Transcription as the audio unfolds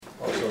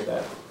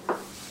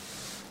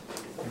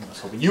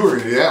hoping you were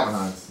going to do that one,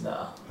 Hans.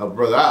 Nah. Help a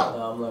brother out.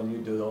 No, I'm letting you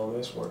do all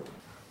this work.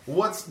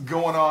 What's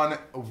going on?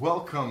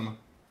 Welcome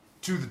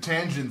to the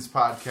Tangents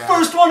Podcast.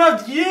 First one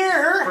of the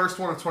year! First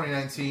one of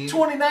 2019.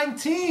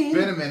 2019!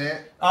 Been a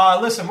minute.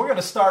 Listen, we're going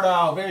to start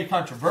out very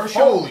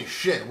controversial. Holy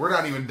shit, we're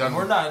not even done.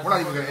 We're not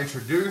even going to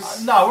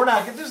introduce. No, we're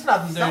not. There's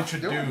nothing to Stop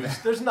introduce.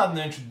 There's nothing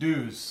to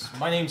introduce.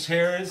 My name's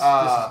Harris. This is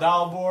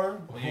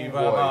Dalbor. We have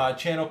a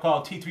channel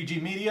called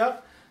T3G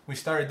Media. We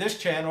started this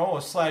channel,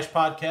 a slash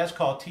podcast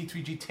called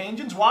T3G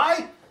Tangents.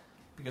 Why?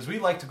 Because we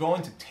like to go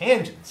into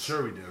tangents.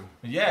 Sure we do.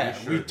 Yeah,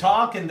 we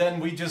talk and then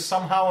we just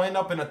somehow end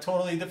up in a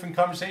totally different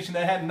conversation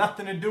that had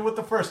nothing to do with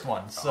the first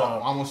one. So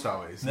almost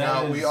always.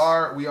 Now we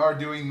are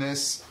doing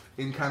this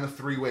in kind of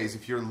three ways.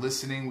 If you're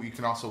listening, you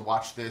can also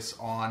watch this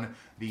on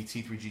the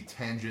T3G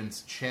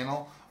Tangents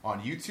channel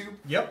on YouTube.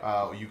 Yep.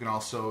 You can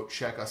also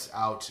check us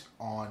out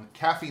on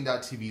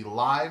caffeine.tv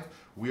live.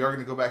 We are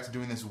going to go back to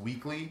doing this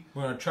weekly.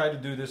 We're going to try to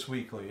do this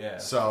weekly, yeah.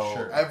 So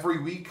sure.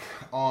 Every week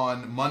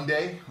on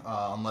Monday,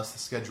 unless the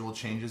schedule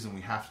changes and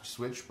we have to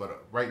switch.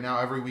 But right now,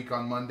 every week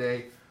on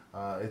Monday,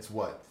 it's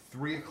what?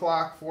 3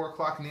 o'clock, 4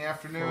 o'clock in the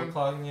afternoon? 4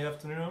 o'clock in the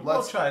afternoon?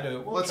 Let's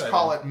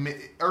call it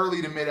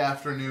early to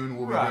mid-afternoon.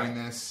 We'll be doing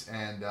this.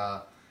 And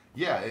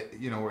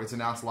it's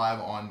announced live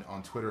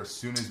on Twitter. As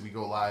soon as we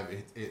go live,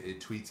 it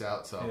tweets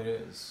out. So It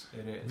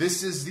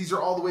is. These are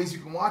all the ways you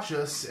can watch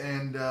us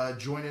and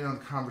join in on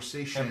the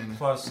conversation. And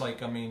plus,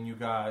 you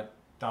got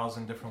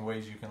 1,000 different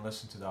ways you can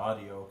listen to the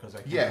audio because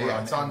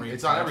it's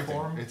on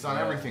everything. It's on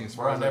everything as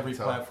far as on every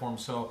platform.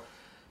 So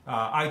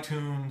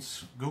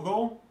iTunes,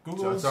 Google.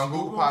 So it's on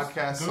Google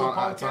Podcasts. It's on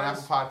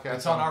Apple Podcasts.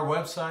 It's on our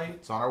website.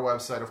 It's on our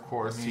website, of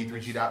course,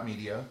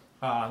 t3g.media.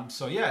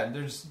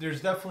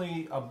 There's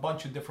definitely a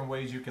bunch of different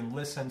ways you can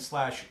listen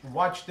 /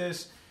 watch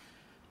this.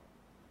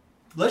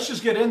 Let's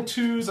just get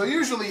into the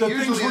things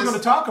we're going to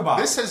talk about.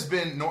 This has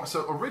been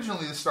so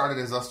originally this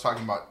started as us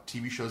talking about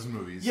TV shows and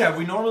movies. Yeah,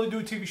 we normally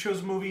do TV shows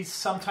and movies,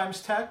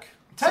 sometimes tech.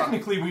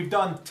 Technically, we've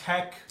done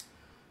tech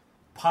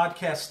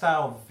podcast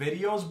style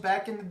videos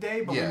back in the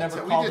day, but we never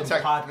called them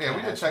podcasts. Yeah,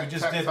 we did tech. We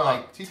just did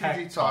like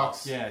T3G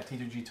Talks. Yeah,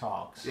 T3G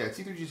Talks. Yeah,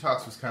 T3G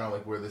Talks was kind of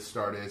like where this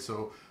started.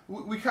 So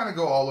we kind of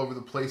go all over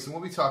the place, and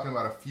we'll be talking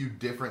about a few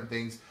different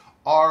things.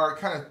 Our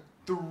kind of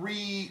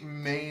three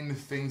main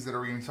things that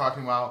we're going to be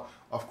talking about.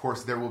 Of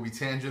course, there will be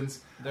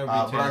tangents. There will be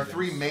tangents. But our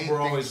three main We're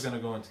always going to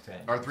go into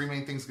tangents. Our three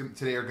main things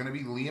today are going to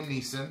be Liam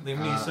Neeson.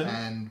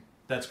 And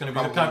that's going to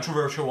be the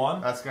controversial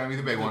one. That's going to be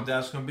the big one.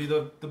 That's going to be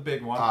the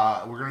big one.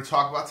 We're going to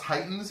talk about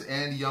Titans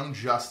and Young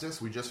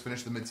Justice. We just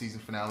finished the mid-season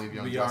finale of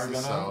Young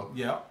Justice.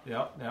 Yeah.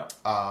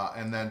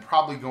 And then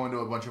probably go into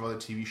a bunch of other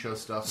TV show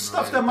stuff.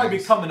 Stuff that might be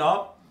coming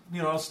up.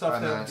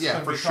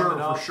 Stuff for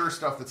sure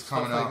stuff that's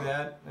coming up. Like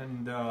that.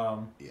 And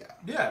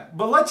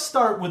but let's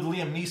start with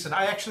Liam Neeson.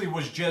 I actually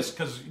was just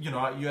because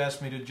you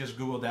asked me to just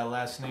Google that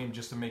last name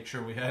just to make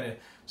sure we had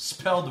it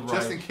spelled right.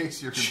 Just in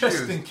case you're confused.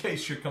 Just in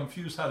case you're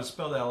confused how to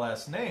spell that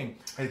last name.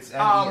 It's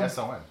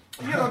Neson.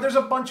 There's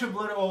a bunch of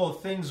little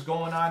things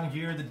going on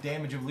here. The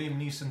damage of Liam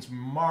Neeson's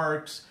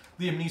marks.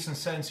 Liam Neeson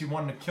says he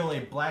wanted to kill a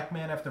black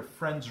man after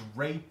friend's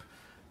rape.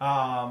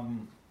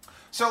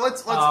 So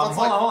let's hold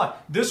on.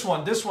 This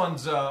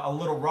one's a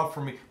little rough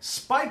for me.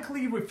 Spike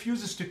Lee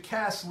refuses to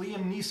cast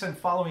Liam Neeson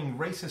following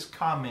racist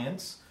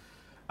comments.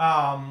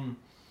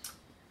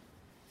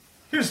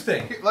 Here's the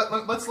thing.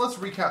 Let's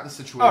recap the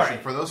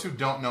situation for those who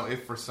don't know.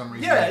 If for some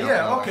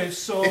reason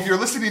So if you're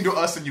listening to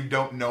us and you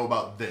don't know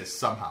about this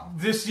somehow,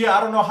 I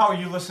don't know how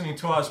you're listening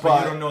to us,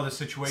 but you don't know the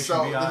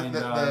situation behind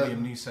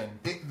Liam Neeson.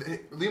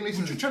 Liam Neeson.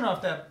 Would you turn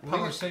off that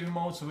power saving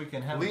mode so we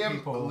can have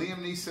people?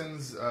 Liam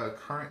Neeson's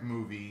current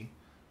movie.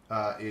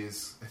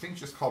 Is I think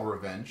just called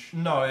Revenge.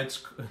 No,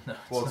 it's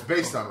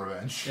based on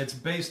Revenge. It's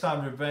based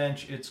on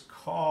Revenge. It's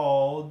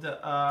called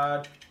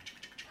Power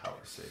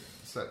Saving.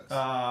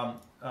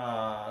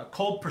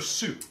 Cold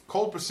Pursuit.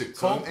 Cold Pursuit.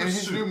 In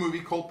his new movie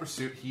Cold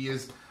Pursuit, he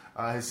is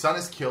his son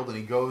is killed and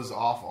he goes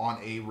off on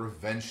a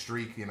revenge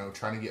streak.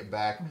 Trying to get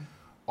back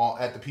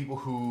at the people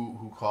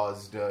who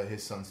caused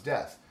his son's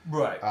death.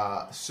 Right.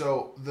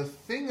 So the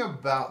thing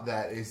about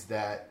that is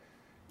that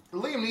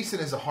Liam Neeson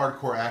is a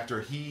hardcore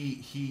actor.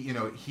 He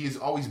has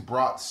always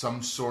brought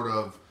some sort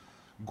of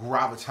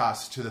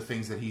gravitas to the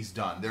things that he's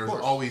done. There's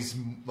always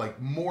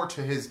more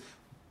to his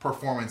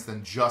performance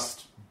than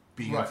just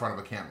being in front of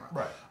a camera.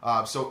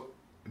 Right. So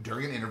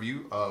during an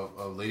interview,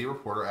 a lady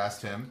reporter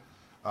asked him,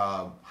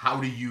 "How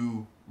do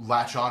you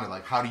latch on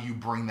it? How do you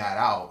bring that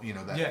out?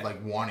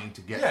 Wanting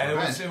to get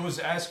revenge." It was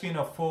asking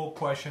a full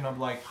question of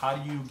how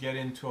do you get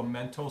into a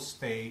mental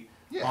state.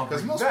 Yeah,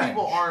 because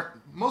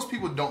most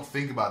people don't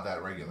think about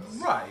that regularly.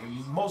 Right.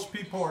 Most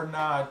people are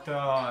not,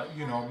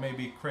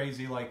 maybe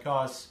crazy like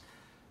us,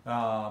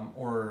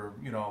 or,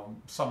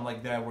 something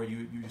like that where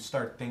you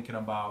start thinking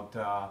about,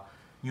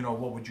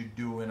 what would you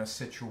do in a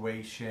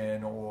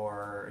situation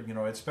or,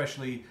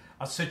 especially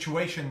a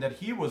situation that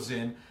he was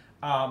in.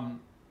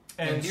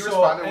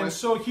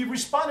 So he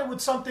responded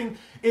with something,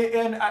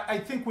 and I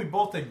think we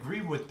both agree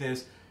with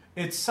this.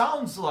 It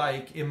sounds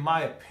like, in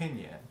my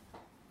opinion,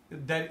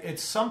 that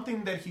it's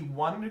something that he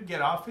wanted to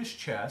get off his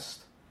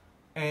chest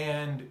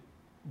and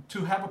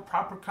to have a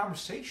proper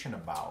conversation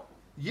about.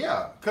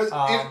 Yeah, because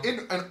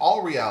in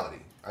all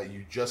reality,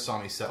 you just saw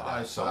me set that,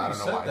 I don't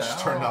know why I just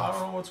turned off. I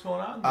don't know what's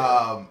going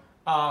on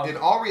there. In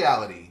all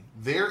reality,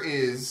 there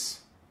is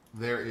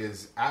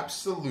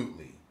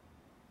absolutely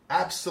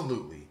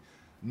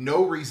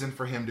no reason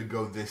for him to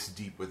go this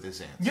deep with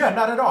this answer. Yeah,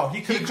 not at all. He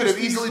could have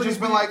easily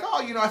just been like,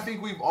 oh, I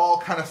think we've all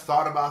kind of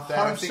thought about that.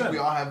 100%. I think we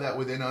all have that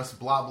within us,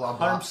 blah, blah,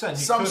 blah. 100%.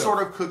 Some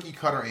sort of cookie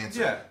cutter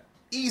answer. Yeah.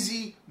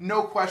 Easy,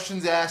 no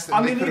questions asked.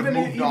 And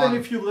even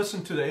if you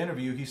listen to the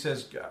interview, he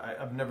says,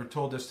 I've never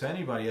told this to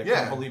anybody. I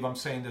can't believe I'm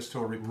saying this to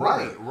a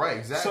reporter. Right,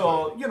 exactly.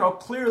 So,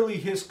 clearly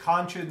his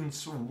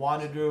conscience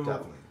wanted to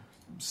Definitely.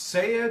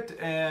 say it,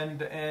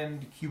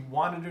 and he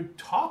wanted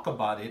to talk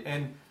about it.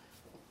 And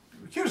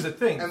here's the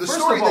thing. And the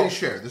story that he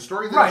shared.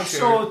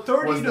 So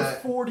 30 to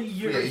 40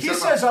 years. Yeah, he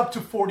says up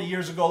to 40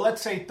 years ago.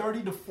 Let's say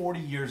 30 to 40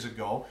 years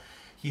ago,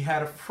 he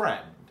had a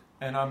friend.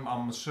 And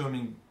I'm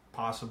assuming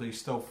possibly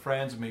still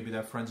friends. Maybe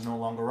that friend's no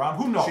longer around.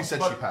 Who knows? She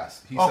said she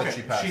passed. He said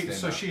she passed.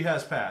 So she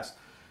has passed.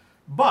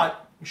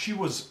 But she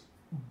was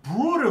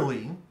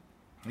brutally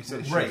He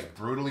said she was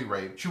brutally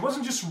raped. She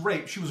wasn't just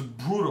raped. She was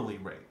brutally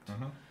raped.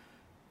 Mm-hmm.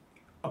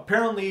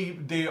 Apparently,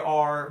 they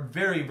are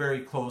very,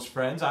 very close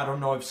friends. I don't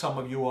know if some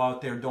of you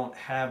out there don't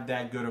have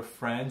that good of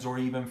friends or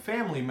even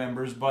family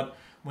members, but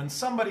when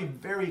somebody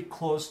very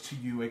close to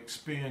you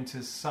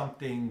experiences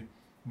something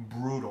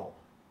brutal,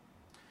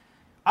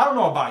 I don't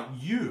know about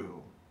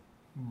you,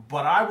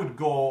 but I would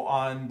go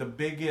on the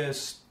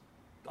biggest,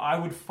 I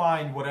would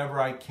find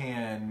whatever I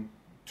can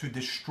to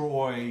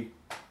destroy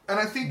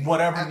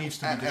whatever needs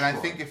to be destroyed. And I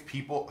think if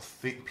people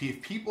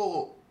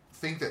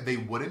think that they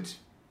wouldn't,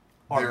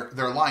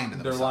 they're lying to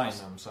themselves. They're lying to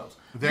themselves.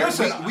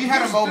 Listen, we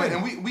had a moment,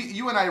 and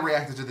you and I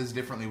reacted to this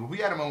differently, but we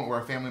had a moment where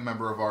a family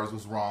member of ours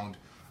was wronged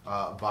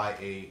by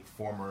a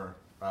former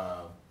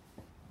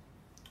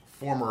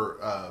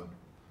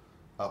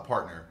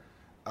partner.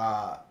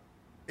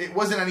 It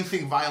wasn't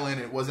anything violent.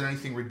 It wasn't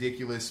anything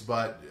ridiculous,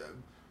 but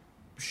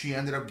she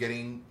ended up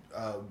getting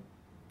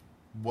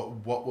what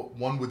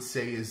one would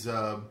say is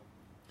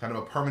kind of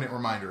a permanent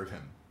reminder of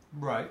him.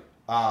 Right.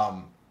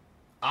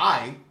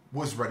 I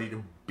was ready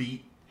to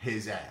beat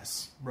his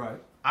ass.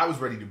 Right. I was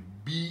ready to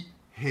beat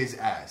his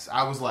ass.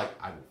 I was like,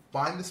 I will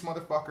find this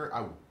motherfucker. I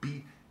will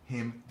beat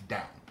him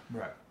down.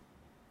 Right.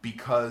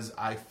 Because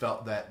I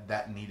felt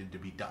that needed to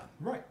be done.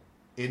 Right.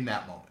 In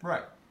that moment.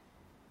 Right.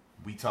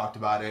 We talked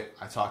about it.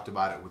 I talked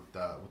about it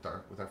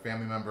with our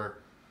family member,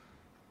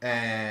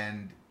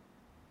 and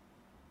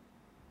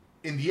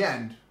in the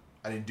end,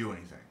 I didn't do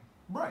anything.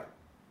 Right.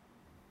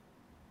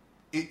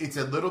 It's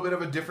a little bit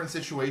of a different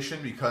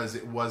situation because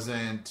it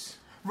wasn't.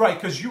 Right,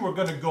 because you were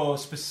going to go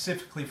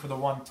specifically for the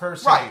one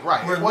person.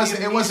 Right. It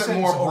wasn't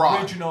more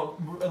broad.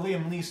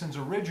 Liam Neeson's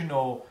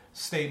original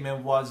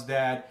statement was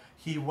that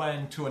he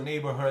went to a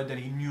neighborhood that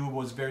he knew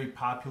was very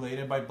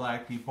populated by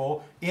black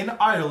people in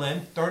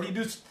Ireland 30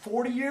 to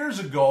 40 years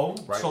ago.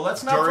 Right. So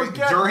let's not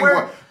forget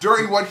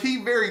during what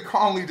he very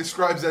calmly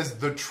describes as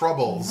the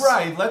Troubles.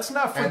 Right. Let's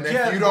not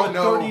forget what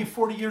 30,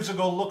 40 years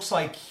ago looks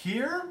like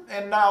here,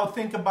 and now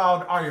think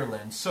about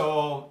Ireland.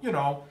 So,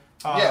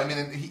 I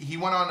mean, he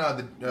went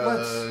on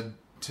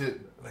to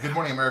Good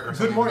Morning America.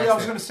 Good Morning. I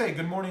was going to say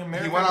Good Morning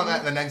America. He went on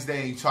that the next day,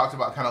 and he talked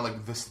about kind of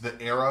like the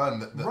era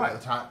and the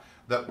time.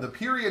 The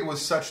period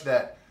was such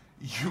that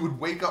you would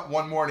wake up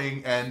one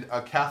morning and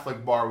a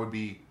Catholic bar would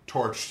be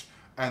torched,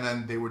 and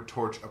then they would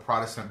torch a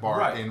Protestant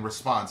bar in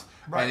response,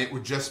 and it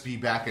would just be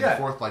back and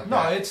forth like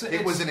that.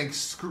 It was an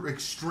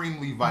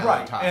extremely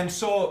violent time.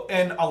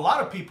 And a lot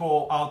of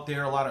people out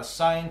there, a lot of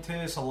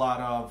scientists, a lot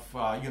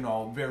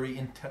of very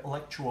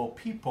intellectual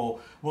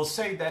people will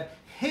say that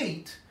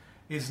hate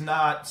is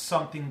not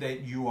something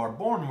that you are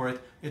born with;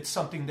 it's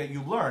something that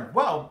you learn.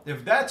 Well,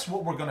 if that's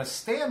what we're going to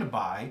stand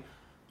by.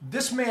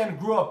 This man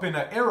grew up in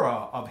an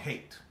era of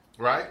hate.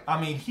 Right.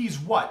 I mean, he's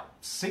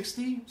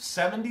 60,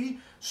 70?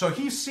 So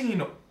he's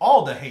seen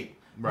all the hate.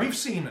 Right. We've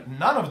seen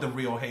none of the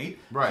real hate.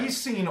 Right. He's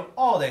seen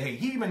all the hate.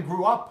 He even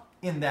grew up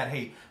in that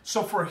hate.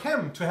 So for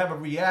him to have a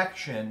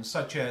reaction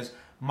such as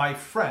my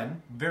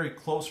friend, very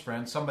close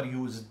friend, somebody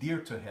who was dear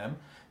to him,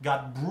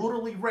 got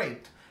brutally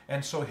raped.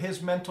 And so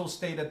his mental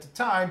state at the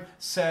time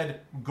said,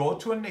 go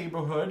to a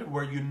neighborhood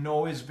where you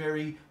know is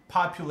very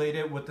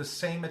populated with the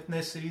same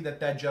ethnicity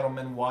that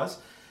gentleman was.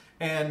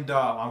 And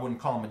I wouldn't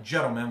call him a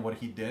gentleman, what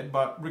he did,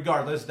 but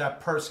regardless,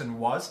 that person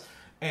was.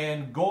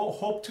 And go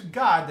hope to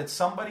God that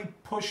somebody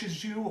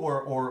pushes you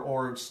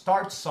or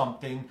starts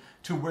something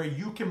to where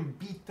you can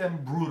beat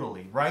them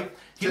brutally, right?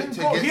 He didn't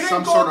get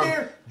some sort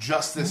of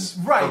justice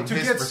from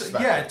his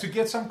perspective. Yeah, to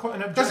get some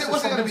kind of justice. Because it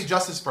wasn't going to be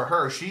justice for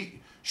her.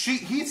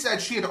 He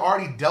said she had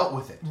already dealt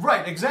with it.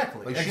 Right,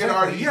 exactly. Like she had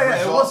already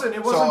resolved.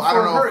 It wasn't so I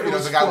don't know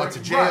if the guy went to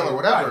jail or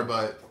whatever,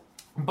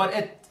 But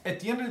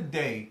at the end of the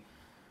day,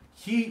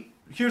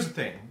 here's the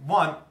thing.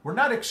 One, we're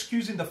not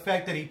excusing the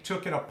fact that he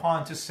took it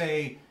upon to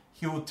say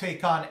he will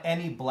take on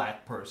any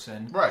black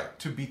person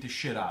to beat the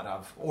shit out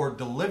of or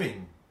the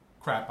living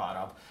crap out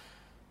of.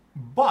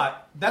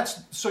 But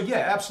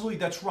absolutely,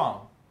 that's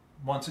wrong.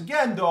 Once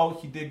again, though,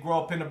 he did grow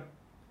up in an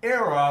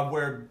era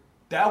where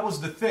that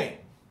was the thing.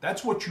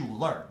 That's what you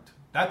learned.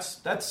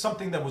 That's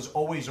something that was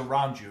always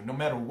around you, no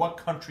matter what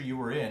country you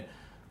were in.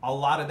 A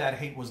lot of that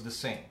hate was the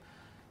same.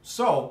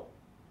 So,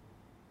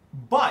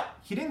 but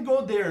he didn't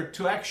go there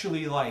to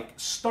actually like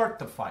start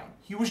the fight.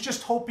 He was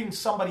just hoping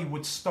somebody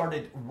would start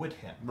it with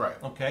him. Right.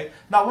 Okay.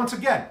 Now, once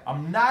again,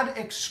 I'm not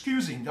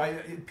excusing.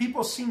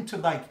 People seem to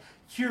like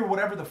hear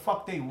whatever the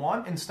fuck they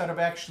want instead of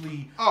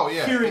actually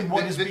hearing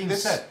what is being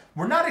said.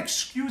 We're not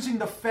excusing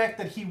the fact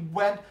that he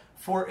went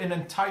for an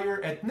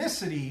entire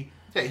ethnicity.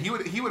 Yeah,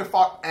 he would have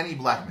fought any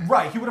black man.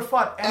 Right, he would have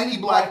fought any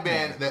black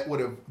man that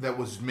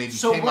was maybe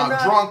came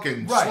out drunk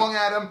and swung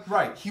at him.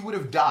 Right, he would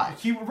have died.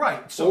 He would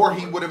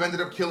have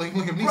ended up killing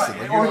Liam Neeson.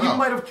 Right, or he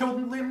might have killed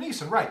Liam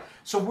Neeson. Right.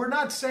 So we're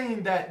not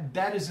saying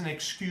that is an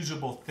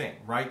excusable thing.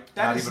 Right.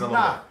 That is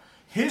not.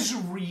 His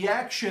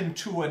reaction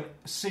to a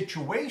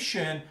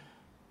situation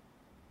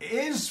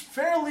is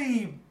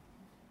fairly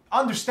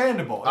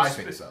understandable. I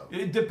think so.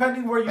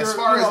 Depending where you're, as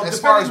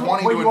far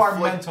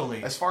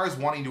as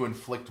wanting to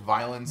inflict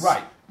violence,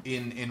 right,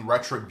 in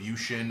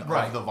retribution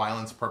right, of the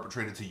violence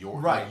perpetrated to your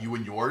right, you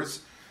and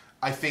yours,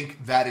 I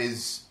think that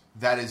is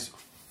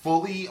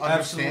fully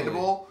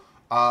understandable.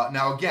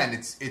 Now again,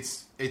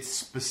 it's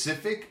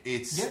specific.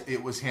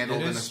 It was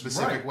handled in a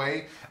specific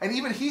way, and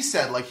even he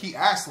said, like, he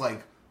asked,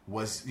 like,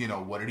 what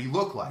did he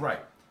look like? Right.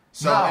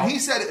 So and he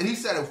said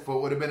if it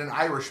would have been an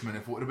Irishman,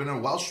 if it would have been a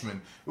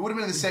Welshman, it would have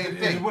been the same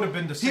thing. It would have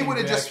been the same. He would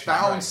have just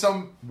found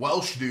some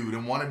Welsh dude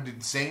and wanted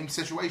the same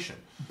situation.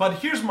 But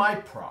here's my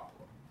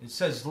problem. It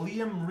says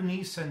Liam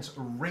Neeson's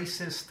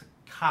racist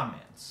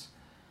comments.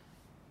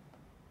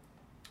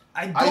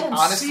 I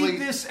honestly see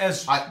this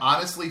as. I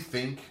honestly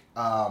think.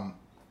 I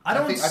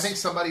think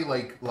somebody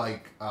like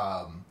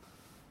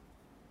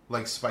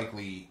Spike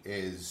Lee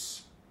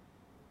is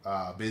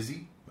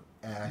busy.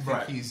 And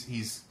I think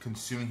he's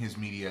consuming his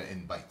media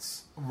in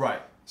bites.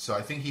 Right. So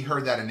I think he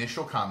heard that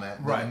initial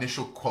comment, that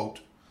initial quote,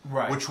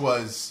 which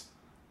was,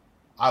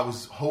 I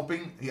was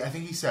hoping. I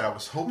think he said, I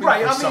was hoping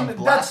for some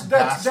black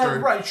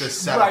bastard to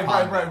set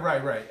upon me.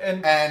 Right.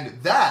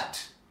 And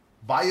that,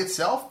 by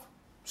itself,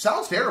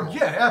 sounds terrible.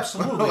 Yeah,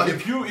 absolutely. Like,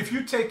 if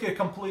you take it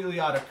completely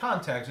out of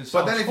context, it sounds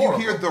But then if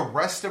horrible. you hear the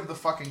rest of the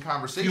fucking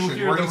conversation,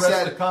 where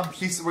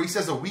he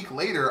says a week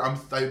later,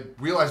 I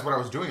realized what I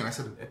was doing, and I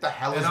said, what the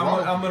hell is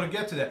wrong? I'm going to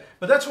get to that.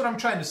 But that's what I'm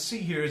trying to see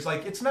here is,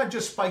 like, it's not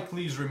just Spike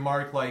Lee's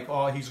remark, like,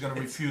 he's going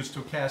to refuse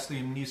to cast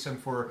Liam Neeson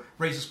for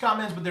racist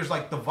comments, but there's,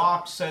 like, the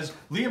Vox says,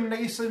 Liam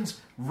Neeson's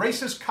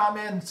racist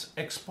comments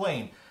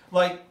explained.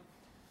 Like,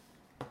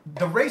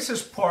 the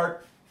racist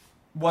part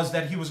was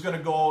that he was going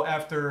to go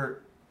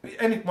after...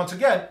 And once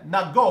again,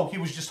 not go. He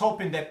was just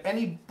hoping that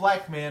any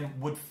black man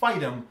would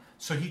fight him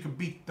so he could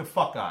beat the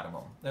fuck out of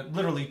him,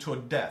 literally to a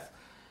death.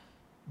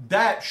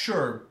 That,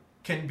 sure,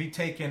 can be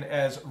taken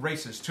as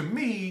racist. To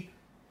me,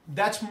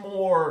 that's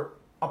more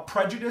a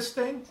prejudice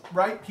thing,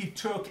 right? He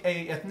took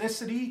a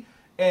ethnicity,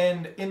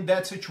 and in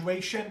that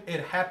situation, it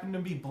happened to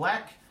be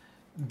black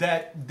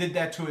that did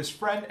that to his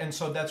friend, and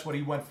so that's what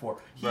he went for.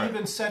 He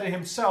even said it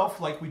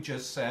himself, like we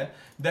just said,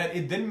 that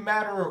it didn't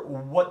matter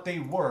what they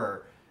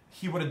were.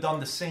 He would have done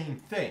the same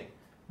thing.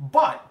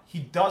 But he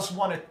does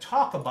want to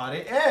talk about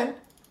it. And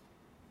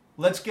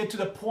let's get to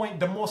the point,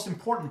 the most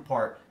important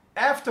part.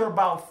 After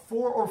about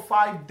 4 or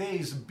 5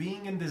 days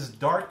being in this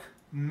dark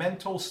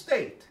mental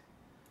state,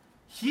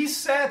 he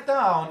sat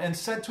down and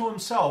said to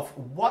himself,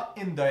 what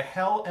in the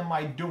hell am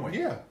I doing?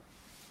 Yeah.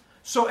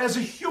 So as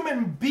a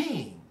human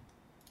being,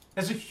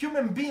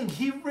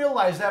 he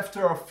realized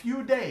after a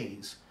few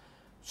days,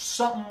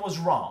 something was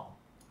wrong.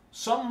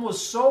 Something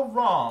was so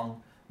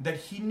wrong that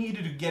he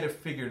needed to get it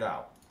figured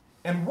out.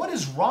 And what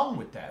is wrong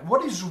with that?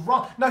 What is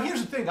wrong? Now,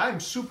 here's the thing. I'm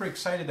super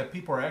excited that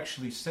people are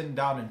actually sitting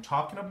down and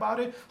talking about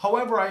it.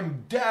 However,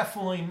 I'm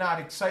definitely not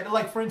excited.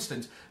 Like, for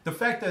instance, the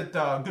fact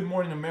that Good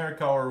Morning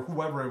America or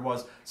whoever it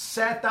was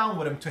sat down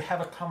with him to have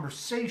a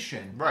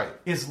conversation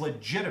is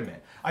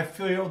legitimate. I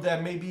feel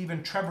that maybe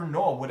even Trevor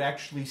Noah would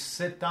actually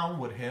sit down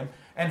with him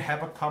and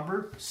have a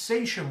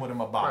conversation with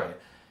him about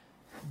it.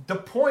 The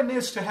point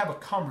is to have a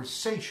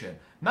conversation,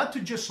 not to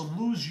just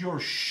lose your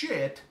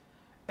shit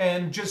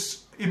and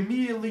just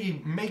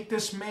immediately make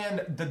this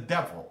man the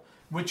devil,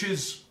 which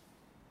is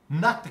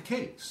not the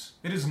case.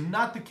 It is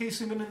not the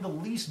case even in the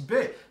least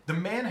bit. The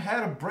man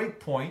had a break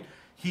point.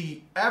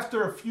 He,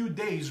 after a few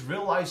days,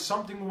 realized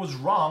something was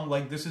wrong,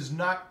 like this is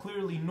not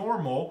clearly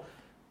normal.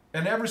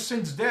 And ever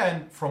since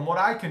then, from what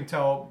I can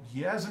tell,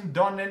 he hasn't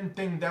done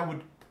anything that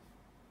would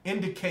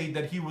indicate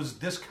that he was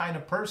this kind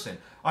of person.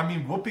 I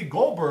mean, Whoopi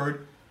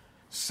Goldberg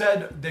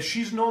said that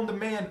she's known the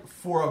man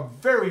for a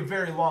very,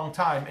 very long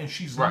time, and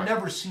she's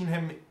never seen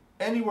him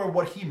anywhere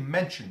what he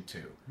mentioned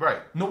to.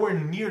 Nowhere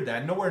near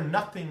that.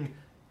 Nothing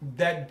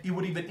that it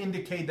would even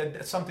indicate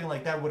that something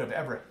like that would have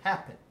ever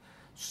happened.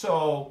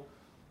 So,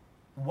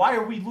 why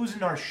are we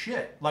losing our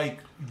shit? Like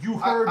you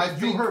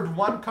heard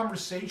one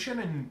conversation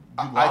and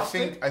you lost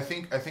it. I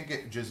think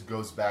it just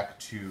goes back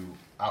to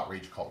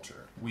outrage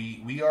culture.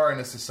 We are in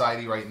a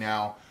society right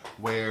now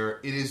where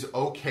it is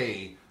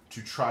okay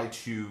to try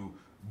to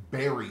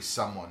bury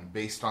someone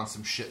based on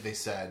some shit they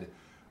said.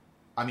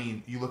 I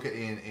mean, you look at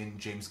in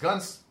James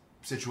Gunn's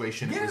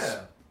situation. It was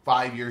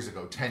 5 years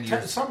ago, 10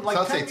 years. Something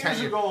like 10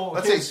 years ago.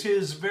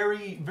 His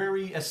very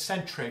very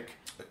eccentric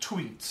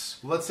tweets.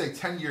 Let's say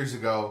 10 years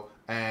ago,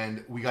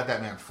 and we got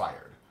that man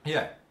fired.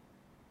 Yeah.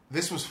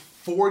 This was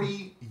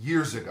 40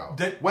 years ago.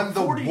 When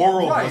the 40,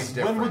 world right, was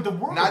different. When the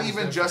world Not was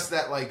even different. just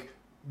that, like,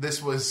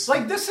 this was...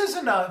 Like, this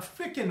isn't a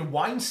freaking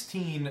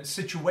Weinstein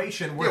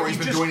situation where he's he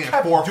been just doing it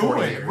kept for doing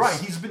 40 it. years. Right,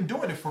 he's been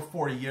doing it for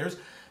 40 years.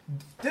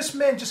 This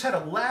man just had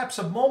a lapse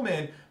of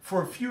moment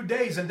for a few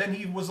days, and then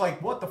he was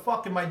like, what the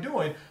fuck am I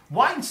doing?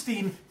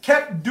 Weinstein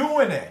kept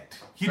doing it.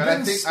 He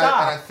didn't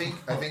stop. I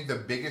think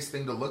the biggest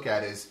thing to look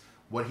at is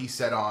what he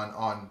said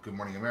on Good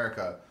Morning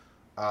America.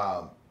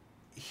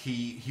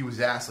 He was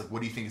asked, like,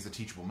 what do you think is the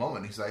teachable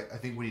moment? He's like, I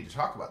think we need to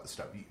talk about this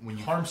stuff. When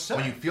you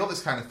feel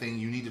this kind of thing,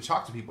 you need to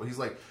talk to people. He's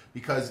like,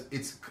 because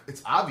it's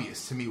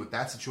obvious to me with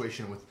that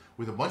situation,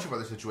 with a bunch of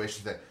other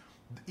situations, that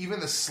even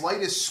the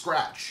slightest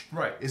scratch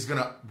is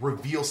going to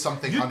reveal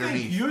something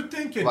underneath. You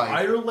think in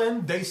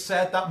Ireland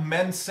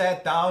men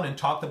sat down and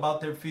talked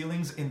about their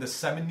feelings in the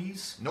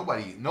 70s?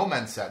 No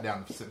men sat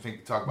down to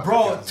talk about their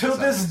Bro, feelings. till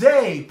this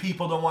day,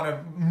 people don't want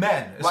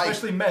to,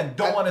 especially men,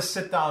 don't want to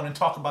sit down and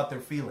talk about their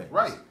feelings.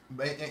 Right.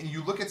 And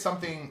you look at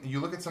something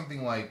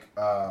like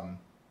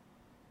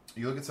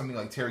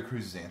Terry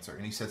Cruz's answer,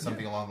 and he said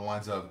something along the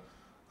lines of,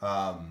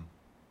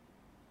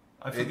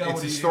 I forgot it's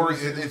what a story.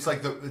 It's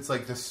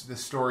like this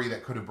story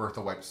that could have birthed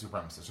a white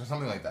supremacist or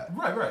something like that.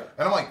 Right.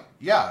 And I'm like,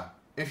 yeah,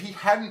 if he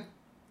hadn't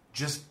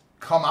just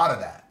come out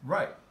of that,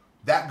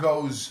 that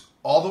goes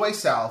all the way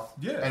south.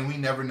 Yeah. And we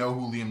never know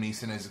who Liam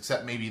Neeson is,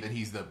 except maybe that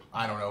he's the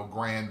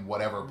grand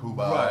whatever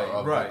poobah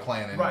of the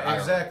Klan. Right.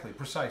 Exactly.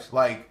 Precisely.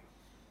 Like,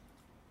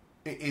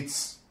 it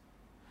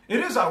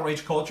is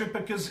outrage culture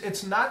because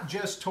it's not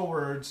just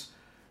towards.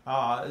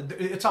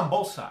 It's on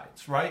both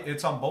sides, right?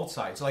 It's on both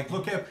sides. Like,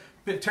 look at.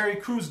 Terry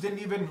Crews didn't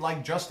even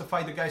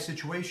justify the guy's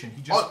situation.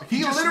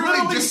 He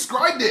literally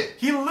described it.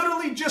 He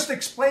literally just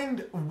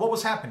explained what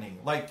was happening.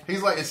 Like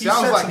he's like, it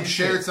sounds like he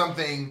shared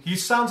something. He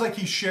sounds like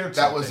he shared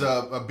that something. was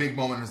a big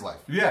moment in his life.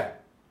 Yeah,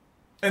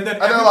 and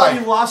then everybody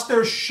lost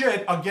their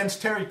shit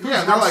against Terry Crews.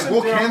 Yeah, they're like,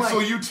 we'll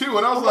cancel you too.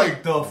 And I was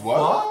like, the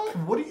what?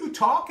 fuck? What are you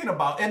talking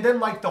about? And then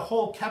the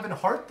whole Kevin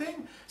Hart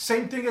thing,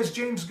 same thing as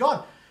James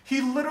Gunn. He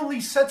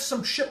literally said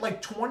some shit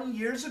 20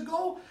 years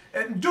ago.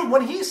 And dude,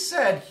 when he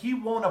said he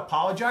won't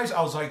apologize,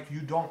 I was like,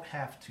 you don't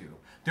have to.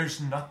 There's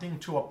nothing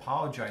to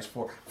apologize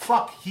for.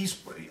 Fuck,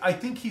 I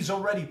think he's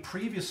already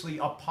previously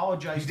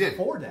apologized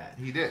for that.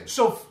 He did.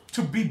 So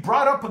to be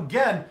brought up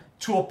again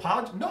to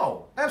apologize,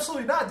 no,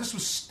 absolutely not. This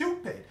was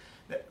stupid.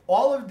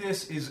 All of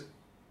this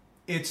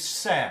it's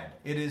sad.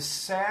 It is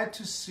sad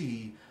to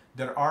see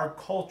that our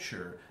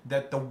culture,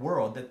 that the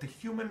world, that the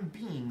human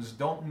beings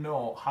don't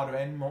know how to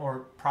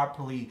anymore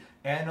properly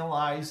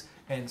analyze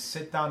and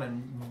sit down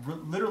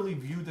and literally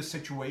view the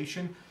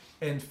situation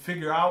and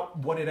figure out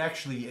what it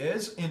actually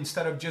is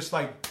instead of just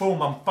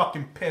boom, I'm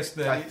fucking pissed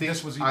that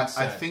this was even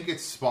said. I think it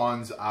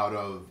spawns out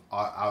of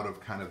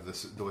kind of the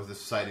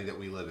society that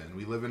we live in.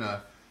 We live in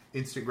a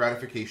instant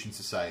gratification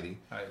society.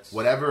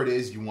 Whatever it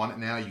is, you want it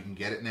now, you can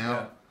get it now.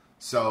 Yeah.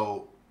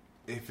 So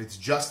if it's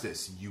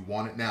justice, you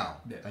want it now.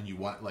 Yeah. And you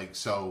want,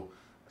 so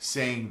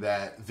saying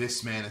that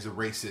this man is a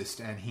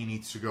racist and he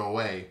needs to go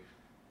away,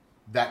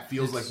 that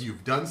feels like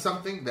you've done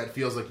something. That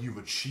feels like you've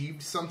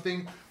achieved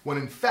something. When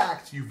in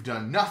fact, you've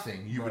done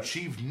nothing. You've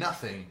achieved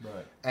nothing.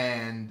 Right.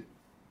 And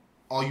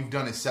all you've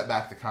done is set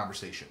back the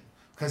conversation.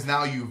 Because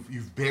now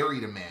you've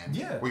buried a man.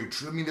 Yeah. Where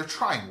they're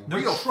trying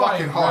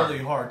fucking hard.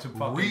 Really hard to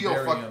fucking bury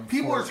him.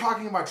 People are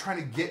talking about trying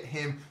to get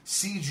him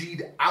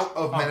CG'd out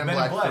of Men in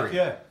Black 3.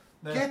 Yeah.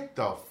 Get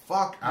the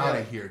fuck out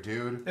of here,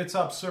 dude. It's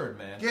absurd,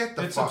 man. Get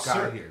the fuck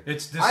out of here.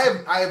 It's this...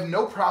 I have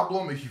no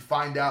problem if you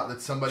find out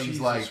that somebody's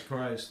Jesus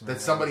Christ, man. that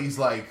somebody's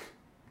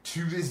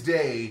to this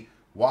day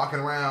walking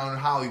around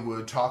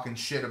Hollywood talking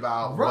shit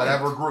about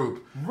whatever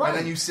group. Right. And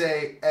then you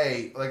say,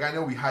 hey, I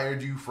know we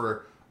hired you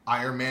for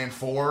Iron Man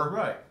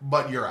 4,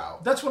 but you're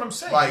out. That's what I'm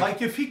saying.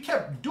 If he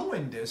kept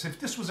doing this, if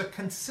this was a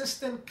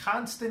consistent,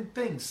 constant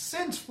thing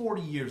since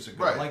 40 years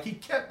ago, he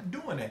kept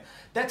doing it,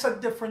 that's a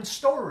different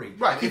story.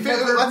 Right.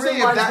 Let's say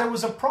if there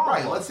was a problem.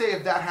 Right. Let's say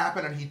if that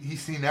happened and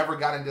he never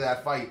got into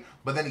that fight,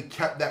 but then he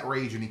kept that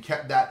rage and he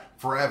kept that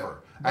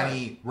forever, and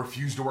he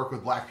refused to work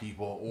with black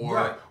people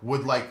or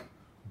would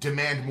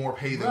demand more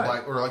pay than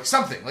black or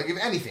something.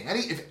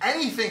 If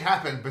anything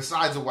happened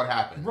besides of what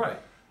happened,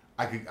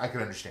 I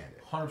could understand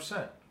it.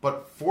 100%.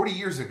 But 40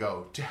 years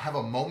ago, to have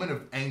a moment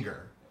of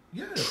anger,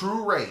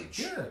 true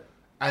rage,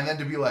 and then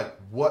to be like,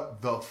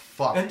 what the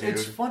fuck, and dude?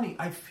 It's funny.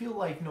 I feel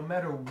like no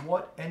matter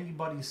what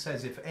anybody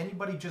says, if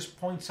anybody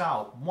just points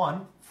out,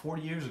 1,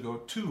 40 years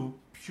ago, 2,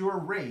 pure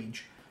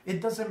rage,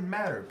 It doesn't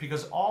matter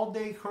because all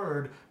they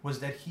heard was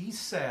that he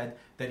said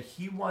that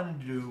he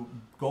wanted to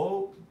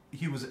go.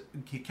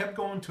 He kept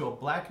going to a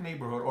black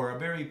neighborhood or a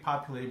very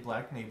populated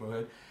black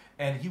neighborhood,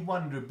 and he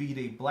wanted to beat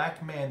a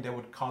black man that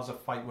would cause a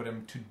fight with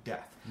him to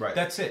death. Right.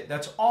 That's it.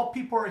 That's all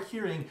people are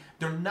hearing.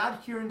 They're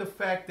not hearing the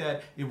fact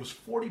that it was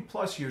 40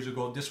 plus years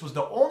ago. This was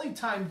the only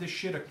time this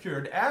shit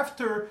occurred.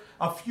 After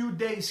a few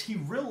days, he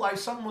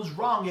realized something was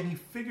wrong, and he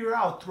figured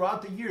out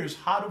throughout the years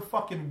how to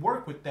fucking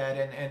work with that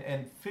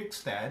and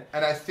fix that.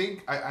 And I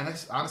think, I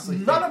honestly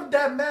none of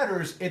that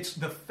matters. It's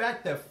the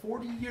fact that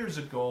 40 years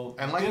ago,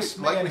 and this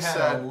man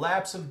had a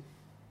lapse of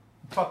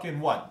fucking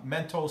what?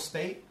 Mental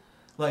state?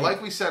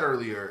 Like we said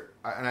earlier,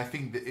 and I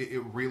think that it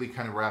really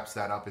kind of wraps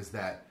that up, is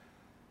that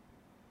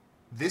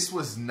this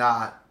was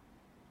not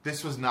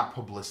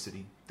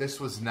publicity. This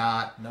was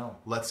not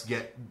let's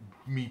get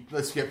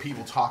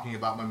people talking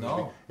about my movie.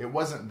 No. It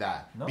wasn't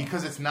that. No.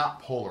 Because it's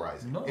not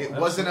polarizing. No, it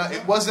wasn't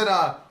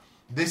a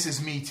this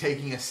is me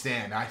taking a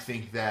stand. I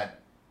think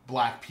that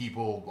black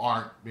people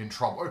aren't in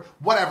trouble or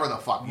whatever the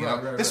fuck, you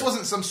know. Right, this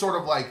wasn't some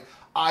sort of like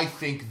I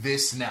think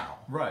this now.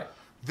 Right.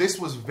 This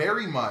was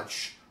very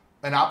much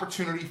an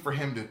opportunity for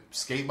him to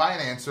skate by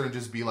an answer and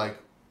just be like,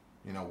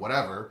 you know,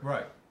 whatever.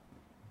 Right.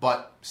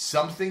 But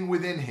something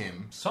within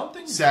him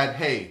said,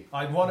 hey,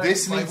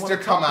 this needs to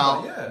come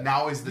out. Yeah.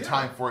 Now is the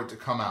time for it to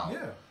come out.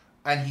 Yeah.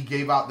 And he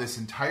gave out this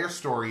entire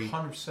story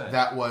 100%.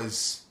 that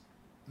was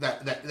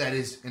that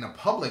is in a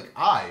public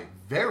eye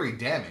very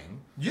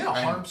damning. Yeah,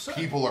 100%. And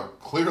people are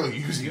clearly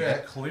using it. Yeah,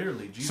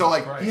 clearly. Jesus so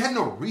like Christ. he had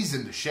no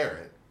reason to share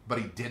it, but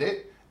he did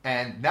it.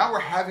 And now we're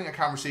having a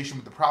conversation,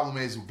 but the problem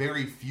is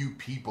very few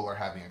people are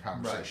having a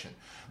conversation.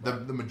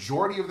 Right. The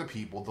majority of the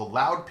people, the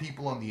loud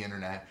people on the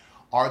internet,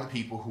 are the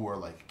people who are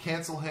like,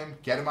 cancel him,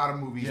 get him out of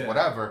movies,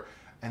 whatever.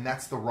 And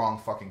that's the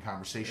wrong fucking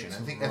conversation. I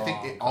think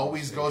it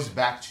always goes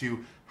back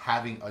to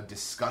having a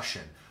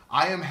discussion.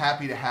 I am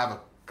happy to have a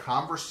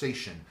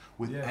conversation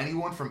with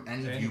anyone from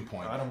any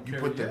viewpoint. I don't care.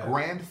 You put the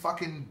grand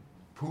fucking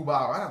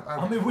poobah.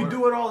 I mean, we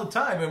do it all the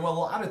time, and a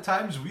lot of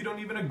times we don't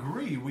even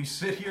agree. We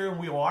sit here and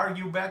we'll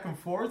argue back and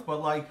forth,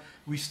 but like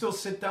we still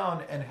sit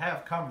down and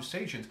have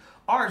conversations.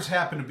 Ours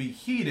happen to be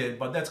heated,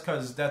 but that's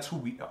because that's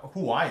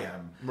who I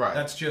am. Right.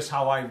 That's just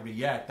how I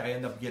react. I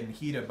end up getting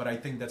heated, but I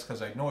think that's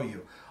because I know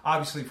you.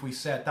 Obviously, if we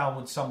sat down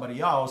with somebody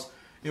else,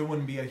 it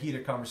wouldn't be a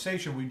heated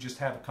conversation. We'd just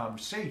have a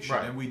conversation,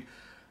 and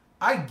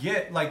I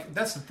get, like,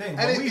 that's the thing.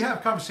 When we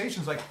have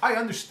conversations, like, I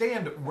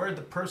understand where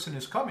the person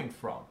is coming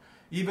from.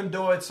 Even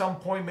though at some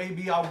point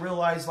maybe I'll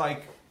realize,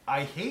 like,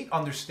 I hate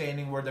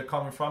understanding where they're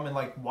coming from and,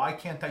 like, why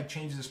can't I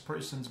change this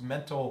person's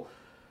mental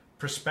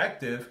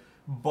perspective?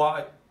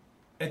 But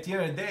at the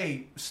end of the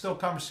day, still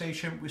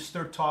conversation. We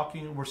start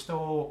talking. We're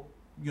still,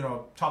 you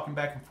know, talking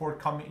back and forth,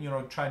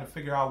 trying to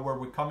figure out where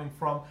we're coming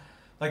from.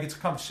 Like, it's a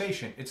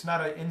conversation. It's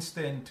not an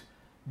instant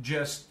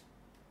just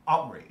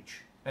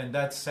outrage. And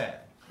that's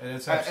sad. And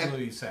it's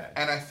absolutely sad.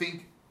 And I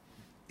think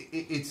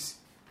it's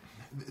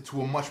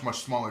to a much, much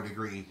smaller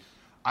degree.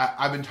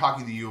 I've been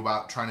talking to you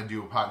about trying to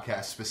do a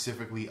podcast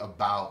specifically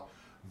about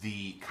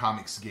the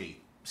Comicsgate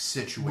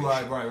situation.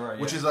 Right.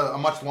 Which is a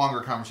much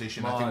longer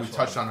conversation. I think we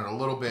touched on it a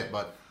little bit,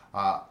 but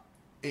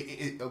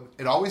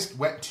it always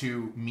went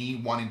to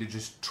me wanting to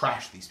just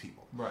trash these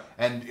people. Right.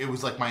 And it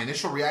was like my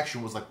initial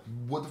reaction was like,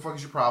 what the fuck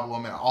is your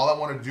problem? And all I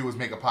wanted to do was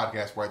make a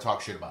podcast where I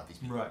talk shit about these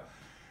people. Right.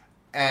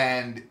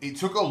 And it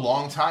took a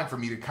long time for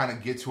me to kind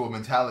of get to a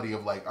mentality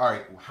of like, all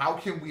right, how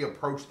can we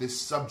approach this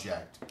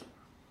subject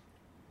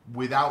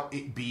without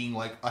it being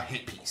like a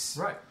hit piece?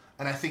 Right.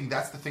 And I think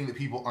that's the thing that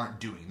people aren't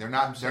doing. They're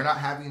not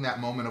having that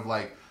moment of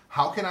like,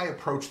 how can I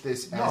approach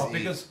this as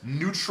a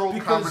neutral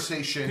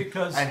conversation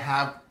and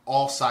have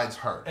all sides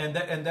heard? And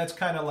that's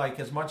kind of like,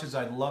 as much as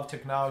I love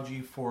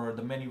technology for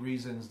the many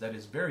reasons that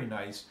is very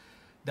nice,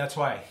 that's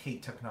why I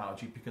hate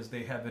technology, because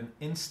they have an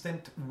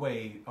instant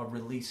way of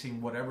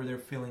releasing whatever they're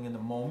feeling in the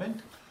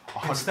moment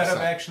 100%, instead of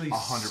actually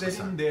 100%.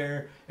 sitting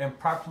there and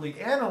properly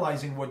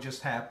analyzing what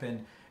just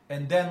happened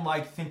and then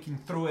like thinking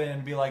through it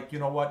and be like, you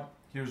know what,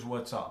 here's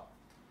what's up.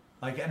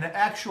 Like an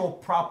actual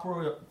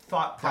proper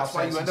thought process.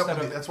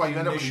 That's why you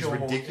end up with these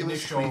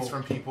ridiculous tweets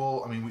from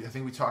people. I mean, I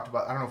think we talked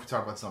about. I don't know if we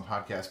talked about this on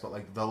podcast, but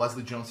like the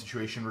Leslie Jones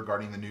situation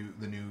regarding the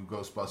new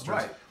Ghostbusters.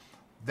 Right.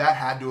 That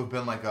had to have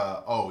been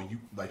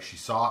like she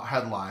saw a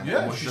headline.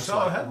 Yeah, it was she just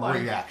saw like a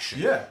headline. Reaction.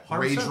 Yeah,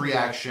 rage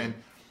reaction.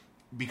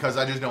 Because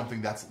I just don't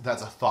think that's a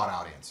thought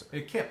out answer.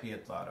 It can't be a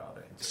thought out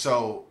answer.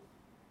 So,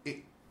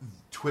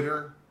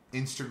 Twitter,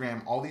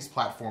 Instagram, all these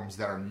platforms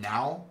that are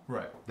now,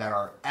 that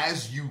are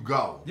as you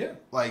go. Yeah.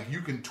 Like,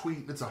 you can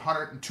tweet, it's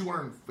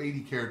 280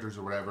 characters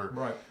or whatever.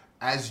 Right.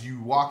 As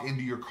you walk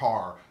into your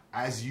car,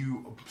 as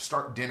you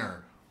start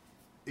dinner,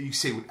 you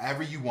say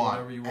whatever you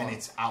want. And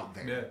it's out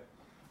there. Yeah.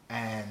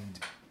 And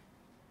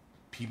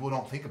people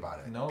don't think about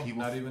it. No,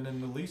 people, not even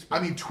in the least bit.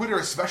 I mean, Twitter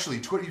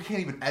especially. Twitter, you can't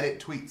even edit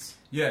tweets.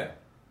 Yeah.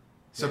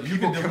 So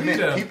people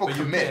commit. People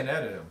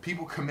commit.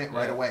 People commit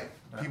right away.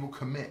 Right. People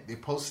commit. They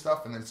post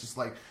stuff, and it's just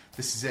like,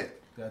 this is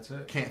it. That's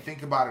it. Can't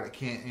think about it. I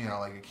can't,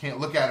 I can't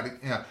look at it.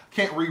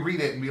 Can't reread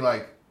it and be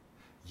like,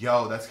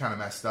 yo, that's kind of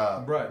messed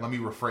up. Right. Let me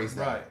rephrase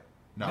that. Right.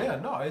 No. Yeah,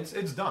 no,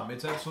 it's dumb.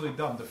 It's absolutely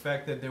dumb. The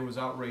fact that there was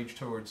outrage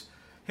towards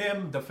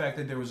him, the fact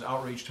that there was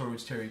outrage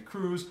towards Terry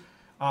Crews.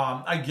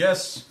 I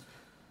guess,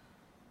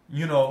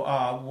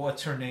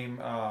 what's her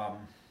name?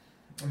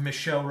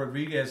 Michelle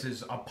Rodriguez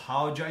is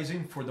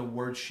apologizing for the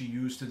words she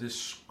used to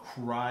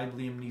describe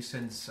Liam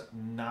Neeson's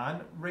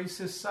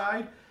non-racist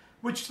side,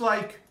 which,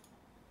 like,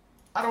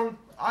 I don't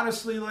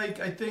honestly like.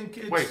 I think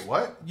it's. Wait,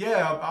 what?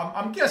 Yeah,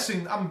 I'm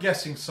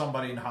guessing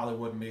somebody in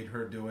Hollywood made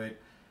her do it.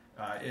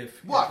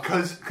 What?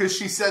 Because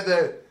she said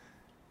that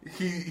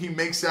he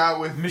makes out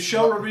with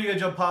Michelle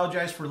Rodriguez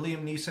apologized for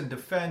Liam Neeson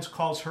defense,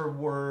 calls her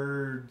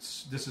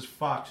words. This is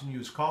Fox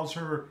News. Calls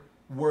her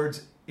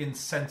words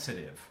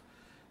insensitive.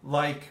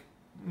 Like,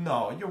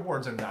 no, your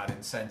words are not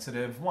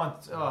insensitive.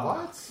 What?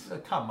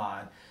 Come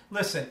on.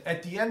 Listen.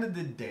 At the end of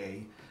the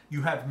day,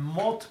 you have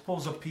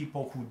multiples of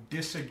people who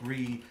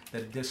disagree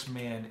that this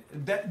man,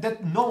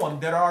 that no one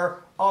that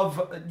are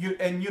of you,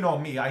 and you know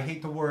me, I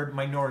hate the word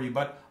minority,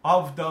 but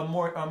of the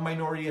more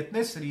minority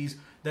ethnicities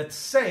that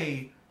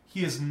say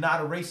he is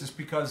not a racist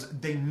because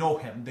they know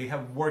him, they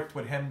have worked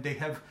with him, they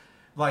have,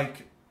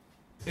 like,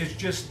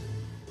 it's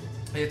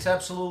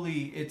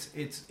absolutely,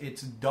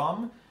 it's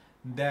dumb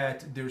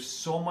that there's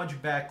so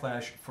much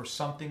backlash for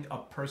something a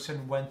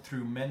person went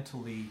through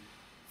mentally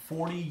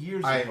 40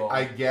 years ago.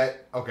 I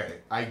get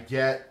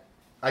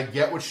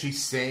what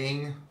she's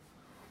saying.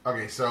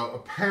 Okay, so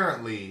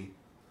apparently,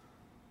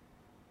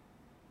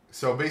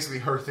 so basically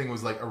her thing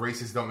was like, a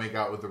racist don't make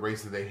out with the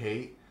race that they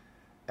hate.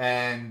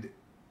 And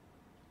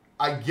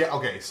I get,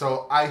 okay,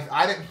 so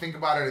I didn't think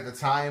about it at the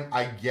time.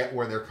 I get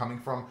where they're coming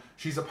from.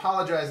 She's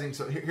apologizing.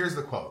 So here's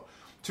the quote.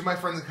 To my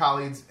friends and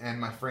colleagues and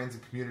my friends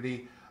and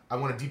community, I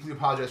want to deeply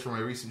apologize for my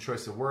recent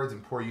choice of words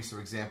and poor use of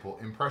example.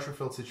 In a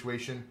pressure-filled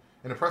situation,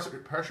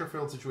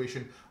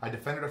 I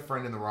defended a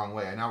friend in the wrong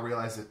way. I now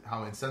realize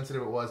how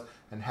insensitive it was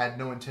and had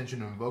no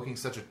intention of invoking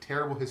such a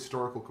terrible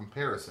historical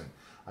comparison.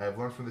 I have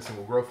learned from this and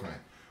will grow from it.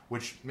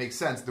 Which makes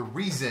sense. The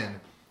reason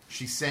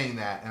she's saying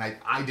that, and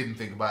I didn't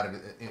think about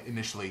it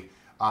initially,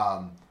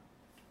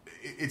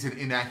 it's an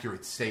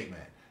inaccurate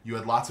statement. You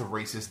had lots of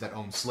racists that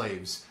owned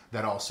slaves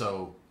that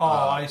also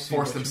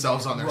forced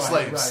themselves on their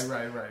slaves.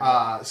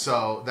 Right.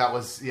 So that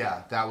was.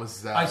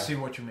 I see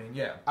what you mean.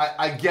 Yeah.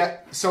 I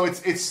get. So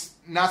it's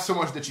not so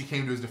much that she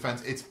came to his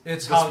defense.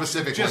 It's the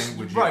specific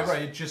language.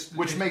 Right. It's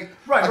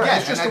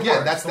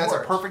That's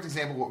a perfect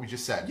example of what we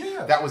just said.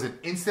 Yeah. That was an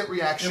instant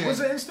reaction. It was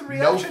an instant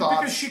reaction no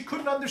because she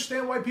couldn't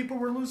understand why people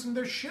were losing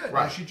their shit.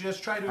 Right. And she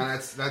just tried to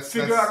that's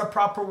figure out a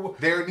proper.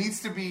 There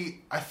needs to be.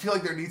 I feel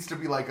like there needs to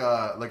be like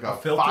a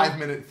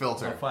 5-minute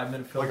filter. A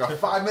 5-minute filter. Like a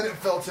 5-minute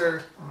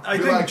filter. I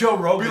think Joe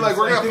Rogan. Be like,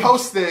 we're gonna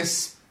post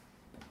this.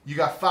 You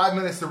got 5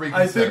 minutes to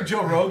reconsider. I think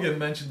Joe Rogan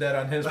mentioned that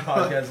on his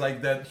podcast,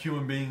 like that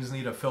human beings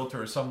need a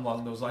filter or something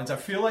along those lines. I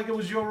feel like it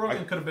was Joe Rogan.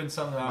 It could have been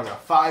something else. Like a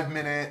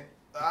 5-minute.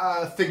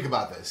 Think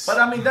about this. But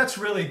I mean, that's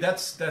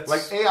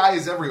like AI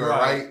is everywhere,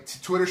 right?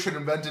 Twitter should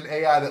invent an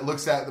AI that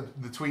looks at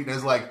the tweet and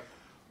is like,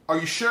 "Are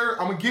you sure?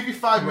 I'm gonna give you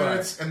 5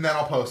 minutes and then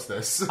I'll post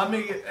this." I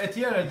mean, at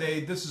the end of the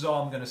day, this is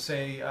all I'm gonna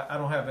say. I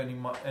don't have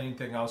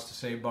anything else to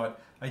say, but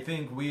I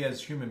think we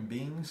as human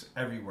beings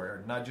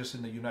everywhere, not just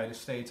in the United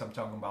States, I'm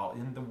talking about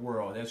in the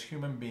world, as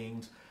human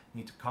beings,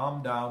 need to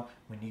calm down.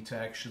 We need to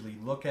actually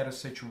look at a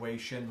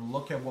situation,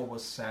 look at what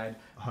was said,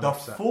 100%. the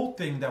full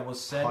thing that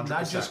was said, 100%.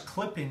 not just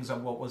clippings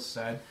of what was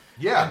said,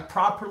 and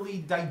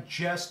properly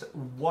digest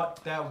what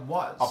that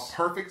was. A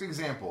perfect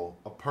example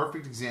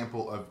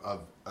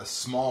of a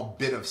small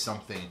bit of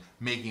something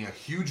making a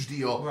huge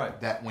deal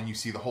that when you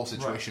see the whole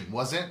situation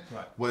was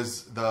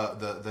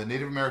the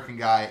Native American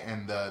guy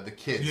and the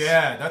kids.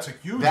 Yeah, that's a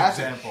huge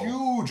example. A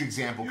huge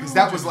example because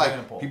that was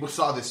like people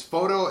saw this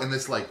photo and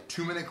this like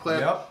 2-minute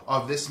clip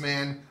of this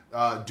man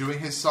doing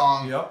his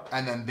song,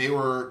 and then they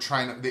were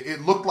trying to.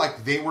 It looked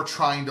like they were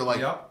trying to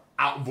like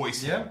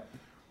outvoice him.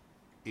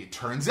 It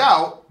turns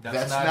out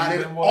that's not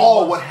at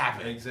all what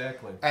happened.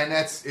 Exactly, and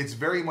it's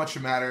very much a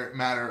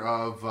matter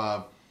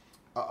of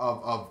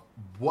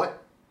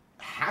what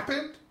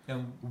happened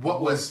and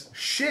what was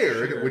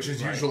shared, which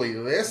is usually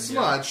this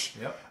much,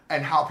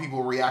 and how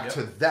people react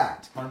to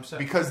that. 100%.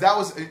 Because that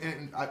was,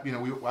 I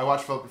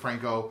watch Philip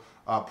DeFranco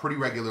pretty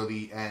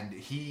regularly, and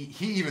he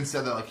even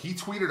said that like he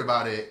tweeted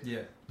about it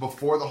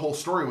before the whole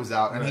story was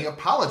out, and he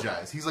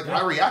apologized. He's like,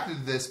 I reacted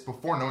to this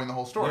before knowing the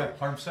whole story.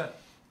 100%.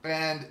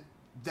 And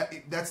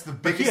that's the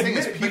biggest thing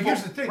is people. But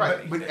here's the thing,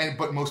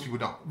 but most people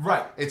don't.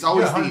 Right. It's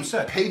always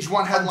the page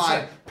 1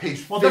 headline, 100%. page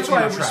 50 that's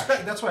why I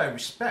respect. That's why I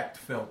respect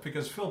Phil,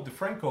 because Phil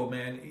DeFranco,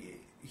 man,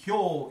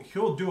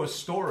 he'll do a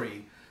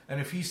story,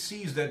 and if he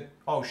sees that,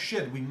 oh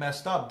shit, we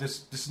messed up.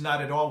 This is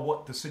not at all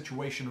what the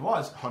situation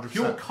was. 100%.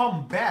 He'll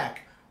come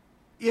back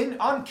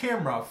on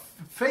camera,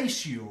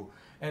 face you,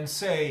 and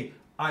say,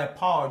 I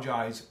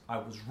apologize, I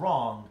was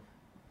wrong,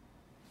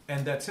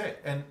 and that's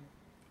it. And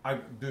I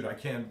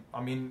can't.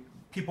 I mean,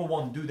 people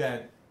won't do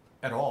that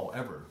at all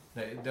ever.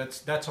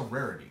 That's a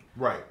rarity.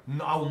 Right.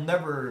 I will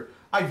never.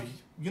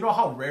 You know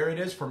how rare it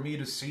is for me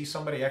to see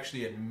somebody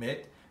actually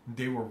admit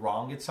they were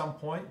wrong at some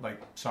point.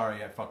 Like,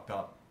 sorry, I fucked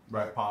up.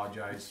 Right. I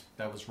apologize.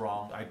 That was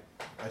wrong.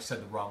 I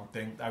said the wrong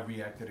thing. I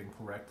reacted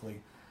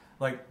incorrectly.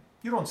 Like,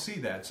 you don't see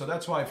that. So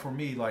that's why for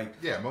me, like...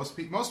 Yeah, most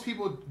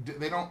people,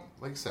 they don't,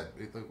 like I said,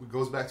 it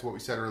goes back to what we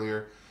said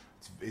earlier.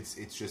 It's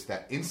just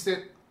that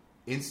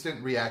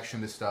instant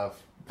reaction to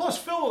stuff. Plus,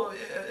 Phil,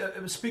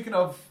 speaking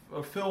of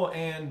Phil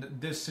and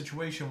this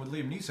situation with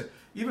Liam Neeson,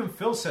 even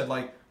Phil said,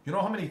 like, you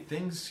know how many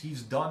things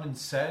he's done and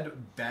said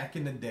back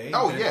in the day?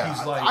 Oh, yeah.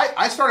 He's like,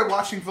 I started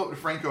watching Philip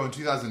DeFranco in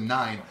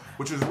 2009,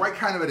 which was right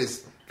kind of at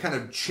his kind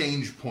of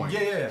change point.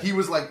 Yeah. He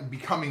was, like,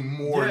 becoming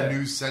more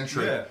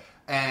news-centric. Yeah.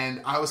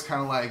 And I was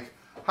kind of like,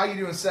 how you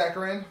doing,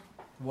 Saccharin?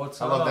 What's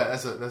I up? love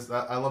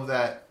that. I love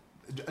that.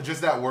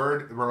 Just that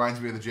word reminds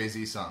me of the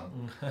Jay-Z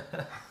song.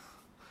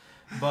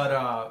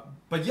 But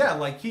yeah,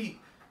 like he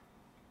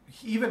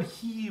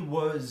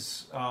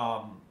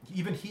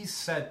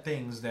said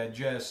things that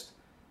just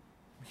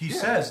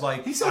says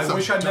like, he said I some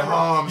wish I never.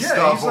 dumb Yeah,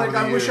 stuff he's like, over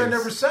the I wish I years.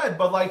 never said.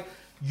 But like,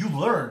 you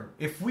learn.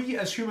 If we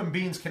as human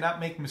beings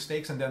cannot make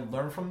mistakes and then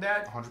learn from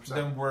that, 100%.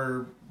 then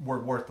we're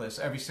worthless.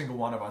 Every single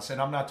one of us.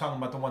 And I'm not talking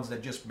about the ones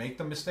that just make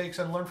the mistakes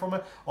and learn from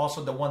it.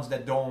 Also, the ones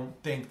that don't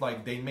think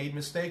like they made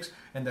mistakes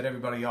and that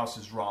everybody else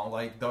is wrong.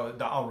 Like the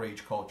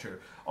outrage culture.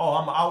 Oh,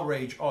 I'm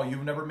outraged. Oh,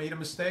 you've never made a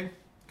mistake?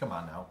 Come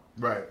on now.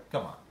 Right.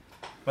 Come on.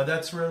 But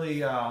that's really...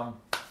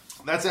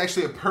 That's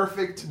actually a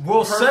perfect...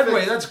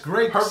 segue. That's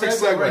great. Perfect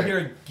segue segue right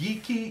here.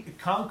 Geeky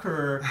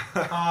Conqueror.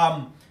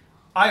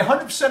 I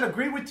 100%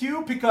 agree with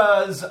you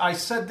because I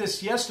said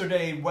this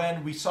yesterday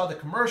when we saw the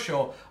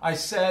commercial. I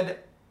said,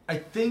 I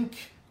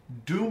think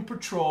Doom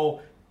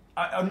Patrol...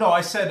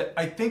 I said,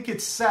 I think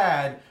it's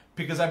sad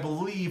because I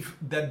believe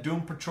that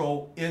Doom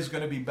Patrol is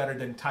going to be better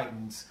than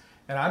Titans.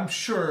 And I'm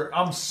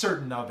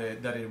certain of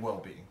it that it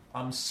will be.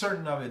 I'm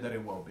certain of it that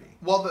it will be.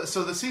 Well,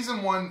 so the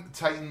season 1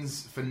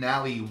 Titans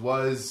finale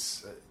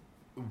was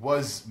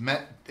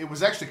meant. It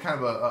was actually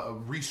kind of a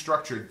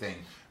restructured thing.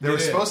 There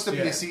was supposed to be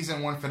a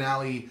season 1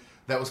 finale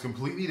that was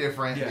completely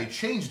different. Yeah. They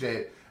changed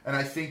it, and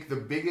I think the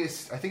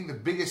biggest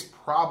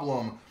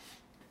problem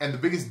and the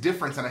biggest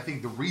difference, and I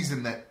think the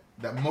reason that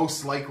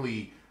most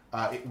likely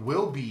it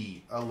will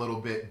be a little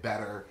bit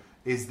better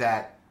is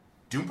that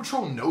Doom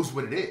Patrol knows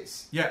what it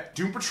is. Yeah.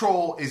 Doom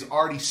Patrol is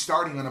already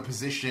starting on a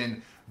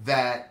position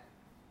that,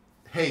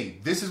 hey,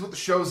 this is what the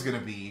show's going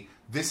to be.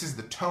 This is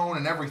the tone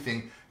and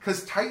everything.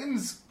 Because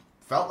Titans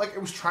felt like it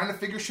was trying to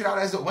figure shit out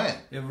as it went.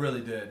 It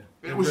really did.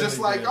 It was really just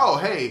like, did. oh,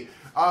 hey,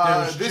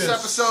 this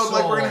episode, so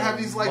like, we're going to have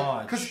these, like...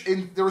 much. Because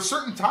there were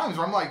certain times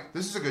where I'm like,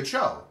 this is a good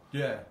show.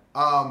 Yeah.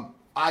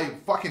 I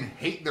fucking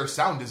hate their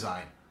sound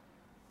design.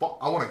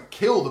 I want to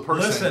kill the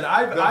person Listen,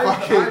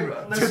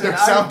 did their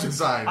sound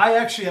design. I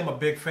actually am a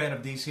big fan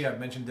of DC. I've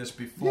mentioned this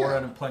before Yeah.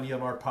 on plenty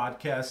of our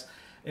podcasts.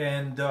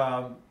 And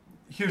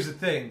here's the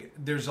thing.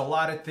 There's a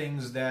lot of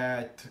things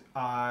that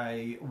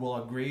I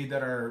will agree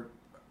that are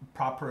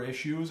proper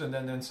issues. And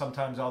then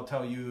sometimes I'll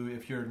tell you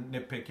if you're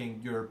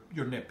nitpicking, you're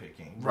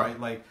nitpicking. Right?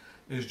 Like,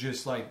 it's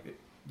just like,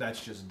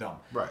 that's just dumb.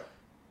 Right.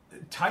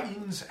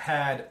 Titans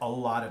had a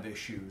lot of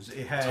issues.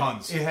 It had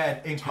Tons. It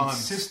had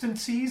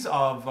inconsistencies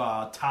of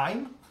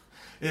time.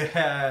 It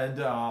had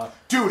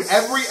dude.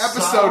 Every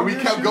episode we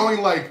kept issues. going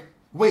like,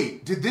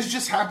 wait, did this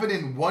just happen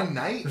in one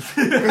night?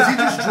 Because he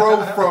just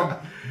drove from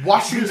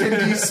Washington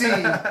D.C.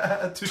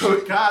 to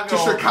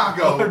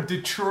Chicago or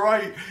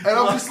Detroit, and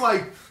I'm just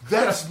like,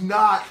 that's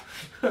not.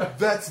 That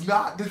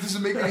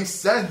doesn't make any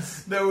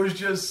sense. There was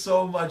just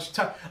so much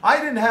time. I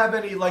didn't have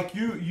any, like,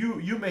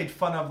 you made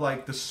fun of,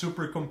 like, the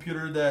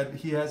supercomputer that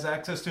he has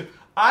access to.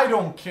 I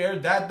don't care.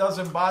 That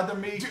doesn't bother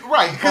me.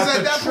 Right, because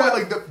at that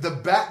point, like, the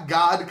Bat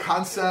God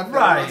concept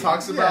that everyone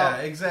talks about.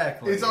 Yeah,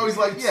 exactly. It's always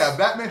like,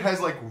 Batman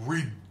has, like,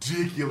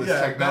 ridiculous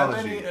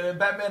technology.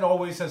 Batman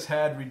always has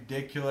had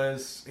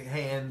ridiculous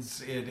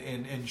hands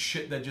in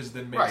shit that just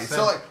didn't make sense. Right,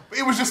 so, like,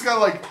 it was just kind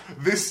of like,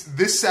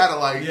 this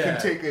satellite can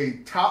take a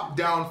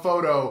top-down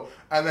photo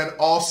and then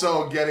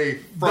also get a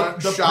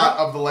front shot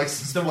of the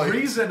license plate. The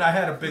reason I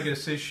had a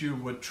biggest issue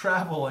with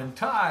travel and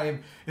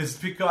time is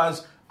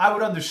because I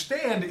would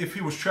understand if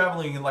he was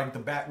traveling in, like, the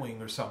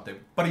Batwing or something,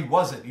 but he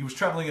wasn't. He was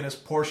traveling in his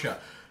Porsche.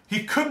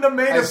 He couldn't have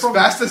made it from...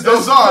 As fast as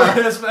those are.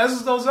 As fast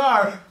as those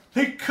are.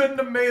 He couldn't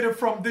have made it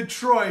from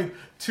Detroit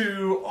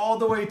to all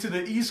the way to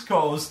the East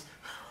Coast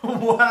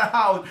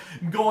without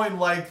going,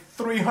 like,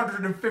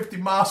 350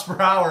 miles per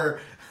hour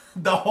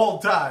the whole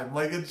time.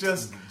 Like, it's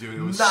just Dude,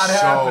 it was not so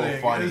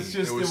happening. funny. It's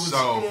just, it was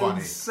so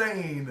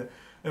insane.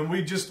 And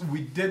we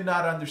did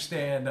not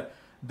understand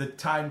the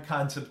time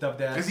concept of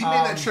that. Because he made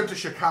that trip to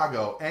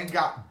Chicago and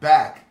got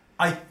back.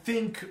 I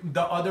think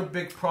the other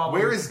big problem...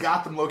 Where is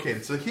Gotham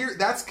located? So here,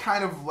 that's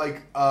kind of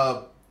like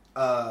a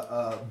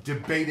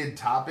debated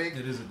topic.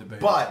 It is a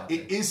debated but topic.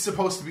 It is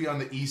supposed to be on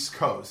the East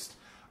Coast.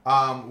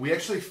 We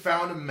actually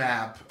found a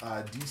map,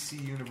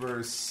 DC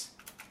Universe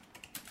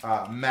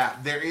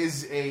map. There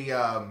is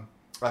a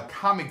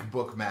comic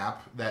book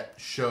map that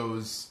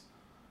shows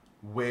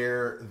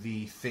where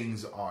the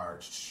things are.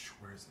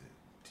 Where is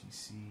it?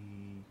 DC...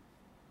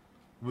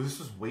 Well, this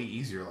was way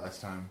easier last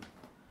time.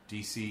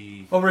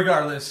 DC. Well,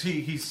 regardless,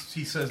 he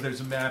says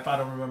there's a map. I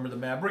don't remember the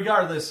map.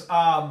 Regardless,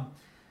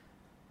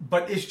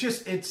 but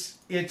it's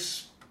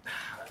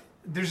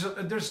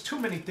there's too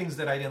many things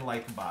that I didn't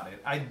like about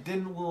it. I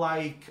didn't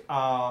like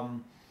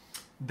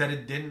that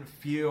it didn't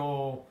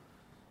feel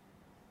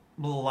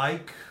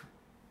like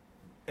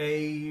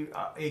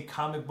a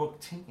comic book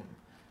team.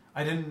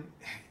 I didn't.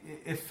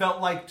 It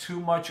felt like too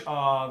much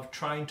of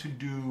trying to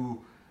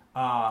do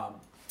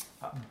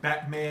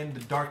Batman: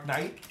 The Dark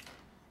Knight,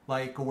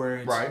 like where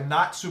it's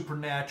not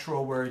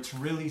supernatural, where it's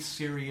really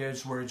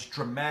serious, where it's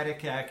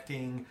dramatic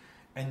acting,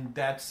 and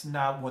that's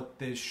not what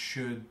this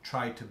should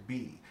try to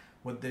be.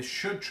 What this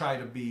should try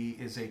to be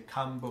is a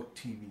comic book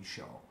TV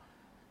show.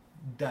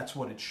 That's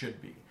what it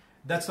should be.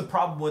 That's the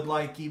problem with,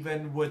 like,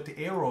 even with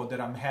Arrow that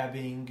I'm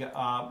having,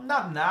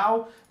 not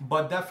now,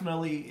 but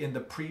definitely in the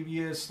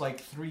previous, like,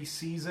 3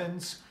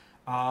 seasons,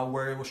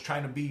 where it was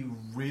trying to be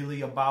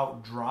really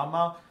about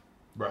drama.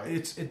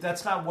 Right.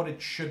 That's not what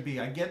it should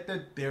be. I get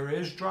that there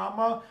is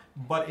drama,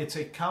 but it's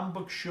a comic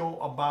book show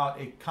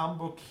about a comic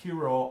book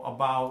hero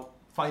about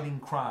fighting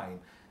crime.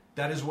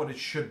 That is what it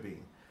should be.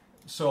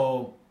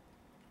 So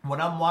when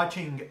I'm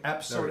watching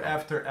episode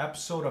after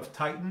episode of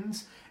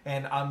Titans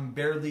and I'm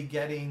barely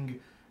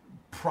getting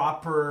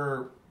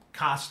proper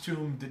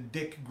costumed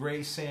Dick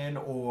Grayson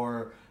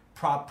or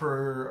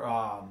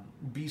proper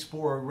Beast Boy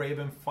or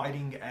Raven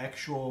fighting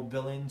actual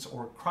villains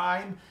or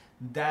crime,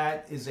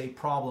 that is a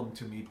problem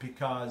to me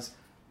because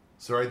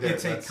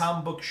it's a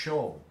comic book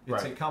show.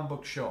 It's a comic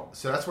book show.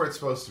 So that's where it's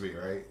supposed to be,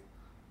 right?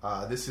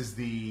 This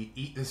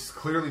is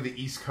clearly the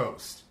East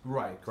Coast,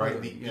 right?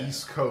 Clearly, the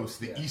East Coast,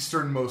 the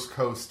easternmost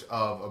coast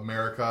of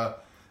America,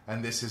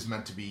 and this is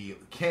meant to be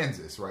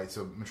Kansas, right?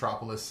 So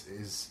Metropolis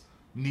is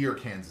near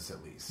Kansas,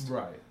 at least,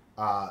 right?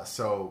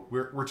 So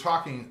we're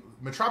talking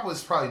Metropolis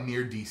is probably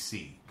near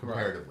DC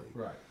comparatively,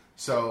 right?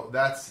 So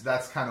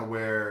that's kind of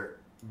where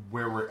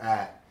we're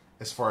at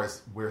as far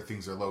as where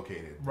things are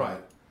located, right?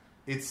 But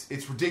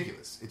it's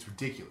ridiculous. It's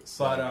ridiculous.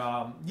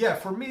 But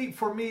for me,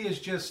 it's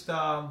just.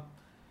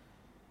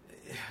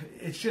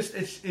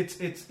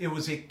 It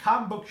was a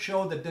comic book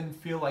show that didn't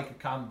feel like a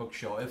comic book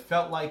show. It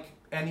felt like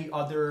any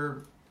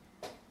other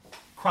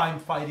crime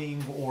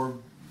fighting or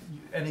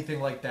anything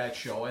like that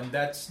show, and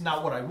that's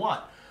not what I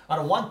want. I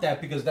don't want that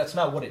because that's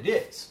not what it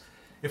is.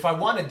 If I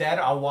wanted that,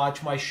 I'll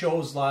watch my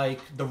shows like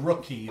The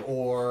Rookie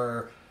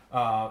or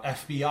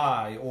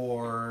FBI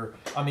or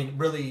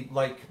really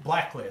like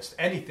Blacklist.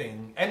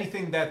 Anything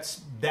that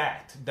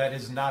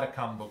is not a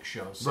comic book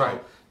show. So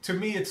to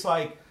me, it's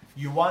like.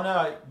 You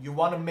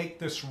wanna make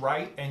this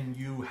right, and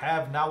you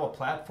have now a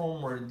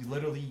platform where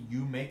literally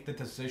you make the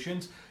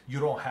decisions. You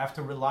don't have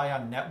to rely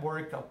on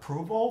network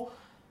approval.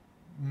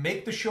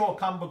 Make the show a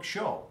comic book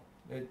show.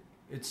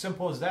 It's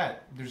simple as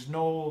that. There's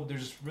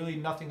really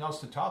nothing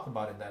else to talk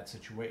about in that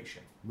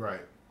situation.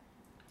 Right.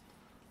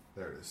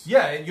 There it is.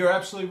 Yeah, you're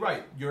absolutely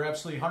right. You're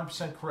absolutely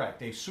 100%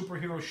 correct. A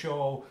superhero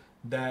show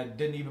that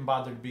didn't even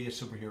bother to be a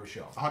superhero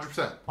show.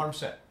 100%.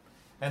 100%.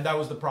 And that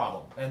was the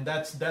problem. And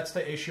that's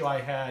the issue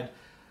I had.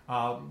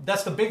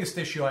 That's the biggest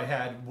issue I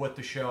had with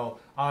the show.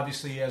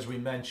 Obviously, as we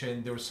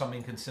mentioned, there were some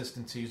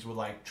inconsistencies with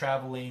like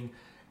traveling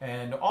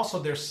and also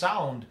their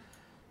sound.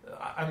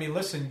 I mean,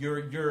 listen,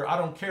 you're. I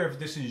don't care if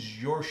this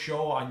is your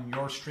show on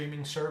your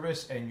streaming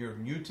service and you're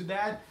new to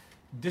that.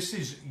 This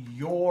is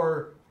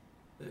your.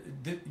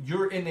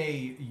 You're in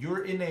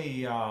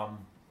a.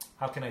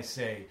 How can I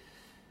say?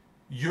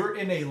 You're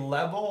in a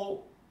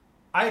level.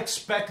 I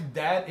expect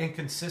that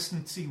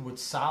inconsistency with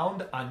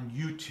sound on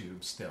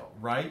YouTube still,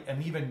 right?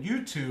 And even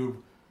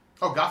YouTube...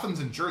 Oh, Gotham's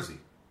in Jersey.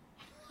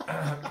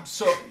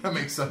 So that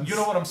makes sense. You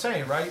know what I'm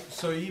saying, right?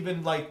 So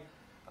even like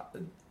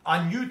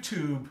on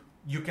YouTube,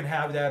 you can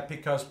have that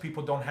because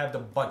people don't have the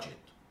budget.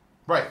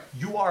 Right.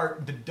 You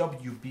are the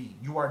WB.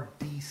 You are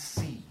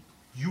DC.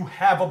 You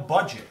have a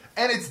budget.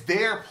 And it's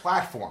their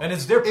platform.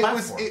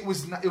 It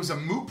was a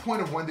moot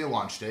point of when they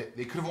launched it.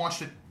 They could have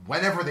launched it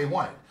whenever they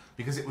wanted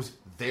because it was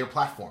their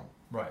platform.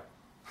 Right.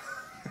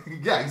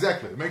 Yeah,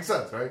 exactly. It makes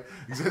sense, right?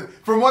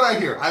 From what I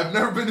hear, I've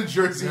never been to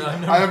Jersey.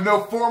 I have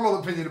no formal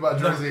opinion about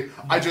Jersey.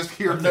 I just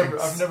hear things.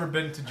 I've never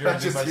been to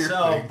Jersey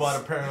myself,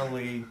 but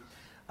apparently...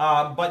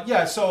 but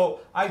yeah, so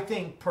I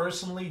think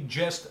personally,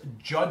 just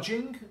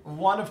judging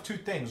one of two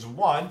things.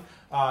 One,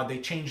 they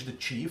changed the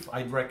chief.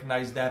 I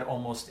recognized that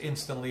almost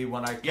instantly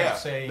when I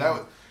kept saying...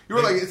 You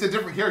were like, it's a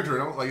different character.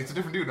 And I'm like, it's a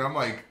different dude. And I'm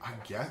like, I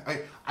guess.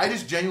 I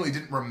just genuinely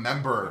didn't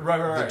remember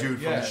the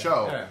dude from the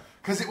show. Yeah.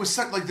 Because it was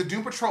such, like, the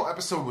Doom Patrol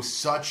episode was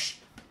such...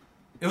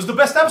 It was the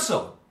best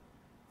episode.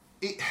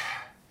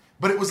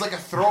 But it was like a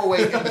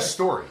throwaway in the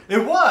story.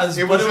 It was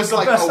just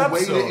like a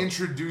way to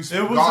introduce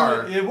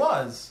Guard. It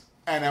was.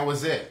 And that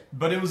was it.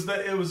 But it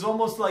was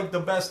almost like the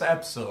best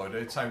episode.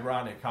 It's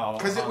ironic how...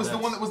 Because it was the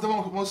one that was the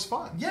most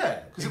fun.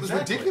 Yeah. Because it was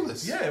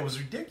ridiculous. Yeah, it was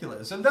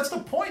ridiculous. And that's the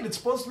point. It's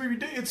supposed to be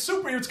ridiculous.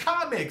 It's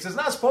comics. It's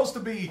not supposed to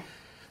be...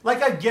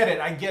 Like, I get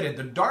it.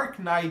 The Dark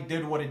Knight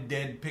did what it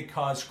did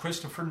because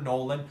Christopher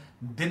Nolan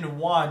didn't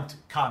want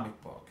comic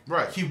book.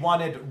 Right. He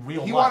wanted real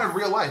life. He wanted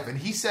real life. And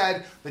he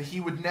said that he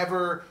would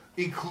never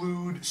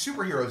include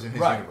superheroes in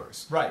his Right,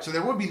 universe. right. So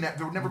there would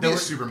never be a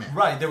Superman.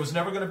 Right, there was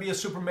never going to be a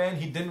Superman.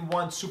 He didn't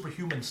want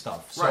superhuman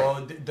stuff. So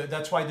Right.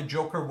 that's why the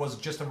Joker was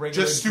just a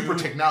regular Just super dude.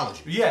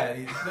 technology. Yeah,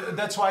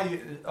 that's why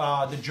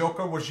the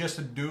Joker was just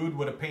a dude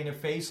with a painted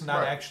face, not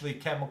Right. actually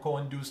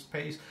chemical-induced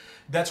face.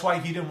 That's why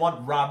he didn't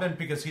want Robin,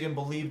 because he didn't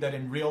believe that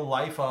in real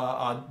life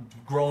a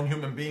grown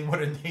human being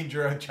would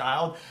endanger a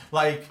child.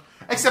 Like,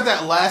 Except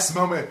that last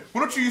moment.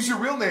 Why don't you use your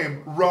real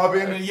name,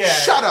 Robin? yeah,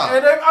 Shut up.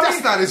 And,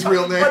 That's not his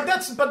real name. But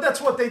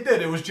that's what they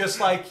did. It was just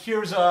like,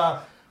 here's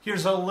a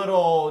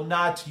little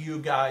nod to you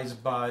guys,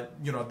 but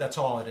that's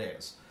all it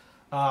is.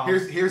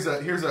 Here's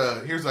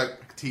a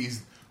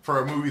tease for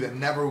a movie that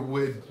never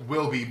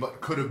will be,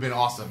 but could have been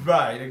awesome.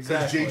 Right,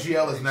 exactly. Because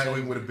JGL as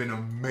Nightwing would have been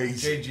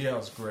amazing. JGL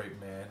is great,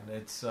 man.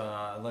 It's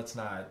let's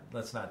not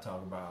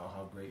talk about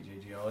how great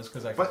JGL is,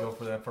 because I could go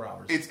for that for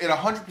hours. It's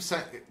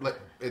 100%.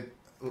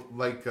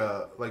 Like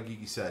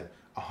Geeky said,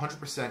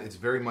 100%. It's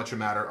very much a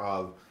matter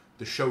of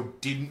the show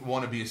didn't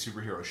want to be a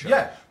superhero show.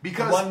 Yeah,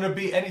 because it wanted to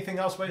be anything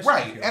else but a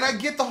right. superhero. And I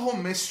get the whole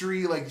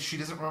mystery. Like, she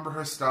doesn't remember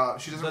her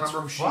stuff. She doesn't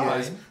remember who she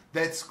is.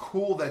 That's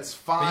cool. That's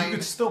fine. But you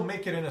could still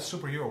make it in a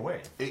superhero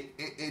way.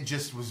 It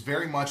just was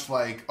very much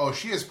like, oh,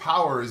 she has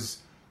powers,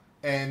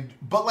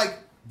 but like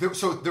there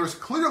was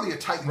clearly a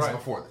Titans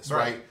before this,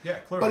 right? Yeah,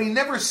 clearly. But he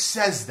never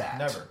says that.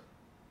 Never.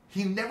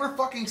 He never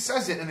fucking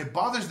says it, and it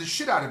bothers the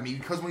shit out of me,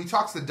 because when he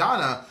talks to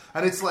Donna,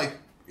 and it's like,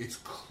 it's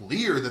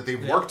clear that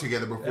they've worked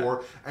together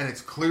before, and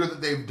it's clear that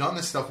they've done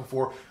this stuff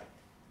before.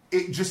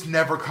 It just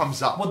never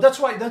comes up. Well, that's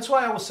why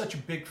I was such a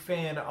big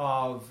fan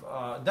of.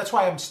 That's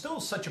why I'm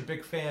still such a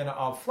big fan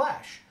of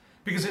Flash,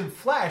 because in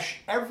Flash,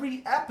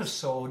 every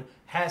episode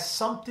has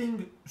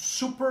something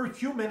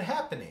superhuman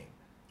happening.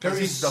 Because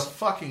he's the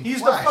fucking Flash.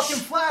 Flash. The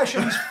fucking Flash,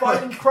 and he's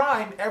fighting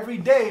crime every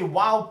day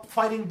while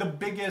fighting the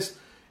biggest,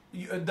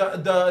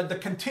 the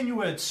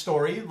continuous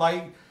story.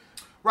 Like,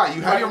 right,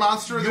 you have your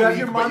monster of the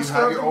week, but you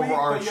have your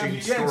overarching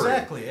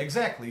story.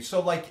 Exactly. So,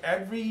 like,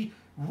 every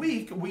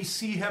week we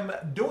see him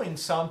doing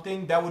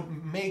something that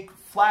would make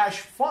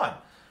Flash fun.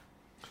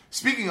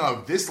 Speaking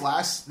of this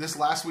last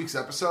week's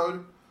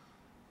episode,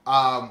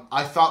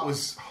 I thought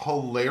was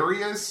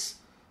hilarious,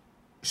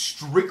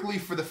 strictly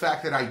for the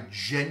fact that I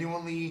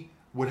genuinely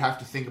would have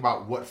to think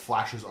about what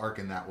Flash's arc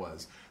in that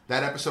was.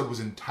 That episode was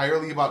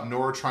entirely about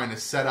Nora trying to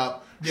set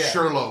up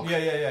Sherlock,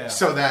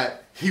 so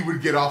that he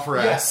would get off her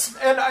ass.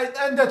 And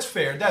that's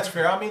fair. That's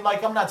fair. I mean,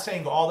 like, I'm not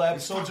saying all the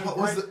episodes are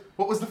great.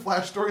 What was the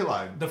Flash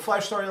storyline? The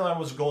Flash storyline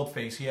was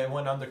Goldface. He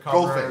went undercover.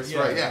 Goldface,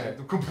 right? Yeah,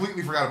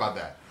 completely forgot about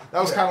that. That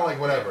was kind of like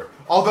whatever.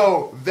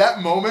 Although that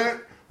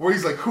moment where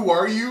he's like, "Who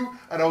are you?"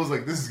 and I was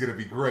like, "This is gonna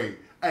be great,"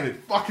 and it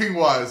fucking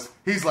was.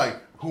 He's like,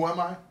 "Who am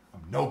I?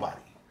 I'm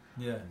nobody.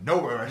 Yeah,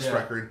 no arrest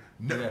record.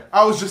 No." Yeah.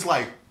 I was just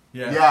like.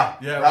 Yeah.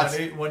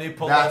 When he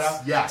pulled that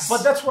out. Yes.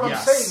 But that's what I'm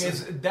saying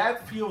is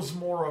that feels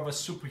more of a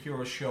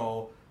superhero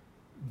show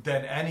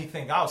than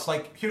anything else.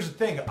 Like, here's the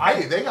thing.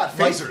 They got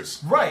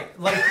phasers. Right.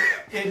 Like,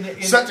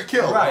 in set to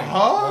kill. Right.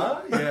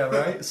 Huh? Yeah,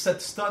 right. Set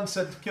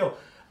to kill.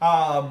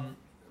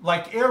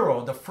 Like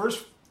Arrow, the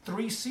first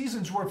 3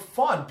 seasons were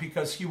fun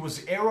because he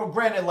was Arrow.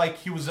 Granted, like,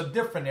 he was a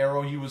different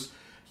Arrow. He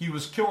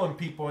was killing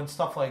people and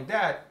stuff like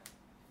that.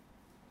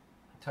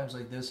 Times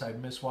like this, I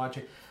miss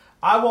watching.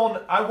 I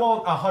won't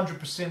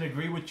 100%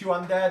 agree with you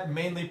on that,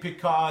 mainly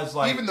because,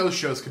 like, even those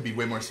shows could be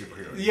way more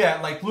superhero.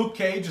 Yeah, like Luke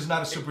Cage is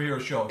not a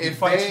superhero show. He If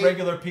fights they-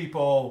 regular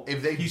people.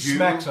 He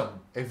smacks them.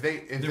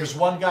 There's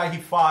one guy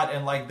he fought,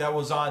 and like that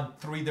was on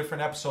 3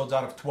 different episodes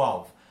out of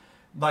 12.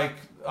 Like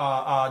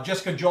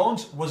Jessica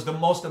Jones was the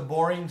most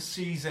boring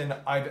season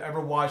I've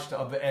ever watched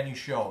of any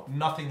show.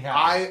 Nothing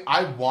happened.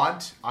 I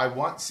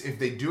want if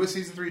they do a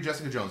season 3 of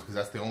Jessica Jones, because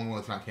that's the only one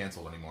that's not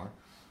canceled anymore.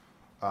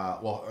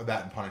 Well,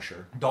 that and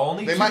Punisher.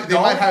 They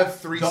might have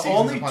 3 seasons. The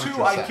only of Punisher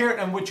 2 I cared,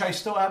 and which I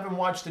still haven't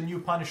watched, the new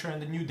Punisher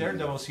and the new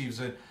Daredevil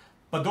season.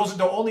 But those are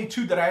the only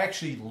 2 that I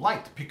actually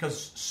liked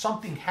because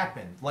something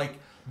happened. Like,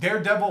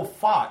 Daredevil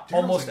fought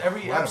almost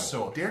every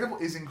episode. Daredevil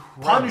is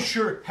incredible.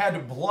 Punisher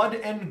had blood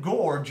and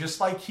gore just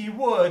like he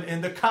would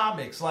in the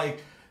comics.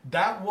 Like,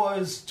 that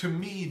was, to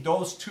me,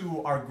 those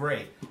 2 are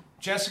great.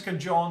 Jessica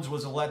Jones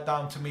was a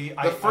letdown to me.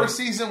 The first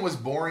season was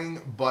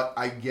boring, but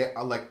I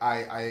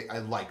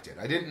liked it.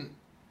 I didn't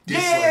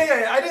dislike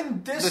Yeah. I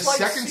didn't dislike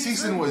the second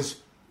season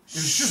was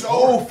just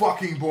so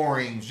fucking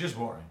boring. It's just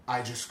boring.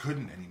 I just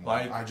couldn't anymore.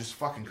 Like, I just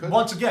fucking couldn't.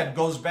 Once again,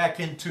 goes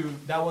back into,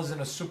 that wasn't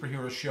a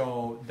superhero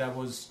show. That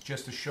was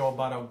just a show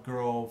about a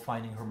girl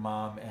finding her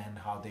mom and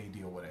how they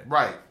deal with it.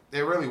 Right. It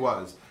really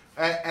was.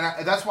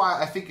 And that's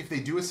why I think if they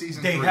do a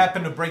season 3... They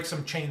happen to break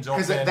some chains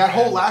open. Because that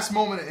whole last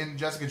moment in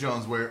Jessica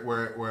Jones where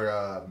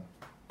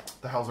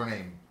the hell's her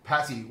name?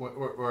 Patsy,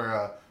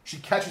 where she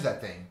catches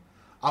that thing.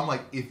 I'm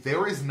like, if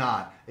there is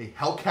not a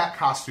Hellcat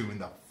costume in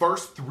the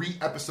first 3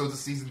 episodes of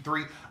season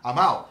 3, I'm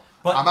out.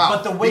 I'm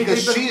out. But the way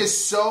because she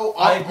is so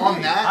up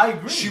on that, I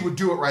agree. she would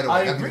do it right away.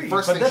 I agree. That'd be the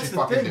first but thing that's she'd the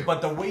fucking thing. do.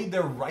 But the way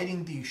they're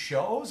writing these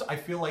shows, I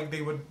feel like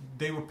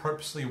they would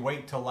purposely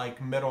wait till like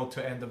middle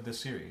to end of the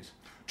series.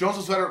 Jones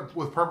was better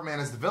with Purple Man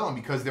as the villain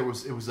because it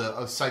was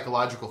a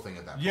psychological thing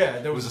at that point. Yeah,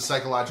 it was a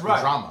psychological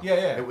drama.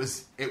 Yeah. It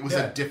was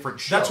a different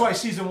show. That's why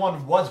season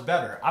 1 was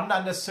better. I'm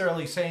not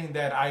necessarily saying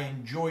that I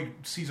enjoyed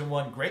season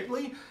 1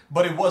 greatly,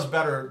 but it was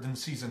better than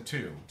season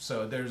 2.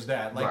 So there's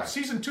that. Like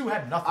season 2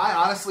 had nothing. I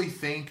honestly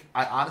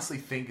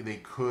think they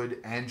could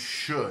and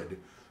should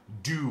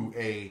do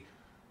a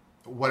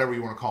whatever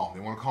you want to call them.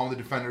 You want to call them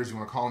the Defenders, you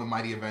want to call them the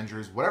Mighty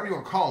Avengers, whatever you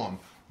want to call them.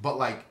 But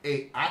like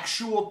a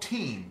actual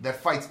team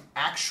that fights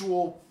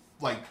actual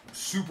like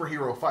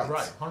superhero fights,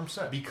 right?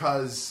 100%.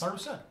 Because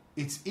 100%.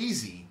 It's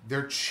easy.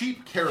 They're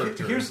cheap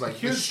characters.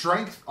 The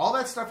strength, all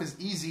that stuff is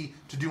easy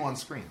to do on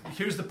screen.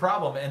 Here's the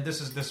problem, and this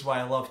is why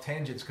I love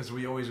tangents because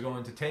we always go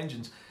into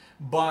tangents.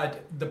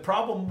 But the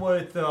problem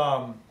with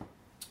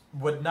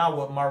what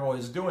Marvel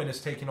is doing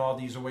is taking all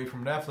these away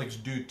from Netflix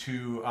due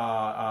to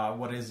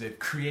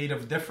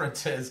creative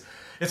differences.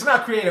 It's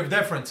not creative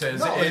differences.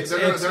 No,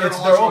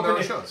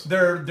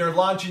 they're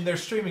launching their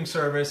streaming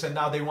service, and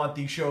now they want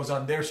these shows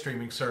on their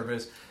streaming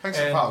service. Thanks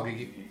for the follow,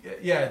 Geeky.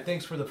 Yeah,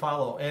 thanks for the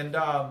follow.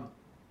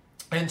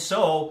 And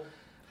so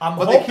I'm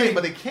hoping,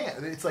 but they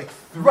can't. It's like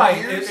 3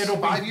 years, it'll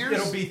 5 be, year.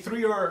 It'll be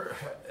 3 or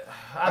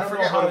I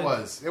forget what it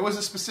was. It was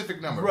a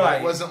specific number. Right,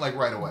 but it wasn't like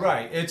right away.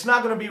 Right, it's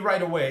not going to be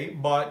right away,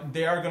 but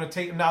they are going to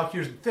take. Now,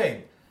 here's the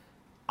thing.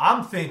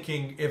 I'm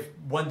thinking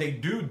when they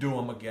do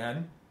them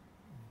again,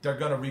 they're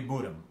going to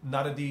reboot them.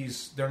 None of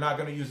these. They're not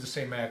going to use the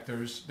same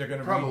actors. They're going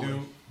to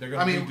redo. They're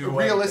going to redo.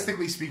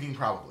 Realistically speaking,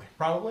 probably.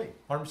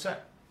 100%.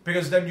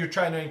 Because then you're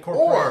trying to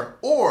incorporate.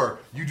 Or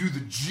you do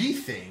the G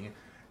thing,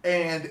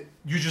 and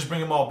you just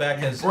bring them all back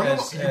bring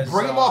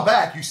them all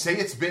back. You say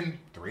it's been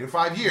 3 to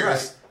 5 years,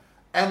 right.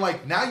 And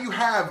like now you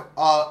have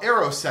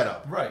Arrow set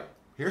up. Right.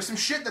 Here's some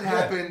shit that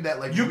happened that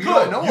like we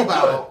don't know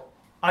about.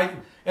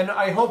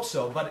 I hope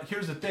so, but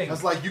here's the thing.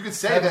 Because like you could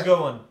say that.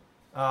 Go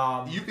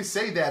on. You could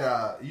say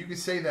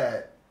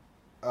that.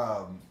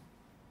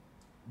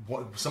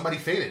 Somebody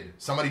faded.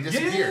 Somebody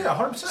disappeared. Yeah,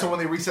 100%. So when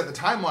they reset the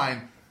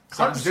timeline,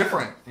 something's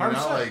different. You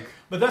know, like.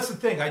 But that's the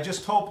thing. I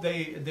just hope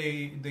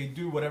they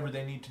do whatever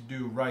they need to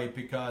do right.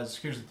 Because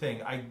here's the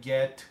thing. I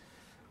get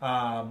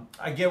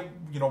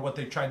what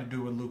they're trying to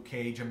do with Luke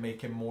Cage and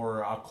make him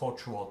more a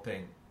cultural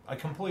thing. I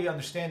completely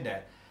understand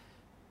that.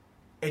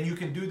 And you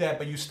can do that,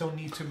 but you still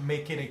need to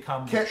make it a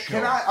comic book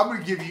show. I'm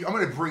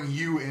going to bring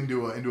you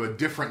into a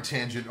different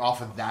tangent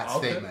off of that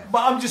statement.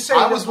 But I'm just saying.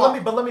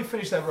 Let me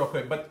finish that real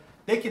quick. But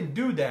they can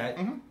do that,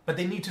 but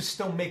they need to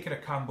still make it a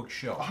comic book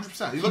show.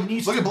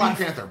 100%. Look at Black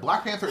Panther.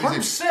 Black Panther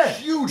is a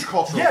huge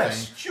cultural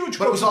thing. Huge.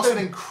 But it was also an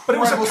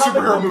incredible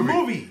superhero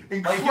movie.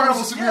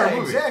 Incredible superhero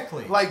movie.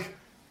 Exactly. Like.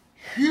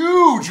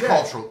 Huge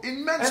cultural,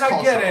 immense cultural.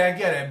 And I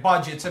get it.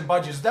 Budgets.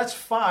 That's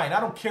fine. I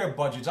don't care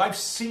budgets. I've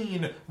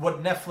seen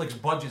what Netflix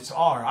budgets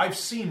are. I've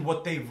seen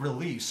what they've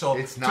released. So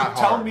it's not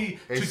to hard. tell me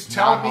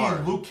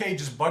Luke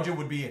Cage's budget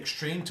would be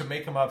extreme to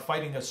make him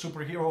fighting a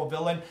superhero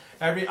villain.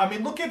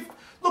 Look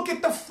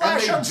at the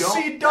Flash on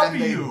CW.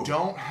 And they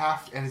don't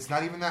have to, and it's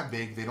not even that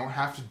big. They don't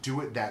have to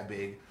do it that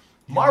big.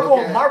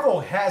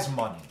 Marvel has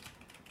money.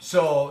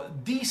 So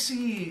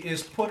DC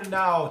is putting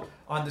out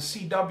on the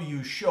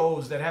CW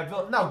shows that have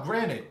villains. Now,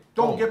 granted,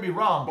 don't get me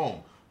wrong.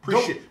 Boom.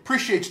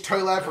 Appreciate you,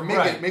 Toy Lab, for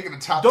making the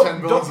top 10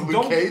 villains of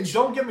Luke Cage.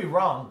 Don't get me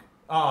wrong.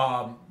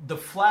 The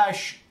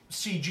Flash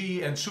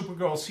CG and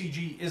Supergirl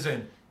CG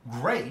isn't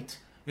great.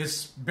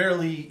 It's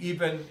barely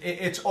even.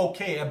 It's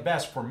okay at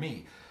best for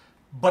me.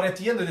 But at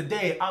the end of the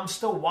day, I'm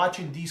still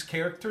watching these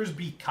characters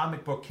be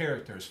comic book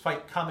characters,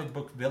 fight comic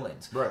book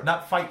villains,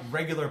 not fight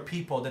regular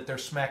people that they're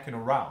smacking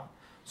around.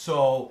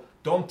 So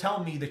don't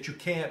tell me that you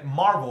can't.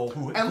 Marvel,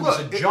 who's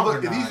a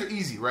juggernaut. These are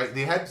easy, right?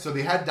 They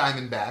had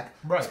Diamond back.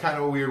 Right. It's kind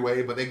of a weird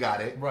way, but they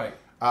got it. Right.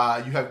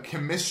 You have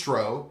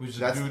Chemistro,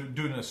 who's a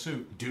dude in a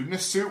suit. Dude in a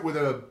suit with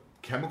a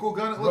chemical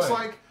gun. It looks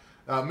like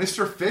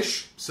Mr.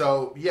 Fish.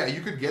 So yeah,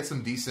 you could get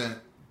some decent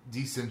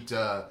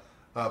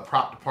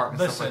prop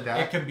department stuff like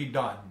that. It can be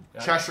done.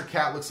 Cheshire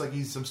Cat looks like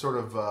he's some sort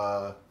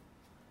of.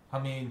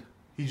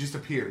 He just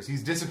appears.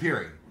 He's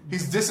disappearing. He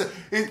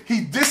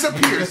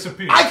disappears.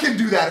 I can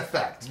do that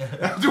effect.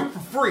 I'll do it for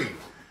free.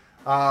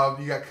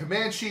 You got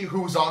Comanche,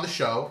 who was on the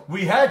show.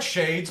 We had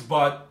Shades,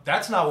 but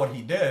that's not what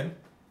he did.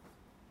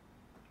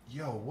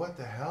 Yo, what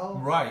the hell?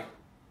 Right.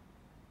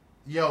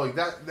 Yo, like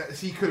that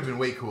he could have been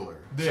way cooler.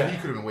 Yeah. So he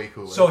could have been way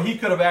cooler. So he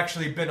could have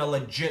actually been a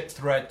legit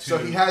threat to... So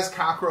he has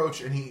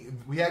Cockroach,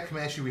 and we had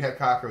Comanche, we had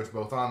Cockroach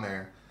both on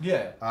there.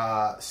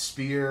 Yeah.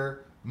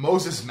 Spear,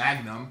 Moses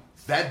Magnum.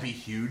 That'd be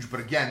huge, but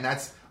again,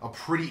 that's a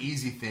pretty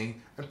easy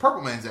thing. And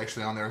Purple Man's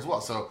actually on there as well,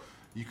 so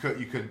you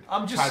could.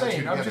 I'm just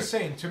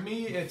saying. To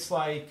me, it's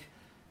like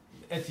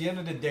at the end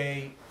of the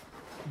day,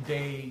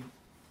 they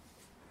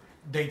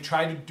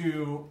try to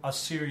do a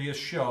serious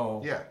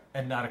show,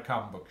 and not a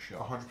comic book show.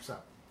 100%.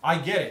 I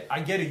get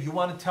it. You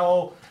want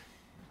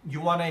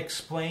to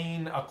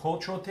explain a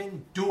cultural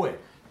thing? Do it,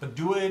 but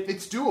do it.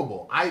 It's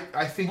doable. I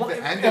think the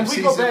end of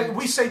season. Go back,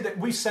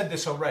 we said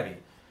this already.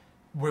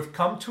 We've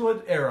come to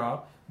an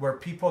era where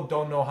people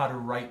don't know how to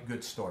write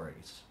good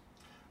stories.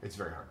 It's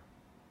very hard.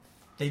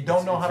 They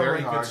don't know It's how to very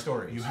write hard. good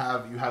stories. You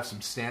have some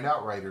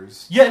standout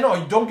writers. Yeah,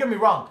 no, don't get me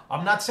wrong.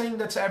 I'm not saying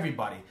that's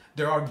everybody.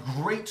 There are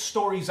great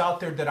stories out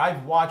there that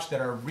I've watched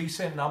that are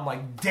recent, and I'm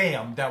like,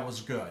 damn, that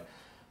was good.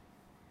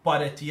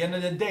 But at the end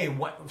of the day,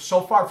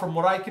 so far from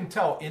what I can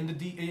tell in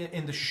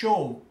the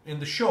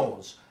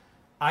shows,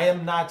 I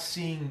am not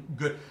seeing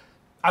good.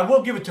 I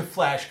will give it to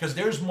Flash because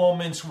there's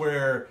moments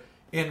where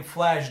in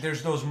Flash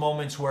there's those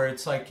moments where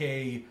it's like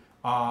a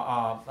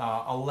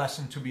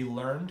lesson to be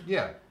learned.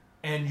 Yeah.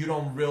 And you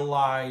don't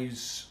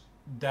realize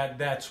that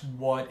that's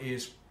what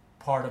is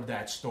part of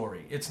that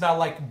story. It's not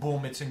like,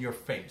 boom, it's in your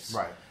face.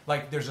 Right.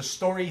 Like, there's a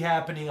story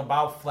happening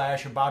about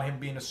Flash, about him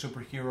being a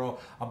superhero,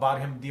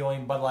 about him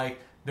dealing, but, like,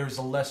 there's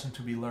a lesson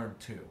to be learned,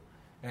 too.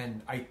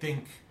 And I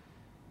think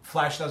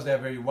Flash does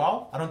that very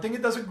well. I don't think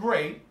it does it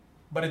great,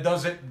 but it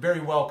does it very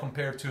well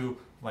compared to,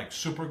 like,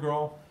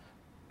 Supergirl,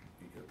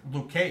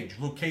 Luke Cage.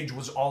 Luke Cage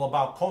was all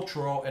about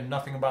cultural and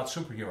nothing about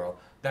superhero.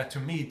 That,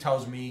 to me,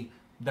 tells me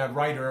that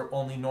writer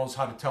only knows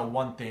how to tell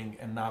one thing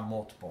and not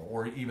multiple,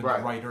 or even the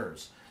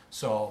writers.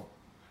 So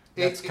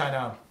that's kind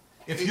of...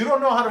 If you don't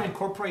know how to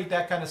incorporate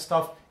that kind of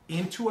stuff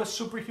into a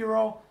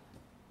superhero...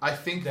 I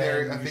think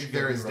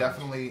there is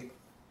definitely,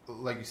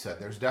 like you said,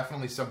 there's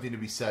definitely something to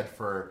be said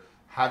for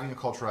having a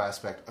cultural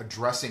aspect,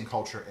 addressing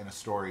culture in a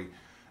story,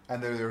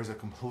 and there's a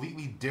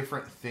completely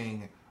different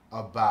thing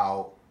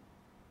about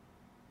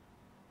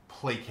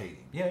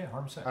placating. Yeah,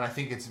 100%. And I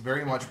think it's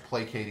very much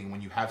placating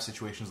when you have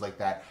situations like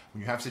that.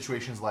 When you have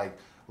situations like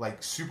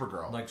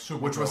Supergirl.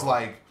 Which was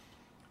like,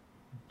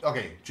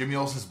 okay, Jimmy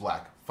Olsen's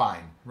black.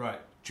 Fine. Right.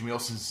 Jimmy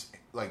Olsen's,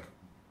 like,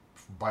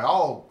 by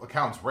all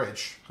accounts,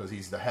 rich, because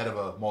he's the head of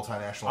a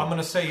multinational I'm going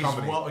to say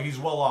he's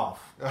well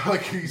off.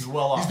 Like, he's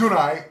well off. He's doing all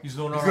right. He's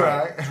doing all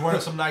right. He's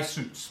wearing some nice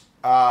suits.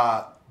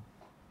 But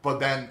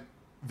then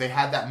they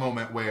had that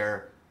moment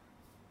where...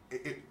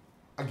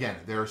 Again,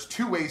 there's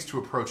two ways to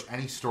approach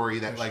any story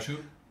that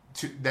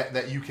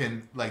that you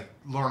can like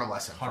learn a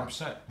lesson 100%.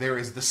 from. There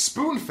is the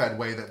spoon-fed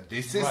way that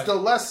this is the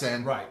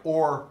lesson,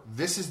 or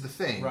this is the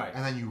thing,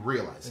 and then you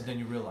realize it. Then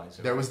you realize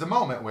it. There was the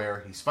moment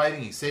where he's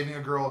fighting, he's saving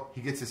a girl,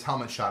 he gets his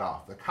helmet shot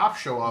off. The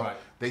cops show up,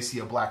 they see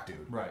a black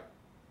dude. Right.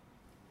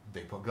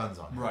 They put guns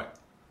on him. Right.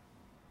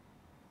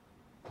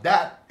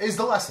 That is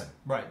the lesson.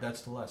 Right,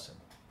 that's the lesson.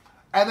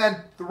 And then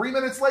 3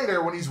 minutes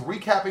later, when he's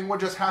recapping what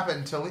just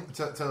happened to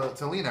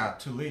Lena.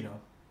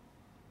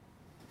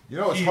 You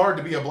know, it's hard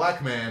to be a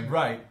black man.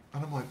 Right.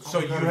 And I'm like, so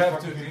you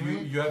have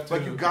to...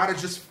 Like, you gotta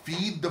just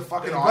feed the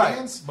fucking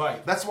audience?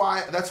 Right. That's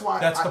why... That's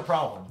the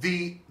problem.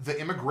 The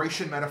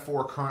immigration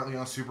metaphor currently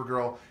on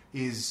Supergirl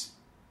is...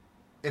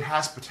 It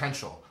has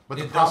potential. But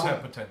it does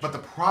have potential. But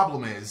the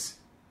problem is...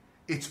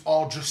 It's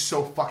all just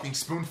so fucking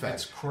spoon-fed.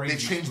 It's crazy. They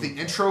changed the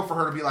intro for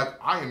her to be like,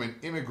 I am an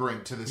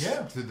immigrant to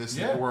this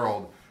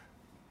world.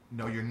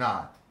 No, you're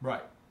not.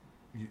 Right.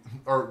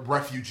 Or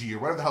refugee, or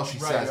whatever the hell she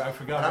says. I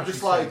forgot. And I'm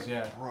just like,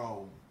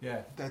 bro,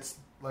 that's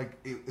like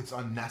it's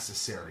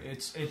unnecessary.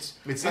 It's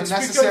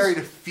unnecessary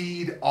to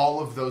feed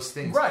all of those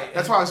things. Right.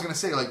 That's why I was going to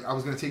say, like, I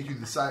was going to take you to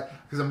the side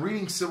because I'm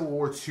reading Civil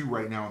War 2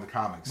 right now in the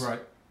comics.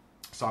 Right.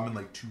 So I'm in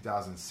like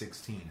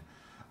 2016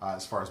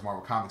 as far as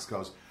Marvel Comics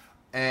goes,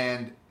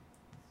 and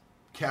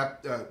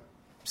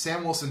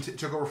Sam Wilson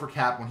took over for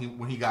Cap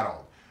when he got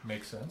old.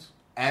 Makes sense.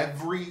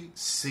 Every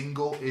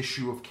single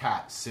issue of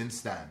Cap since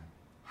then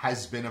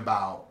has been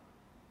about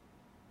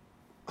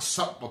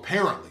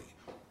apparently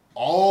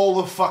all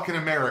of fucking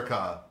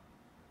America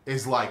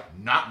is like,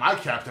 not my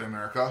Captain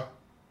America.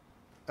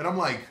 And I'm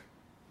like,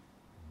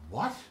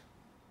 what?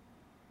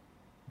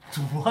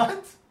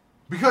 What?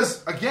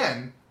 Because,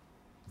 again,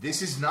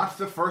 this is not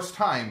the first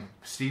time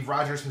Steve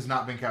Rogers has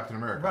not been Captain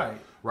America. Right.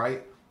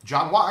 Right?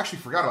 John Walker, I actually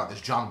forgot about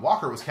this. John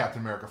Walker was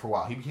Captain America for a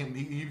while. He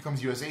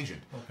becomes U.S.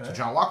 agent. Okay. So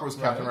John Walker was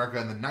Captain America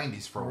in the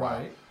 90s for a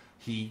while.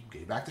 He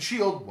gave back the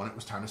shield when it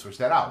was time to switch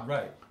that out.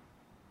 Right.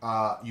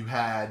 You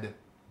had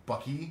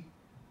Bucky.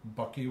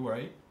 Bucky,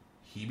 right.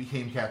 He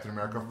became Captain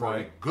America for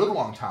a good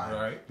long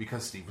time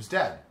because Steve was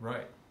dead.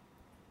 Right.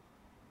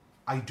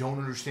 I don't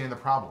understand the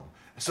problem.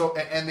 So,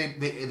 and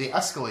they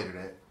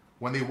escalated it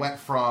when they went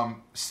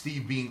from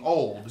Steve being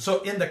old.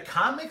 So in the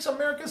comics,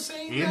 America's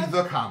saying that? In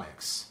the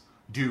comics.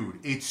 Dude,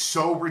 it's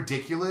so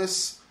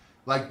ridiculous.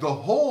 Like, the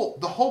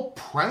whole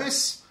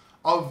premise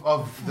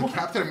of the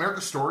Captain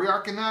America story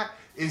arc in that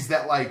is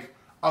that, like,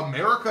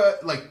 America,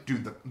 like,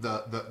 dude,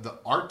 the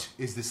art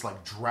is this,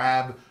 like,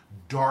 drab,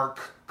 dark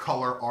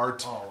color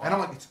art. Oh, wow. And I'm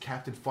like, it's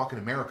Captain fucking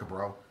America,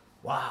 bro.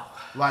 Wow.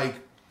 Like,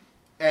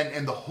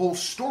 and the whole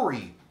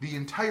story, the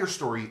entire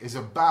story is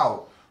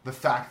about the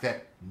fact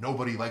that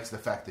nobody likes the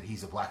fact that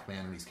he's a black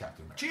man and he's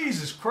Captain America.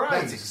 Jesus Christ.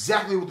 That's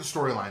exactly what the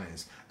storyline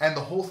is. And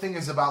the whole thing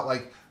is about,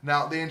 like,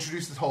 now they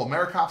introduced this whole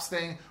AmeriCops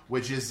thing,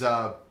 which is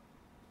a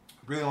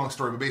really long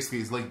story, but basically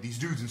it's like these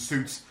dudes in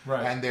suits,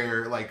 and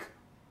they're, like,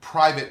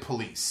 private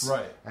police.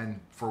 Right.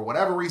 And for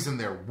whatever reason,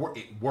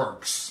 it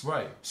works.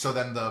 Right. So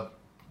then the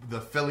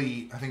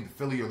Philly, I think the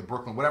Philly or the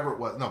Brooklyn, whatever it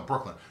was, no,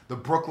 Brooklyn. The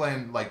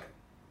Brooklyn, like,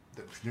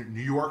 the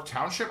New York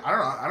Township?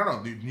 I don't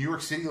know. New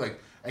York City, like,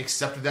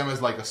 accepted them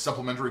as, like, a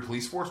supplementary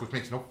police force, which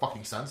makes no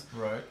fucking sense.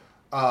 Right.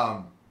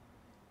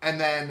 And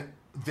then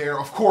they're,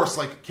 of course,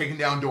 like, kicking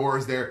down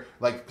doors. They're,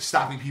 like,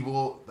 stopping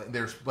people.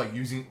 They're, like,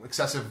 using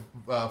excessive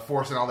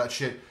force and all that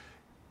shit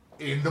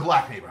in the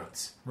black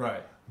neighborhoods.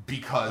 Right.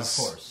 Because...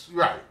 Of course.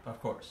 Right. Of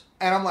course.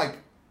 And I'm like,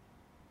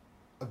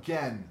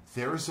 again,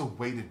 there is a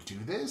way to do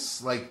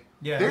this? Like,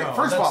 yeah,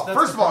 first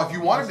of all, if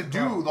you wanted to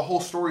do the whole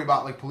story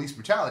about, like, police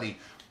brutality,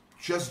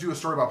 just do a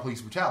story about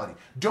police brutality.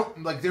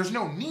 Don't, like, there's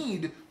no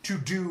need to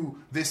do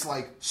this,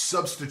 like,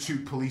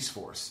 substitute police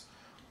force.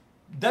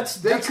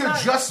 They could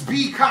just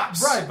be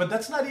cops, right? But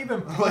that's not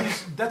even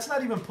police, that's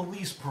not even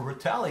police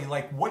brutality.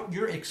 Like what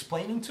you're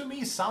explaining to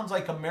me sounds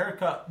like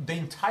America, the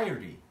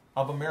entirety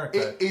of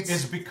America,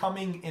 is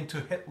becoming into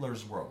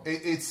Hitler's world.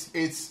 It's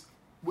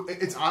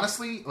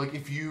honestly like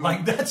if you were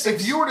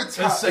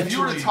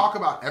to talk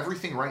about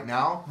everything right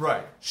now,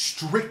 right?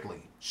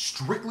 Strictly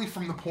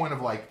from the point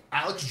of like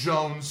Alex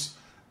Jones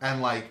and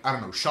like I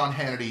don't know Sean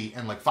Hannity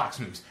and like Fox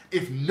News.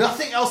 If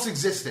nothing else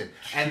existed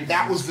and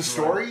that was the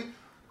story.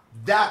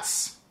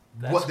 That's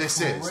what this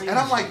crazy. Is. And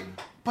I'm like,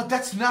 but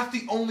that's not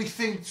the only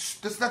thing.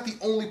 That's not the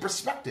only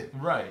perspective.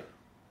 Right.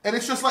 And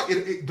it's just like,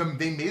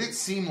 they made it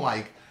seem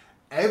like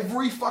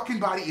every fucking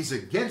body is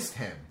against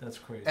him. That's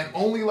crazy. And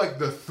only like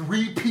the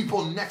 3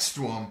 people next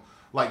to him,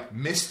 like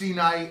Misty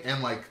Knight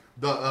and like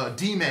the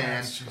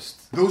D-Man,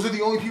 those are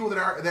the only people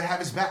that have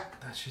his back.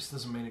 That just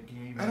doesn't make a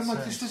game. And I'm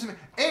like, this doesn't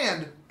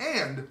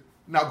and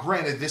now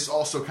granted, this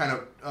also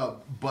kind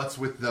of butts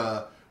with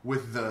the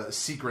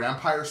Secret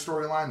Empire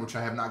storyline, which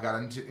I have not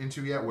gotten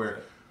into yet, where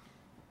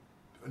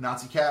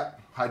Nazi Cap,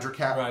 Hydra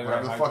Cap,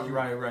 whatever the fuck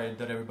right,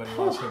 that everybody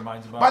lost their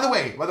minds about. By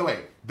the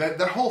way, that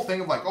whole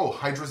thing of like, oh,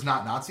 Hydra's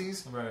not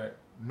Nazis. Right.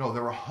 No,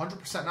 they're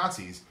 100%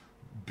 Nazis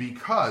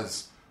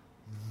because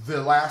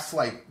the last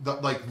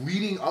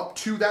leading up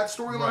to that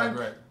storyline,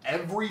 right.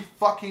 Every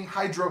fucking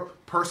Hydra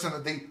person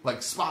that they like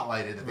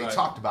spotlighted that they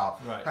talked about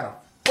had a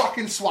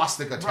fucking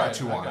swastika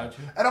tattoo on it,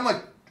 and I'm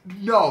like.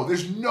 No,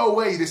 there's no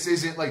way this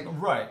isn't like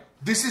right.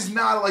 This is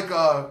not like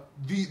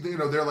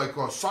they're like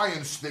a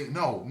science thing.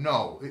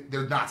 No,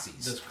 they're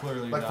Nazis. That's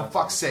clearly like Nazi. For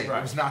fuck's sake, right.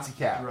 It was Nazi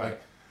Cap. Right.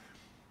 Like,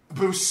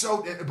 but it was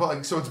so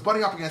it's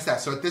butting up against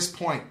that. So at this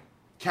point,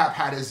 Cap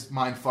had his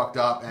mind fucked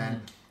up, and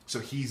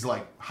so he's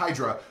like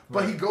Hydra,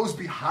 but he goes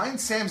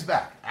behind Sam's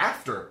back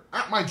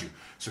mind you.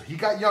 So he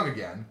got young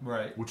again,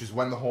 right? Which is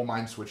when the whole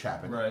mind switch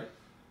happened, right?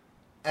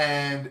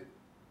 And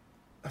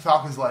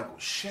Falcon's like, well,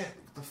 shit.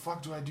 What the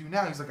fuck do I do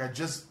now? He's like, I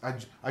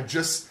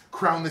just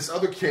crowned this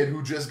other kid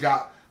who just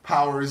got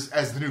powers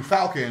as the new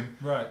Falcon.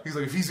 Right. He's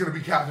like, if he's gonna be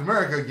Captain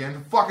America again, the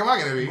fuck am I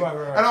gonna be?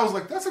 Right. And I was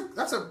like, that's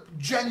a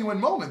genuine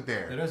moment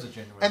there. It is a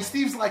genuine. And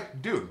Steve's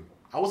like, dude,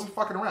 I wasn't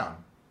fucking around.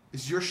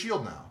 It's your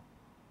shield now.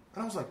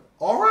 And I was like,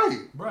 all right.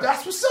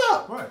 That's what's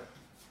up. Right.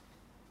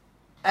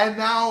 And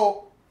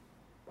now,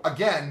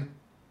 again,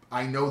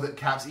 I know that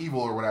Cap's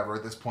evil or whatever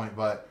at this point,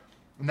 but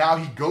now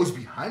he goes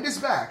behind his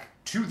back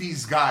to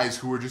these guys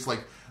who are just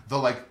like.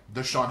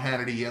 The Sean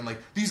Hannity and like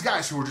these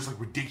guys who were just like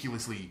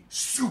ridiculously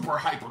super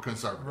hyper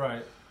conservative,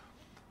 right?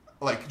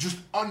 Like just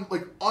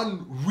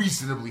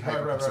unreasonably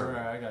hyper conservative.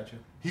 Right. I got you.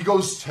 He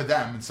goes to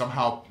them and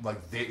somehow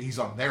like he's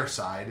on their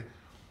side,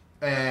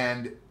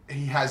 and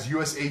he has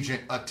U.S.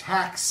 agent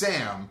attack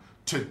Sam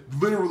to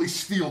literally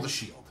steal the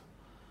shield.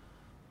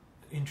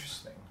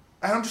 Interesting.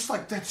 And I'm just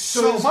like, that's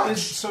so much.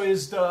 So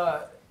is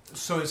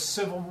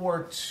Civil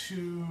War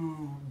II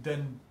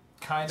then?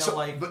 Kind of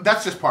like, but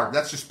that's just part of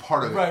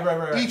it.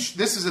 Right.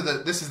 This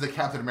is the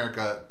Captain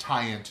America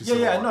tie-in to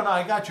Civil War. No,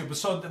 I got you. But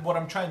so what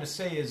I'm trying to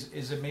say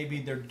is that maybe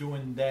they're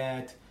doing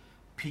that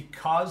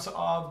because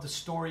of the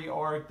story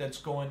arc that's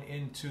going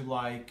into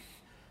like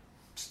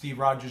Steve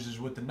Rogers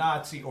is with the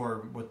Nazi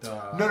or with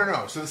the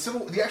No. So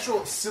the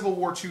actual Civil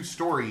War II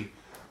story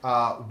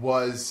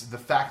was the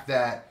fact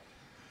that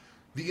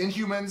the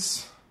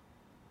Inhumans.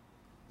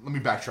 Let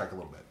me backtrack a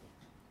little bit.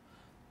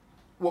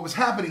 What was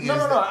happening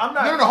I'm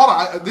not. No, hold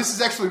on. This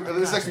is actually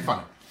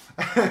funny.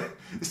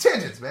 It's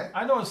tangents, man.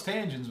 I know it's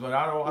tangents, but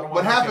I don't.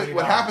 What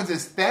happens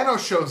is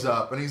Thanos shows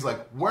up and he's like,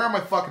 "Where are my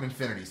fucking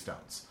Infinity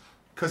Stones?"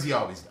 Because he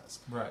always does.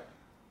 Right.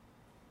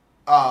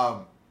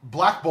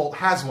 Black Bolt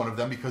has one of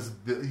them because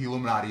the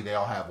Illuminati they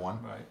all have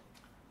one. Right.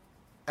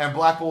 And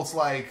Black Bolt's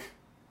like,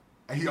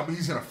 he's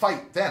gonna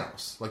fight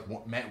Thanos, like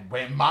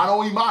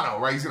mano a mano,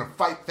 right? He's gonna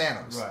fight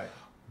Thanos. Right.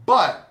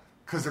 But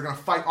because they're going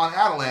to fight on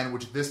Adelan,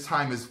 which this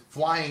time is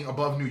flying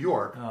above New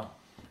York. Oh.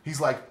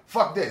 He's like,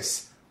 fuck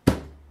this.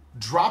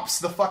 Drops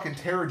the fucking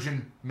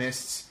Terrigen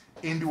mists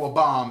into a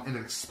bomb and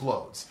it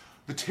explodes.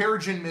 The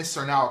Terrigen mists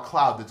are now a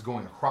cloud that's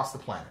going across the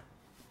planet.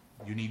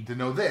 You need to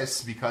know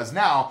this because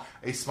now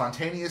a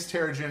spontaneous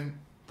Terrigen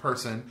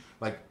person,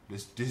 like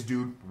this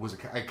dude was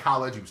at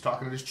college, he was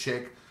talking to this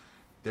chick,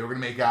 they were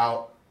going to make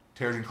out.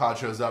 Terrigen Cloud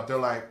shows up. They're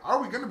like,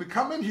 are we going to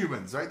become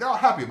Inhumans? Right? They're all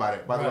happy about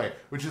it, by the way.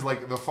 Which is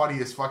like the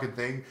funniest fucking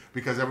thing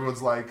because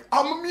everyone's like,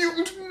 I'm a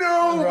mutant,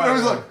 no! And I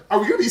was like, are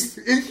we going to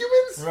be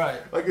Inhumans? Right.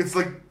 Like, it's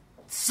like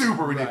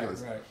super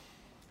ridiculous. Right.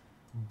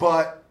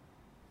 But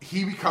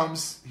he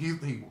comes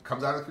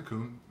out of the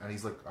cocoon and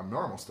he's like, I'm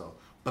normal still.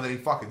 But then he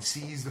fucking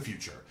sees the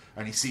future.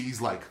 And he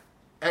sees like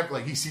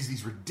like he sees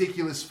these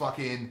ridiculous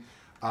fucking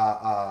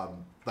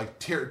like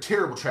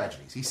terrible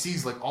tragedies. He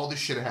sees like all this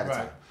shit ahead of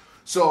time.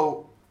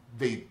 So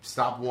they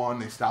stop one,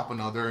 they stop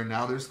another, and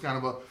now there's kind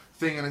of a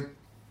thing. And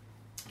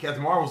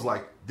Captain Marvel's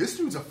like, this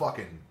dude's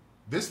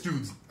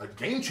a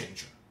game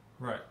changer.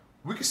 Right.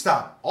 We can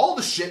stop all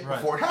the shit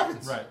before it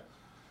happens. Right.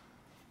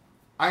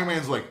 Iron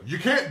Man's like, you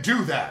can't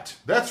do that.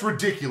 That's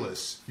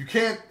ridiculous. You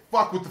can't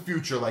fuck with the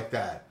future like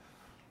that.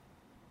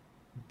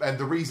 And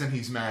the reason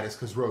he's mad is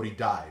because Rhodey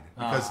died.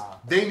 Because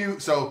they knew.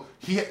 So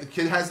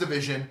Kid has the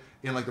vision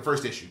in like the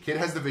first issue. Kid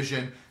has the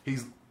vision.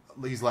 He's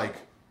like,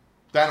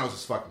 Thanos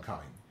is fucking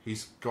coming.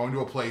 He's going to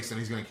a place and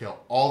he's going to kill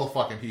all the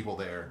fucking people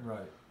there.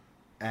 Right.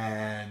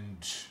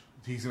 And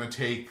he's going to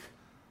take.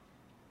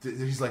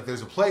 He's like,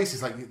 there's a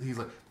place.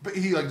 But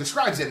he like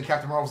describes it, and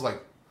Captain Marvel's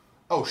like,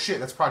 oh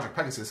shit, that's Project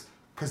Pegasus.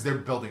 Because they're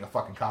building a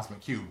fucking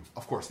cosmic cube.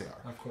 Of course they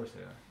are. Of course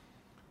they are.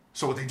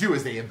 So what they do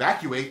is they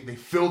evacuate. They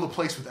fill the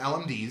place with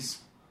LMDs.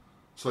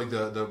 So like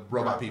the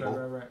robot people.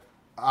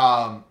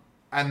 Right.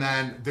 And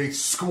then they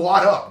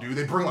squad up, dude.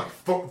 They bring like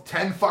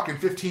 10 fucking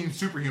 15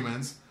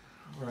 superhumans.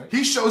 Right.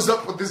 He shows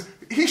up with this.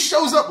 He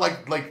shows up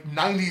like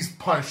 90s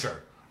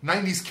Punisher.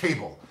 90s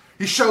Cable.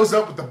 He shows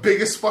up with the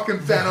biggest fucking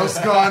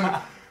Thanos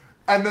gun.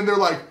 And then they're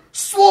like,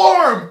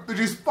 swarm! They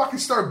just fucking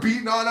start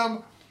beating on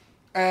him.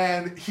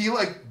 And he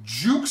like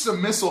jukes a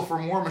missile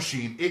from War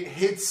Machine. It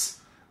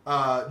hits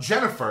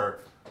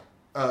Jennifer,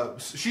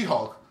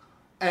 She-Hulk,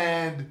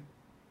 and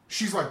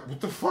she's like,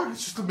 "What the fuck?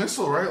 It's just a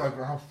missile, right?" Like,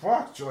 "Oh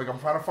fuck!" She's like, "I'm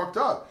kind of fucked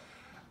up."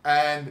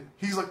 And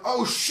he's like,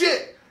 "Oh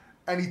shit!"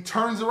 And he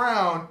turns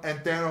around, and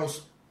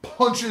Thanos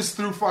punches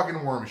through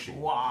fucking War Machine.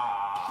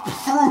 Wow!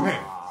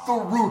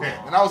 Through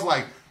him, and I was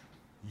like,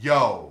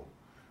 "Yo,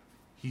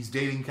 he's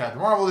dating Captain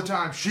Marvel at the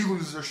time. She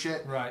loses her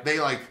shit. Right? They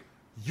like."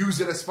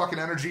 Use it as fucking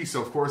energy,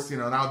 so of course,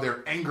 now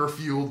they're anger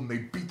fueled and they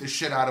beat the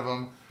shit out of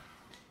him.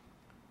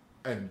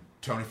 And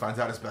Tony finds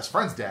out his best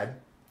friend's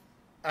dead,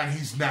 and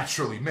he's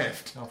naturally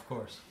miffed. Of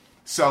course.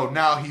 So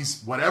now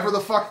he's whatever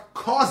the fuck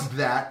caused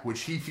that,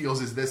 which he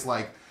feels is this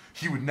like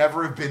he would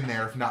never have been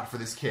there if not for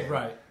this kid.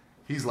 Right.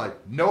 He's like,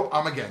 nope,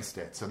 I'm against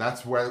it. So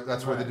that's where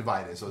the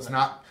divide is. So it's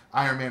not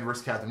Iron Man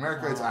versus Captain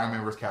America, it's Iron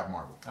Man versus Captain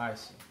Marvel. I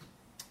see.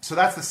 So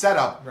that's the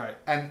setup, right?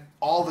 And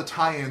all the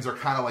tie-ins are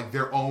kind of like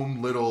their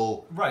own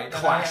little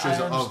clashes.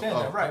 I understand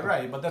that,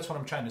 right. But that's what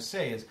I'm trying to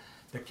say is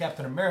the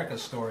Captain America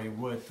story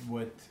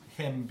with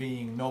him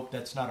being nope,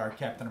 that's not our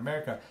Captain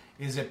America.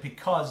 Is it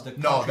because the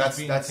country's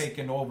being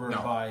taken over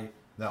by?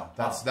 No,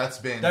 that's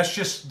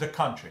just the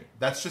country.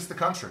 That's just the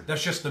country.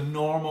 That's just the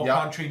normal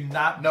country,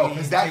 not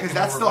because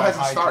that still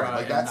hasn't started.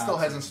 Like that still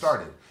hasn't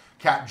started.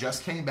 Cap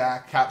just came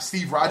back.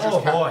 Steve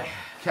Rogers.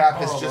 Cap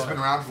has just been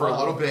around for a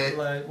little bit.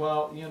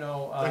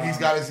 And he's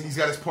got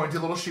his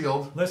pointed little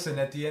shield. Listen,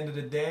 at the end of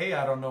the day,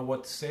 I don't know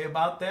what to say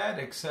about that,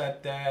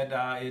 except that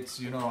it's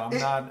I'm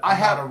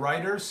not a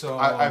writer,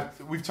 so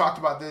we've talked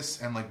about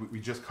this, and like we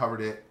just covered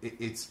it.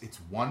 It's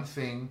one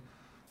thing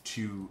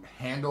to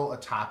handle a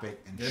topic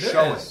and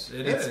show it.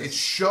 It's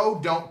show,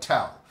 don't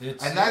tell,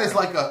 and that is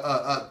like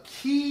a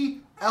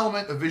key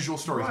element of visual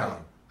storytelling.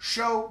 Right.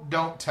 Show,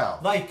 don't tell.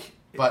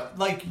 But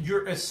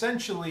you're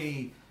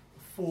essentially.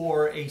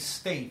 For a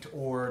state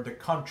or the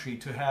country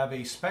to have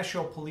a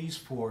special police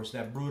force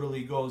that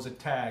brutally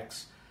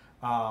attacks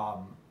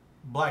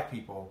black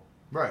people,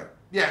 right?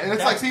 Yeah, and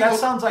it's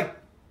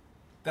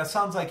that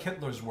sounds like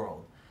Hitler's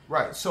world,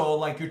 right? So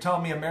like you're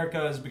telling me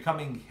America is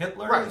becoming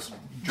Hitler, right?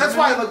 That's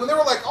why when they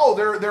were like, oh,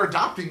 they're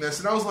adopting this,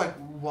 and I was like,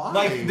 why?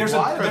 Why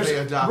are they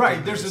adopting?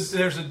 Right? This?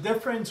 There's a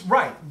difference,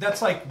 right?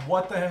 That's like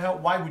what the hell?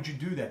 Why would you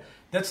do that?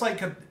 That's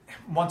like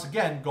once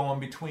again going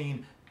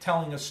between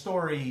telling a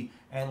story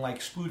and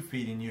like spoon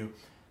feeding you.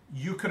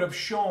 You could have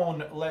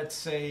shown, let's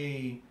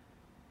say,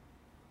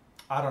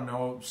 I don't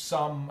know,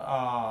 some,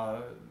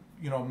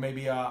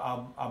 maybe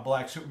a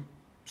black suit,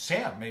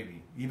 Sam,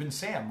 maybe even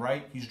Sam,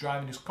 right? He's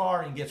driving his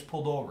car and gets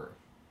pulled over,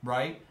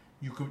 right?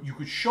 You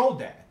could show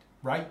that,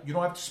 right? You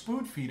don't have to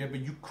spoon feed it,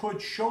 but you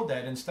could show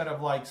that instead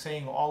of like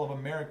saying all of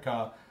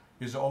America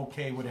is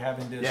okay with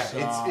having this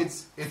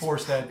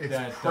force that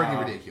it's pretty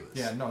ridiculous.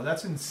 Yeah, no,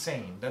 that's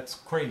insane. That's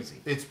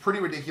crazy. It's pretty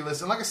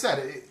ridiculous, and like I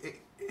said,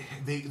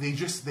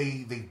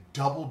 they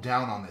double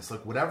down on this,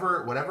 like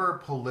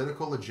whatever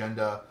political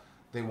agenda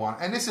they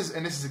want, and this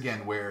is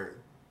again where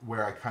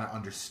I kind of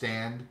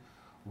understand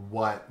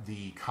what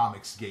the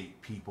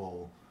Comicsgate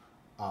people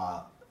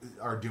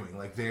are doing.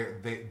 Like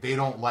they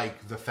don't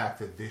like the fact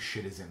that this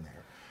shit is in there.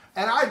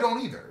 And I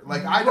don't either.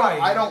 Like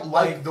I don't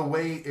like the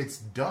way it's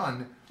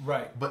done.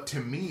 Right. But to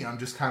me, I'm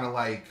just kind of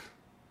like,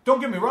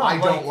 don't get me wrong.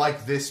 I don't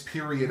like this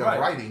period of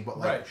writing, but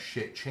like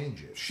shit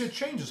changes. Shit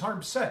changes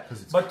 100%.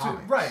 Because it's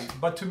comics.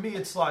 But to me,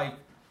 it's like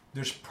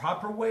there's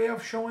proper way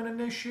of showing an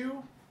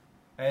issue,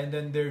 and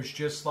then there's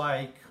just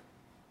like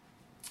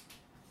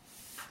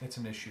it's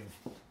an issue.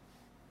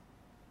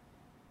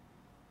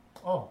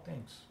 Oh,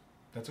 thanks.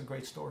 That's a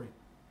great story.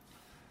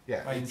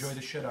 Yeah, I enjoy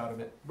the shit out of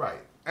it. Right.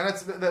 And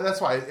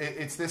that's why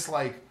it's this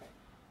like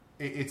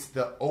it's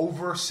the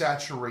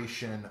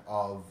oversaturation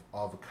of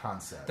a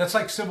concept. That's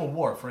like Civil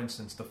War, for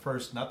instance. The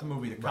first, not the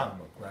movie, the comic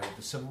book, right?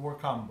 The Civil War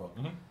comic book.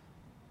 Mm-hmm.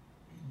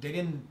 They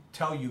didn't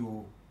tell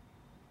you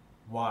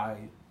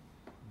why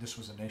this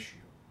was an issue.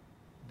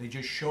 They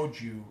just showed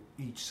you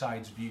each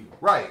side's view.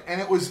 Right, and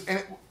it was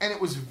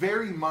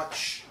very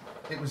much.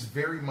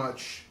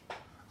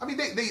 I mean,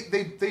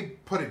 they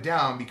put it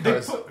down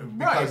because you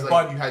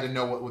had to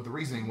know what the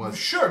reasoning was.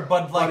 Sure,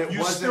 but when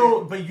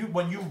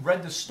you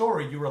read the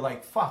story, you were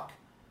like, "Fuck,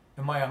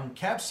 am I on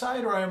Cap's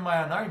side or am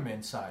I on Iron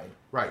Man's side?"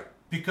 Right,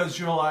 because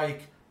you're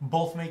like,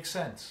 both make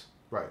sense.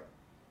 Right.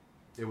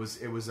 It was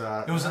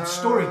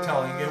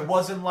storytelling. It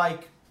wasn't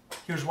like,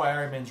 here's why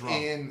Iron Man's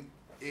wrong.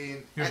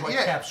 Here's why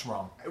Cap's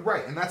wrong.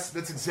 Right, and that's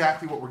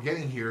exactly what we're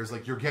getting here. Is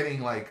like you're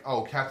getting like,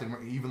 oh,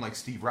 even like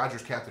Steve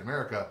Rogers' Captain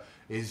America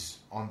is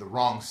on the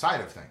wrong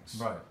side of things.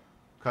 Right.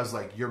 Because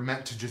like you're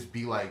meant to just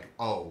be like,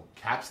 oh,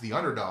 Cap's the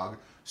underdog,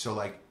 so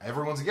like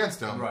everyone's against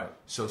him. Right.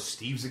 So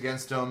Steve's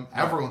against him.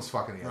 Right. Everyone's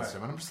fucking against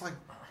him, and I'm just like,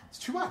 it's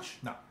too much.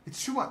 No,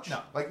 it's too much.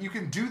 No, like you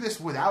can do this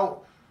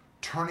without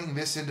turning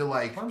this into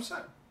like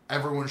 100%.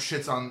 Everyone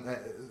shits on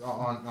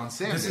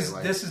Sam.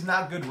 This is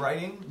not good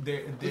writing.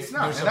 It's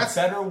not. There's a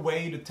better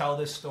way to tell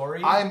this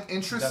story. I'm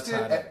interested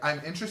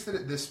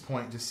at this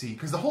point to see,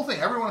 because the whole thing,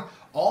 everyone,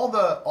 all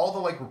the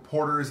like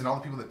reporters and all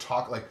the people that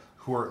talk, like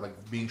who are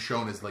like being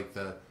shown as like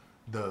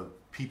the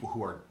people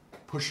who are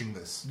pushing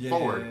this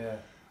forward. Yeah.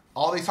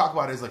 All they talk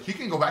about is like he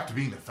can go back to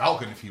being the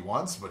Falcon if he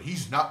wants, but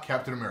he's not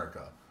Captain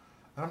America.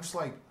 And I'm just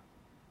like,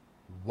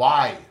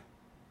 why?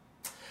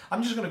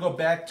 I'm just going to go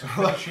back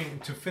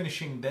to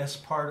finishing this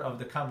part of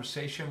the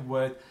conversation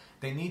with,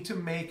 they need to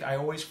make, I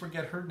always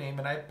forget her name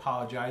and I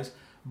apologize,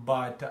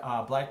 but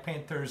Black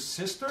Panther's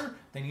sister,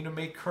 they need to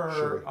make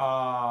her,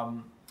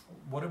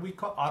 what do we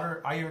call,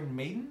 Iron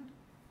Maiden?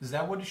 Is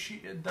that what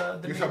she, you're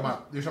talking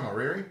about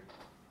Riri?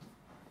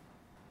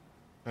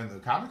 In the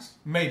comics?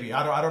 Maybe.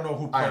 I don't know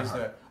who plays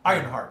that.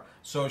 Ironheart.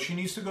 So she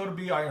needs to go to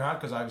be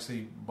Ironheart, because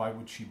obviously, why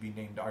would she be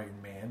named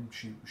Iron Man?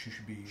 She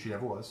should be... She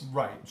never was.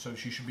 Right. So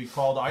she should be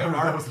called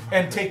Ironheart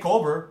and take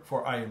over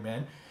for Iron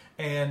Man.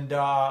 And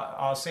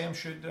Sam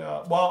should...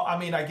 well, I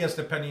mean, I guess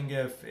depending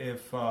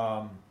if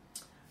why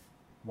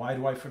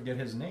do I forget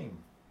his name?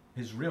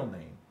 His real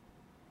name.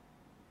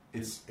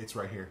 It's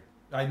right here.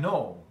 I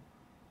know.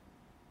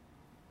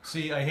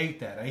 See, I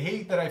hate that. I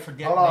hate that I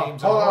forget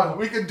names. Hold on.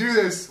 We can do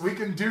this.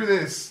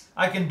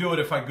 I can do it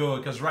if I Google it,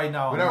 because right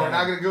now... we're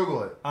not going to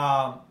Google it.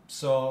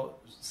 So,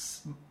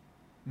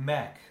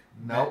 Mac.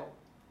 Nope.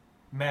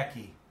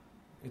 Mackie.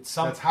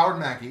 That's Howard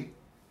Mackie.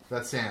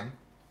 That's Sam.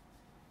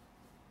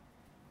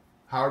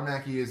 Howard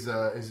Mackie is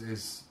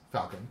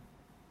Falcon.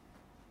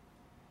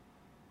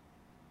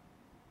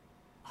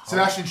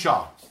 Sebastian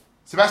Shaw.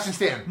 Sebastian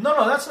Stan.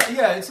 No, that's not.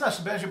 Yeah, it's not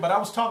Sebastian. But I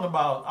was talking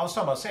about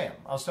Sam.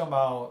 I was talking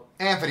about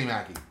Anthony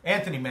Mackie.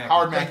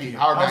 Howard Mackie.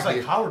 Howard Mackie. I was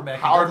like Howard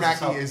Mackie. Howard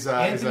Mackie is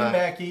Anthony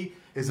Mackie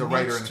is a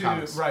writer in the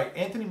comics. Right.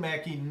 Anthony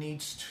Mackie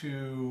needs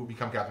to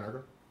become Captain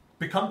America.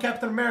 Become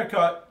Captain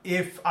America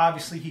if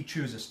obviously he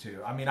chooses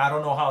to. I mean, I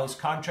don't know how his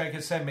contract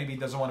is set. Maybe he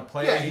doesn't want to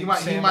play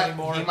Sam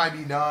anymore. He might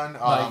be done.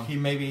 Like he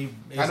maybe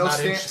is not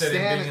interested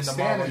in being in the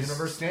Marvel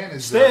universe.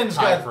 Stan's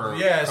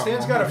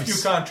got a few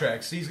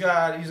contracts. He's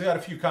got a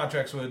few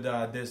contracts with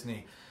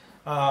Disney.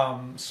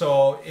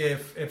 So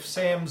if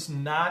Sam's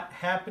not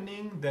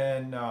happening,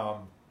 then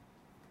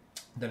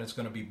it's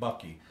going to be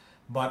Bucky.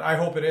 But I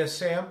hope it is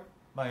Sam,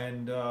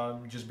 and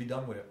just be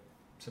done with it.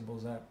 Simple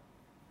as that.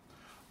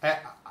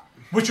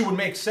 Which it would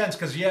make sense,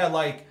 because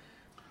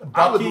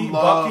Bucky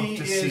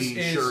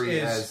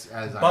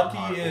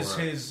is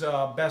his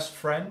best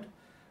friend,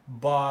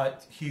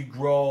 but he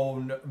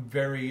grown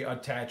very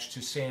attached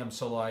to Sam,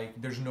 so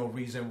like there's no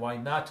reason why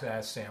not to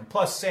ask Sam.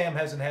 Plus Sam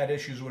hasn't had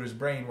issues with his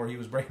brain where he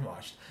was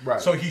brainwashed. Right.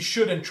 So he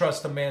should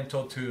entrust the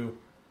mantle to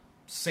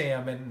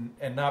Sam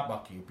and not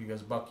Bucky,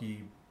 because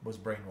Bucky was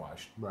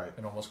brainwashed, right,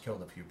 and almost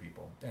killed a few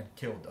people,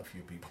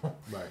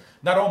 right.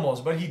 Not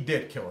almost, but he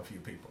did kill a few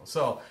people.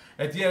 So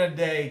at the end of the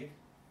day,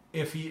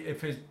 if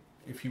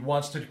he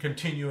wants to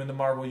continue in the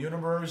Marvel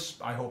universe,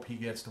 I hope he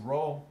gets the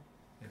role.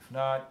 If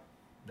not,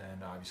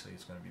 then obviously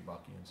it's going to be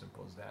Bucky, and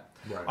simple as that.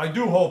 Right. I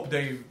do hope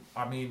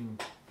I mean,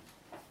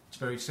 it's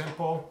very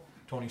simple.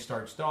 Tony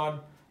Stark's done.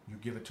 You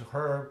give it to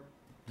her.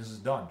 This is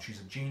done.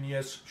 She's a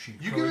genius.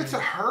 You give it to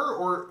her,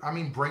 or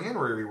bring in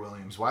Riri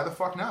Williams. Why the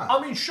fuck not? I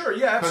mean, sure,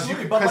 yeah,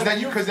 absolutely. Because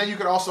then you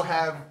could also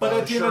have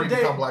Shuri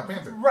become Black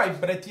Panther. Right,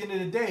 but at the end of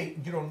the day,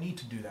 you don't need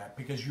to do that,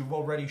 because you've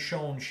already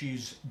shown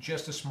she's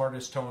just as smart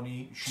as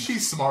Tony.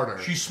 She's smarter.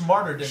 She's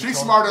smarter than Tony.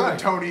 Smarter than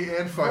Tony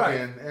and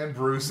fucking and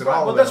Bruce and all of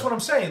them. Well, that's what I'm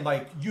saying.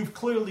 Like, you've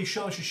clearly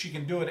shown she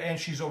can do it, and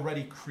she's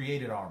already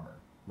created armor.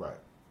 Right.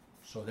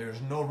 So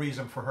there's no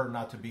reason for her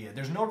not to be it.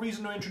 There's no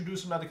reason to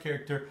introduce another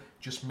character.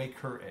 Just make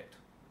her it.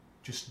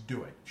 Just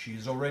do it.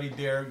 She's already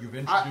there. You've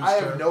introduced her. I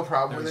have no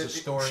problem with it.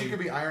 Story. She could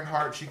be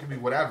Ironheart. She could be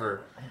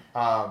whatever.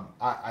 That's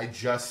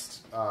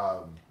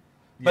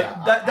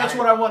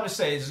what I want to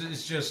say.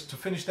 Is just to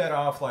finish that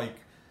off, like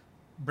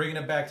bringing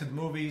it back to the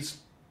movies.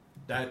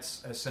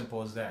 That's as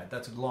simple as that.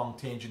 That's a long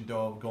tangent,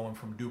 though, going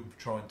from Doom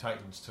Patrol and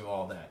Titans to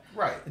all that.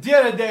 Right. At the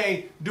end of the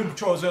day, Doom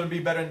Patrol is going to be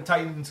better than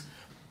Titans.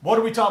 What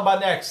are we talking about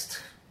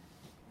next?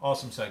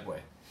 Awesome segue.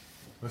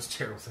 That's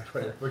terrible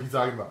segue. What are you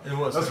talking about? It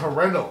was. That's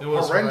horrendous. It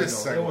was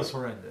horrendous horrendous. segue. It was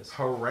horrendous.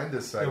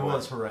 Horrendous segue. It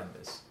was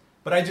horrendous.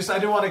 But I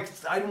didn't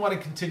want to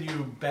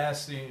continue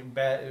bashing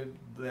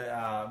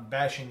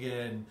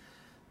in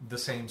the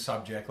same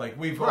subject. Like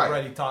we've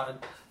already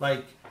taught.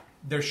 Like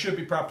there should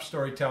be proper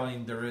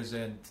storytelling. There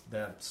isn't.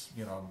 That's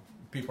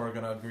people are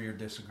going to agree or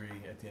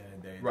disagree at the end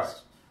of the day. Right.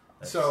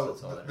 That's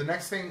the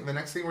next thing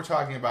we're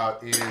talking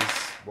about is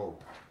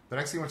The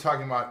next thing we're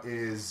talking about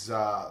is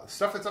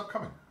stuff that's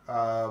upcoming.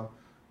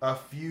 A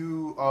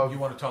few of... You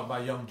want to talk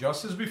about Young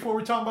Justice before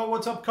we talk about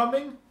what's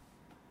upcoming?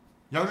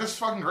 Young Justice is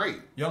fucking great.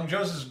 Young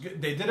Justice,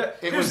 they did it.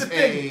 It was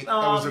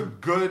a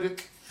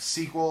good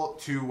sequel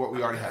to what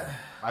we already had.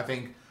 I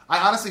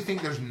honestly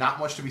think there's not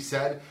much to be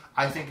said.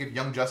 I think if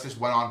Young Justice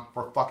went on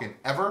for fucking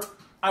ever,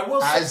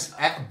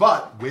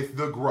 but with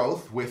the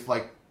growth, with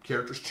like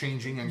characters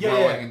changing and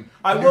growing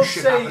and new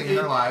shit happening in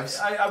their lives.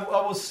 I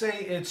will say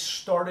it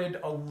started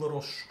a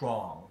little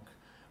strong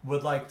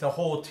with like the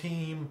whole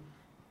team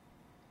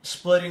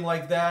splitting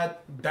like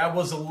that. That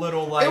was a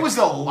little like it was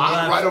a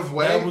lot right of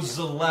way. It was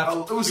a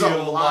left. It was a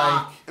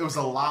lot. It was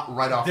a lot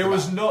right off. There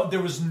was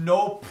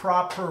no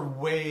proper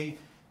way.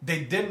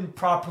 They didn't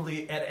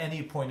properly at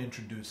any point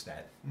introduce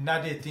that.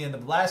 Not at the end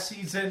of last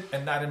season,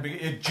 and not in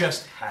it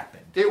just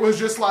happened. It was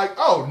just like,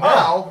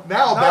 Batman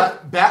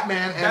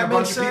and a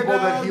bunch of people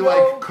that he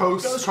like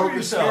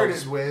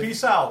co-conspirated with.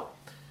 Peace out.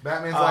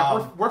 Batman's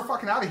like, we're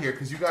fucking out of here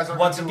because you guys aren't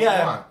once going to do what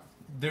we want.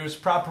 There's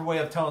proper way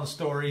of telling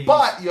stories.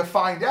 But you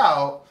find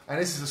out, and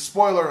this is a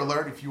spoiler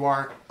alert if you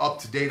aren't up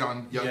to date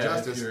on Young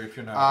Justice. If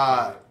you're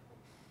not,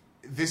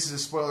 this is a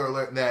spoiler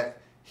alert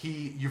that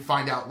you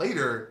find out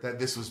later that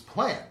this was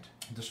planned.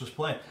 This was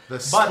planned. The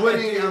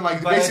splitting and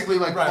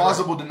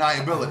plausible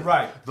deniability.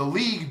 Right. The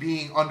League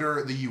being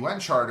under the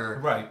UN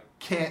Charter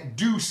can't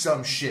do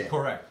some shit.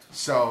 Correct.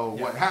 So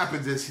what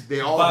happens is they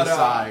all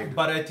decide.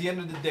 But at the end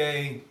of the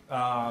day,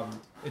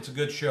 it's a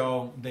good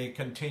show. They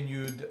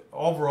continued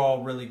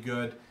overall really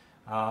good.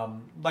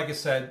 Like I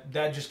said,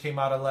 that just came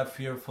out of left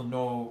field for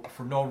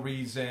no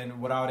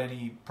reason, without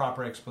any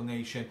proper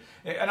explanation.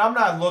 And I'm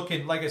not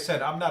looking, like I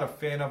said, I'm not a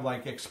fan of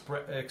like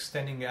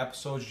extending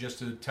episodes just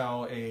to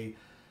tell a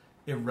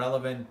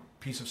irrelevant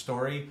piece of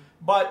story.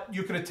 But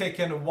you could have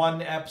taken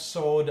one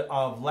episode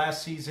of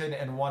last season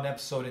and one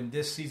episode in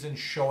this season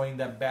showing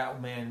that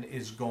Batman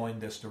is going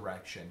this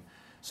direction.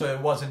 So it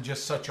wasn't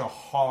just such a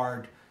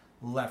hard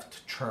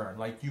left turn.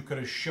 Like you could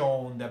have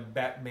shown that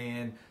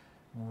Batman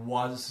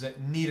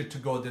needed to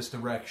go this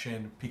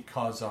direction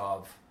because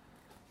of,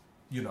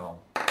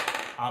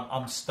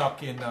 I'm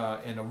stuck in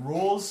the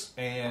rules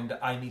and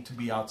I need to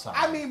be outside.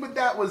 I mean, but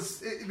that was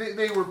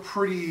they were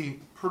pretty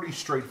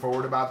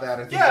straightforward about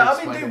that.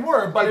 They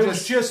were, but it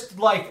was just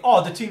like,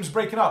 the team's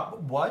breaking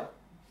up. What?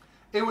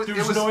 There was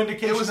no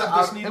indication that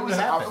this needed to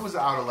happen. It was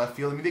out of left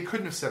field. I mean, they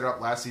couldn't have set it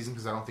up last season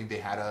because I don't think they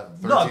had a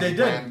third No, season they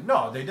plan. didn't.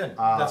 No, they didn't.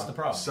 That's the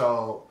problem.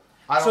 So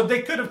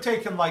they could have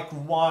taken like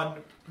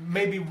one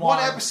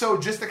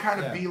episode just to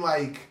kind of be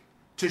like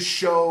to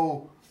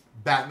show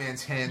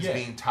Batman's hands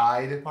being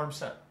tied.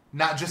 100%.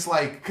 Not just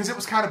like because it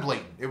was kind of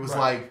blatant. It was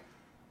like,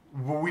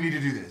 well, we need to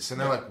do this, and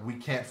they're like, we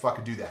can't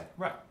fucking do that.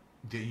 Right.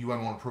 The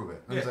UN won't approve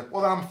it. And he's like,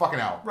 well, then I'm fucking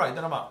out. Right.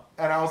 Then I'm out.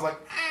 And I was like,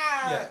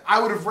 I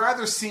would have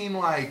rather seen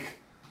like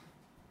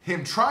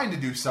him trying to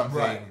do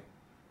something,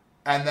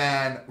 and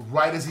then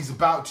right as he's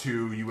about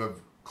to, you have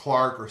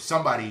Clark or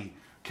somebody,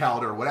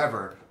 Calder or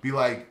whatever, be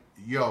like,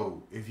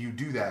 yo, if you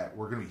do that,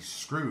 we're gonna be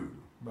screwed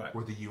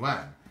with the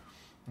UN.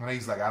 And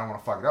he's like, I don't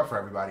want to fuck it up for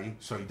everybody,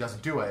 so he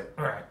doesn't do it.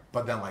 Right.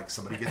 But then like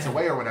somebody gets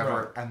away or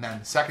whatever, and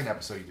then second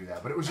episode you do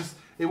that. But it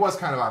was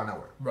kind of out of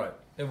nowhere. Right.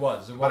 It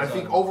was. But I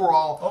think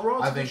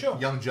overall, I think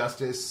Young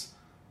Justice,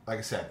 like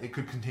I said, it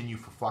could continue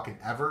for fucking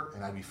ever,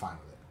 and I'd be fine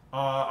with it.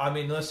 I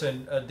mean,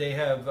 listen, they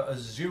have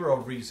zero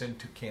reason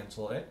to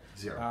cancel it.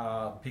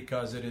 Zero.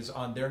 Because it is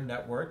on their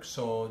network,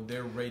 so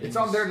their ratings... It's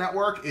on their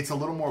network. It's a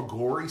little more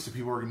gory, so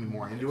people are going to be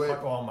more into it.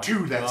 Oh my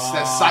Dude, God. That's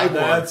Cyborg.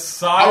 That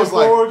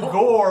Cyborg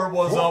gore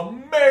was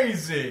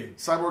amazing.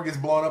 Cyborg gets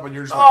blown up, and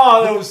you're just like...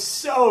 Oh, that was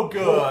so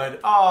good.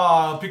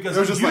 Because it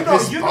was just like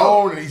his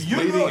bone, and he's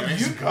bleeding, and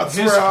his guts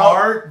his were out.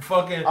 heart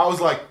fucking... I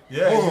was like...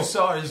 Yeah, you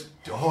saw his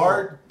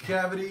heart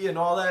cavity and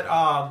all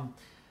that.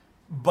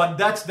 But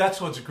that's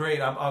what's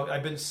great.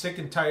 I've been sick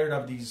and tired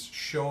of these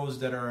shows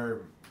that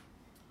are...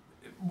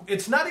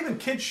 It's not even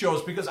kid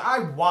shows, because I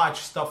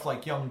watched stuff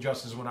like Young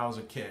Justice when I was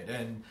a kid,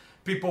 and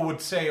people would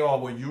say, "Oh,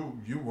 well,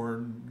 you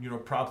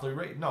weren't properly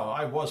raised." No,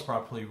 I was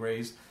properly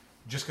raised,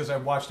 just because I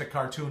watched a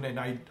cartoon and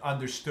I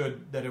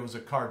understood that it was a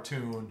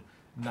cartoon,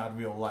 not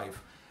real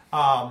life.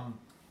 Yeah,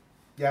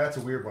 that's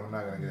a weird one. I'm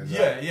not gonna get into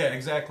that. Yeah,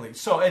 exactly.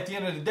 So at the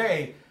end of the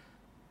day,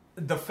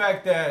 the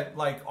fact that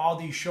like all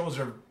these shows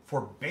are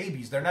for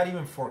babies, they're not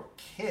even for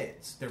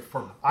kids. They're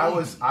for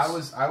babies.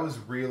 I was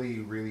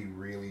really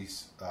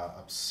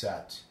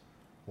upset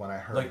when I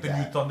heard like the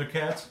new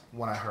Thundercats.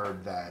 When I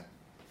heard that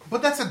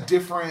But that's a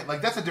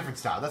different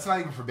style. That's not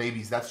even for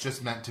babies. That's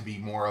just meant to be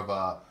more of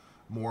a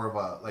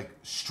like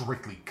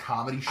strictly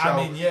comedy show.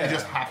 I mean, yeah. It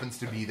just happens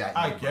to be that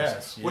universe,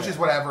 guess, yeah. which is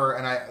whatever.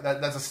 And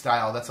that's a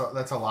style. That's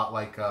a lot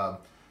like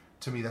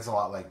to me. That's a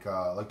lot like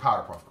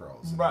Powderpuff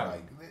Girls. And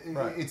Right.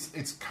 Like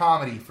it's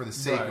comedy for the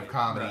sake of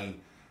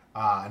comedy,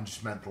 right. and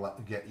just meant to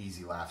get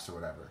easy laughs or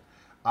whatever.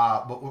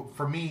 But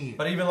for me,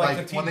 but even like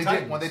the Teen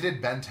Titans. when they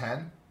did Ben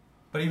 10.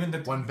 But even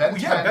when Ben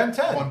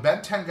 10 when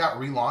Ben 10 got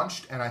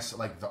relaunched, and I saw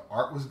like the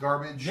art was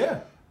garbage. Yeah.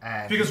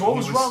 And because what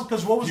was wrong?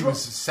 Because what was he wrong?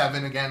 was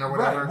 7 again or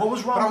whatever. Right. What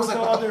was wrong? But I was with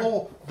like,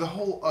 the the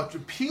whole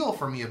appeal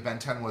for me of Ben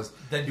 10 was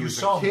that he you was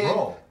saw a kid him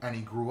grow. and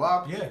he grew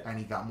up. Yeah. And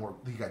he got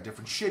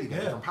different shit. He got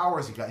Yeah. different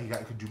powers. He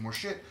could do more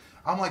shit.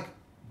 I'm like,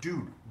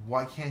 dude,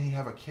 why can't he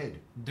have a kid?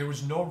 There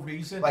was no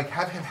reason. Like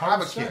have him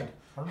have a kid.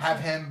 100%. Have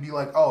him be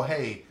like, oh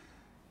hey,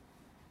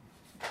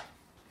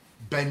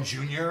 Ben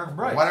Jr.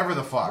 Right. Whatever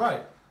the fuck.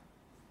 Right.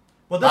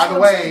 Well, that's by the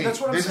what I'm way, saying. That's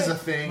what I'm this saying. is a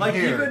thing. Like,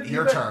 here,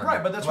 your turn.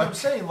 Right, but that's what I'm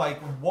saying. Like,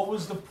 what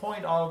was the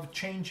point of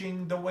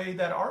changing the way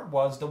that art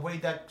was, the way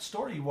that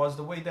story was,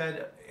 the way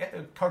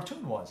that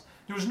cartoon was?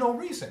 There was no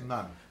reason.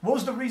 None. What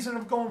was the reason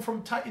of going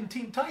from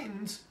Teen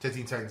Titans to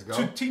Teen Titans Go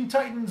to Teen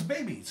Titans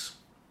Babies?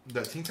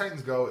 The Teen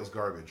Titans Go is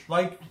garbage.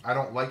 Like, I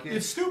don't like it.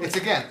 It's stupid. It's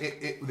again,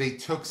 they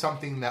took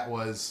something that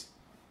was,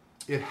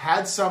 it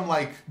had some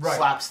like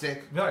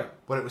slapstick, right?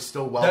 But it was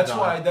still well that's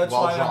done. That's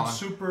well why drawn. I'm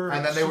super.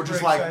 And then they were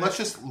just excited. like, let's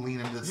just lean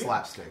into the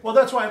slapstick. Well,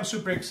 that's why I'm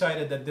super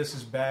excited that this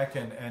is back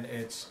and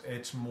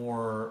it's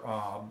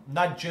more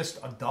not just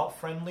adult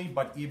friendly,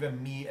 but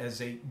even me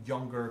as a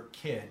younger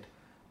kid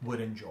would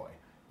enjoy.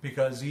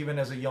 Because even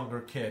as a younger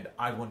kid,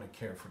 I wouldn't have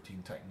cared for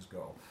Teen Titans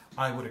Go.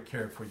 I would have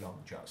cared for Young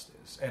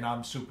Justice, and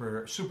I'm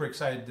super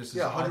excited. This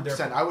is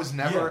 100%. I was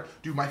never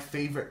dude. My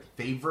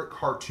favorite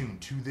cartoon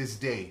to this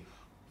day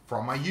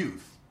from my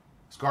youth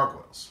is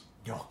Gargoyles.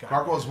 Oh, God,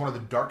 Gargoyles is one of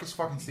the darkest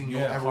fucking things you'll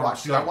ever 100%.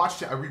 watch. Dude, I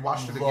watched it. I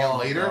rewatched it again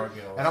later,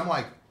 Gargoyles. and I'm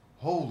like,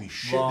 holy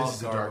shit, this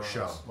is a dark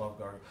show. Love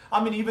Gargoyles.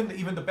 I mean,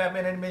 even the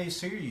Batman animated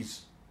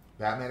series.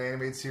 Batman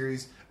animated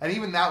series, and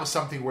even that was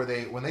something where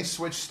when they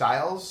switched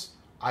styles,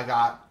 I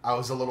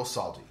was a little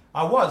salty.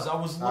 I was a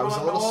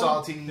little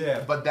salty,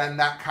 yeah. But then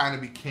that kind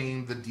of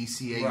became the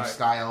DCA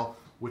style,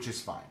 which is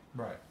fine.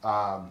 Right.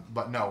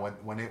 But no,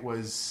 when it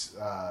was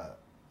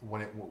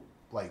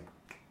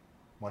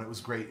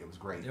great, it was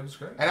great. It was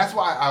great. And that's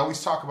why I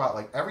always talk about,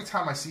 like, every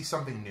time I see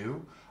something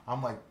new,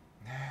 I'm like,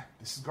 nah,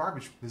 this is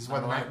garbage. This is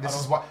why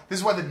this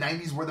is why the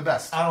 90s were the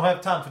best. I don't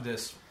have time for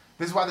this.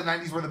 This is why the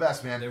 90s were the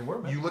best, man. They were,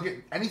 man. You look at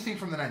anything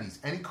from the 90s,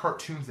 any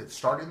cartoons that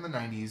started in the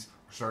 90s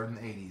or started in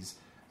the 80s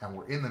and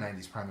were in the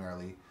 90s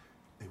primarily,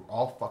 they were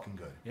all fucking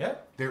good. Yeah.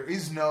 There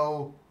is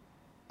no,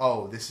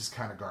 oh, this is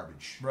kind of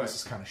garbage. Right. This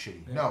is kind of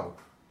shitty. Yeah. No.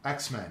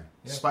 X-Men,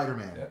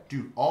 Spider-Man,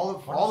 dude, all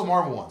the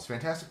Marvel ones,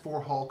 Fantastic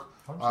Four, Hulk,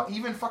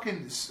 even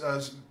fucking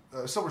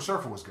Silver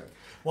Surfer was good.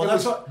 Well, it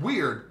was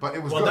weird, but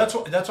it was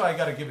good. That's why I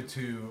got to give it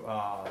to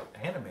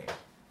anime.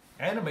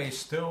 Anime is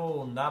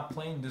still not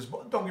playing this.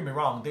 Don't get me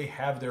wrong; they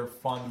have their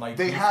fun. Like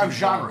they have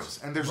genres,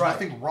 and there's right.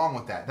 nothing wrong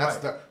with that.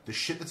 That's right. the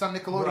shit that's on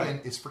Nickelodeon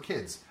right. is for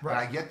kids, right.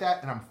 and I get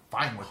that, and I'm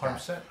fine with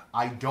 100%. that.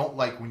 I don't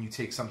like when you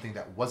take something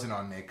that wasn't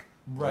on Nick.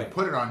 Right. You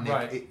put it on Nick,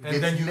 right. it and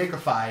gets then you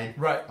Nickified,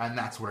 right. and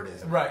that's what it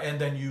is. Right,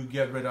 and then you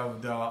get rid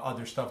of the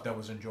other stuff that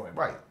was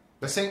enjoyable. Right.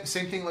 The same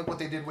thing like what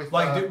they did with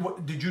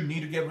did you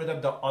need to get rid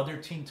of the other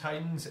Teen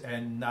Titans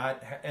and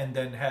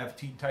then have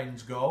Teen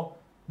Titans Go?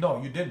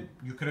 No, you didn't.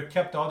 You could have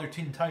kept the other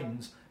Teen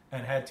Titans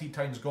and had Teen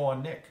Titans Go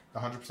on Nick.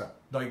 100%.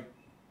 Like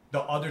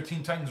the other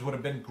Teen Titans would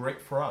have been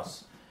great for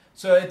us.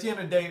 So at the end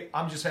of the day,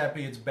 I'm just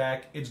happy it's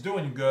back. It's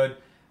doing good.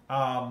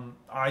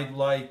 I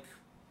like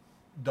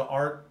the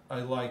art. I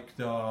like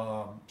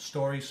the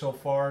story so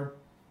far.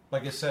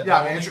 Like I said, the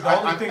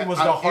only thing was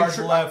the hard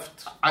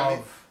left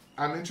of.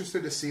 I'm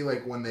interested to see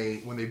like when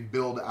they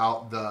build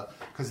out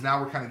because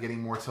now we're kind of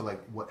getting more to like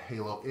what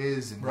Halo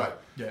is and right.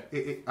 what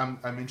yeah.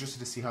 I'm interested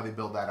to see how they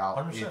build that out.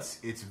 100%.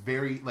 It's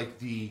very like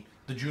the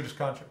Judas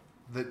contract.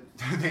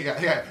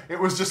 It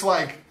was just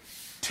like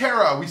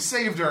Tara, we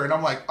saved her, and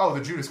I'm like, oh,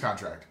 the Judas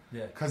contract.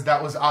 Yeah. Because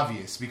that was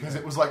obvious. Because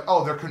it was like,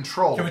 oh, they're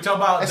controlled. Can we talk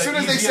about as soon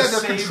as they said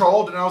they're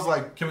controlled, and I was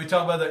like, can we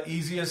talk about the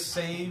easiest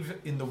save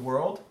in the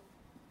world?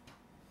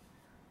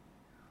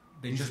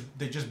 They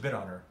just bit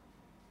on her.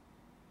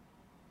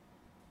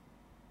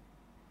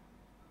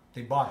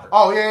 They bought her.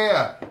 Oh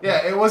yeah.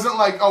 It wasn't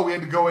like, oh, we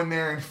had to go in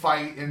there and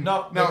fight and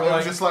no, it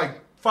was just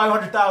like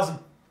 $500,000.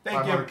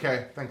 Thank you.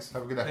 $500K. Thanks.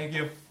 Have a good day. Thank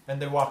you. And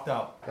they walked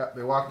out. Yeah,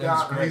 they walked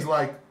out, and he's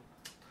like,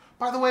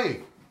 by the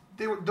way,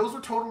 those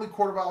were totally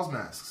Quartervals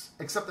masks,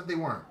 except that they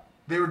weren't.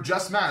 They were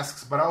just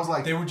masks, but I was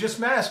like, they were just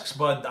masks,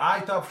 but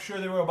I thought for sure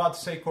they were about to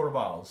say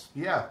Quartervals.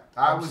 Yeah,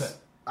 I was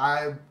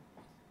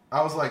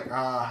like,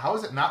 how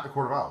is it not the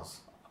Quartervals?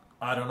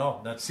 I don't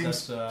know.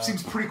 Seems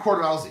pretty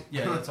Quartervalsy.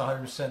 Yeah, that's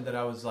 100% that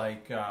I was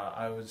like,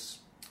 I was.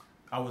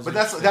 But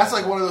that's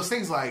like one of those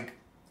things. Like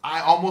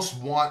I almost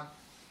want,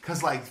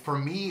 because like for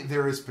me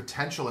there is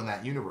potential in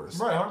that universe.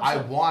 Right.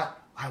 100%.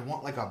 I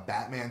want like a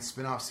Batman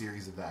spin-off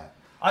series of that.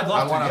 I'd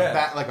love I want to, a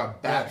bat, like a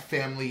Bat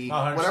family,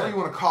 100%. whatever you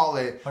want to call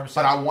it. 100%.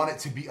 But I want it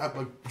to be like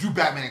do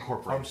Batman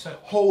Incorporated. 100%.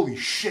 Holy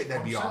shit,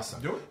 that'd be 100%.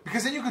 awesome. Do it.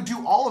 Because then you could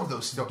do all of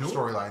those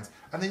storylines,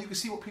 and then you can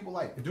see what people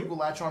like. If Do it. people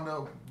latch on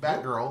to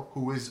Batgirl,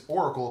 who is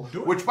Oracle,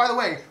 Do it. which, by the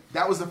way,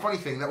 that was the funny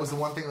thing. That was the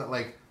one thing that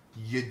like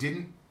you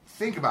didn't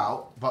think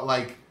about, but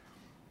like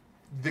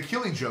the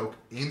Killing Joke,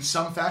 in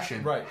some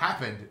fashion,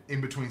 happened in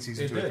between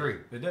season 2 and 3.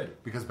 It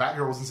did. Because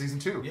Batgirl was in season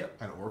 2,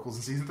 and Oracle's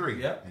in season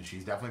 3, and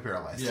she's definitely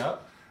paralyzed.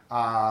 Yep.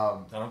 I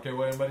don't care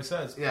what anybody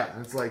says. Yeah,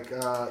 and it's like,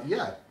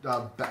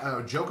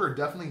 Joker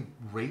definitely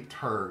raped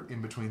her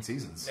in between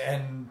seasons.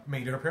 And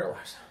made her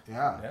paralyzed.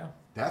 Yeah.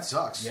 That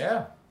sucks.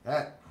 Yeah.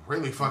 That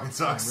really fucking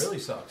sucks. It really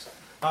sucks.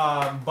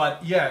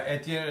 But yeah,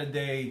 at the end of the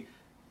day,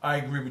 I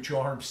agree with you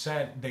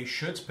 100%. They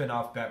should spin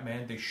off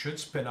Batman. They should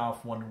spin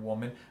off Wonder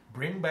Woman.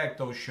 Bring back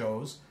those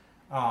shows.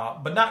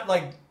 But not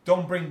like,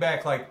 don't bring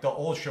back like the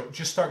old show.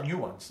 Just start new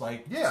ones.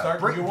 Like,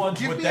 start new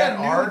ones with that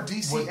art.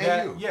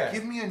 DCAU.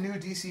 Give me a new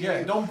DCAU.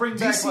 Yeah, don't bring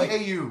back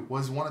DCAU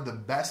was one of the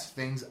best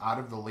things out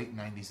of the late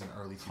 90s and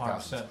early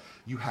 2000s. 100%.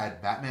 You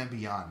had Batman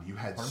Beyond. You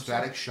had 100%.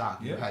 Static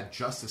Shock. You had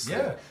Justice League.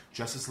 Yeah.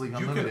 Justice League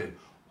Unlimited.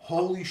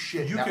 Holy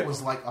shit,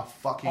 was like a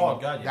fucking... Oh,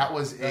 God, yeah. That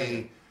was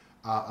a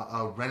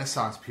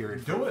renaissance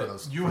period for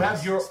those. You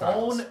have your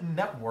own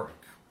network.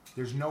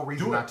 There's no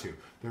reason not to.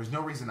 There's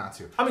no reason not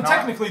to. I mean,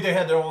 technically, they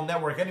had their own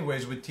network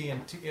anyways with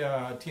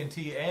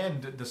TNT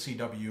and the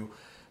CW.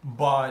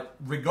 But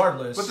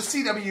regardless... But the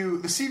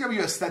CW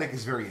aesthetic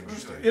is very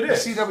interesting. It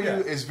is. The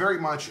CW is very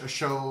much a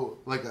show,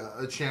 like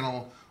a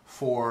channel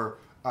for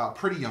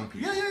pretty young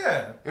people.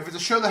 Yeah. If it's a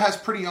show that has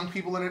pretty young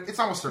people in it, it's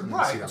almost certainly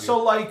the CW.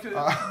 So, like...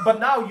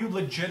 but now you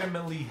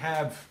legitimately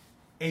have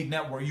a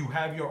network. You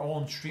have your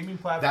own streaming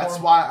platform. That's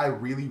why I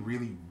really,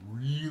 really,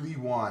 really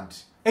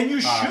want... And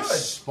you should.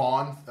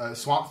 Swamp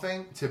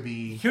Thing to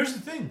be... Here's the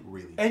thing.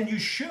 Really. And you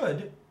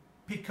should,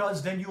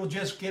 because then you'll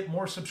just get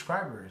more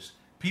subscribers.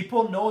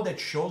 People know that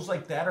shows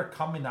like that are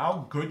coming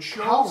out, good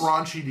shows. How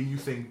raunchy do you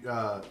think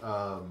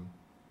Harley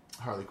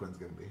Quinn's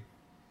going to be?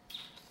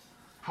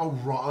 How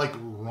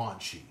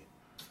raunchy?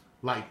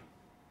 Like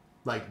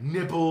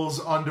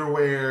nipples,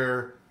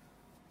 underwear.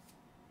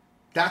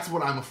 That's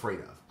what I'm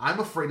afraid of.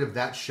 I'm afraid of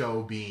that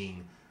show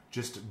being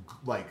just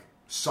like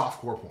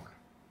softcore porn.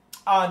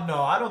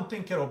 No, I don't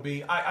think it'll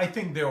be. I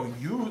think they'll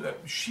use.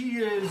 She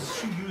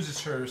uses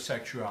her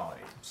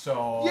sexuality.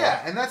 So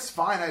yeah, and that's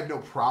fine. I have no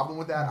problem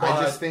with that.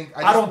 I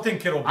don't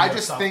think it'll be. I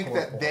just think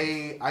that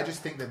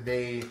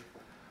they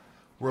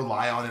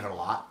rely on it a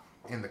lot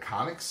in the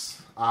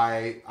comics.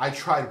 I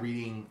tried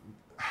reading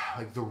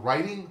like the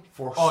writing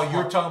for. Oh,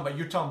 you're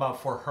talking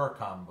about for her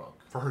comic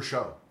book, for her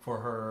show, for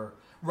her.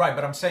 Right,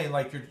 but I'm saying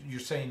like you're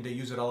saying they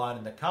use it a lot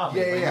in the comic.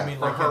 Yeah. You mean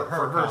for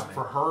like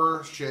for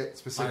her shit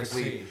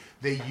specifically,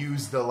 they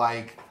use the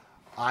like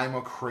I'm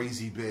a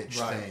crazy bitch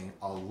thing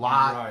a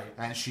lot,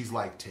 and she's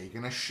like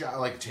taking a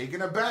shot, like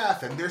taking a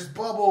bath, and there's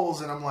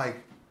bubbles, and I'm like,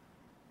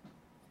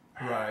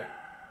 right.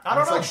 I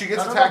don't know. Like she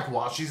gets attacked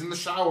while she's in the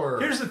shower.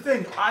 Here's the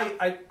thing.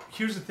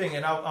 Here's the thing,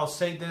 and I'll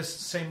say this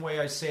the same way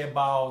I say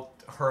about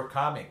her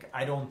comic.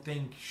 I don't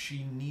think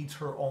she needs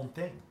her own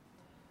thing.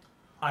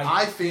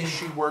 I think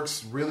she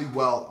works really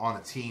well on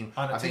a team.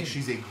 I think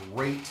she's a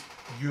great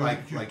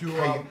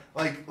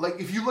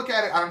if you look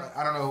at it,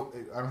 I don't know.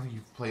 I don't think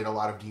you've played a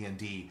lot of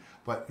D&D,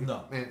 but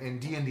in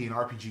D&D and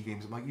RPG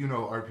games, like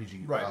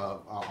RPG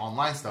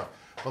online stuff.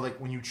 But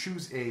like when you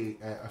choose a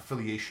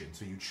affiliation,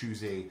 so you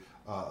choose a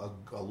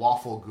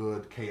lawful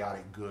good,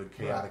 chaotic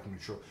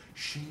neutral.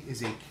 She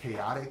is a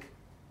chaotic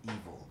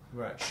evil.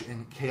 Right.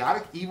 And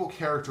chaotic evil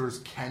characters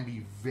can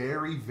be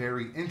very,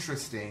 very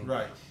interesting.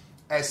 Right.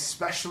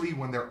 Especially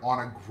when they're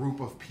on a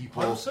group of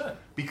people. 100%.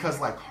 Because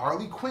like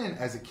Harley Quinn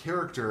as a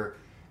character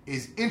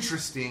is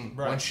interesting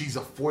when she's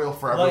a foil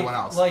for everyone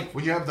else. Like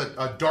when you have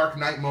a Dark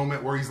Knight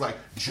moment where he's like,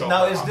 Joker,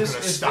 now is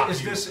this,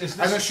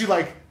 and then she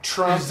like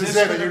trumps it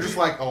and you're just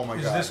like, oh my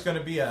god. Is this going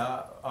to be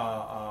a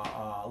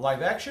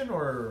live action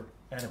or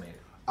animated?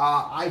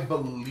 I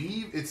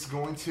believe it's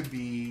going to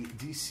be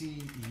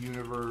DC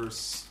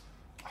Universe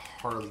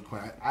Harley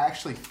Quinn. I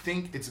actually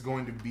think it's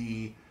going to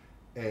be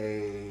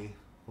a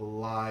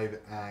live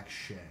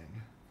action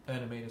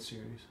animated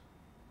series.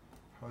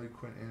 Harley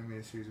Quinn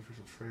animated series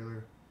official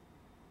trailer.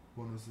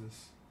 When was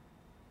this?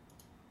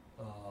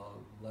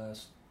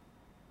 Last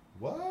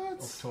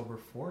October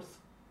 4th.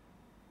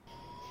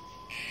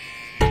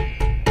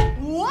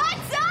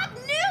 What's up,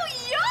 New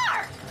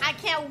York? I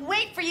can't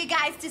wait for you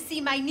guys to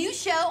see my new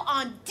show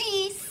on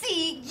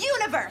DC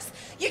Universe.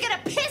 You're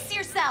gonna piss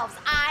yourselves,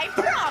 I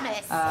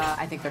promise.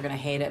 I think they're gonna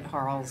hate it,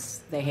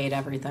 Harles. They hate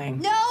everything.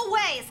 No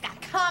way! It's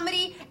got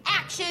comedy,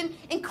 action,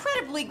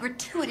 incredibly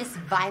gratuitous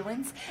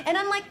violence, and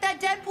unlike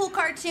that Deadpool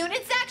cartoon,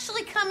 it's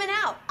actually coming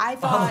out. I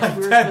thought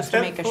we were supposed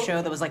to make a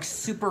show that was like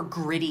super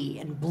gritty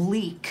and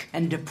bleak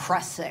and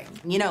depressing.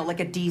 You know, like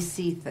a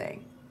DC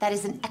thing. That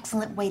is an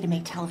excellent way to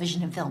make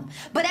television and film.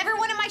 But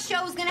everyone in my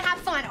show is gonna have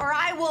fun, or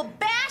I will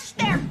bash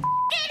their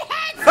f***ing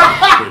heads in!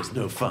 There's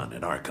no fun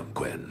in Arkham,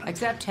 Gwen.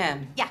 Except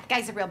him. Yeah,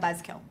 guy's a real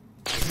buzzkill.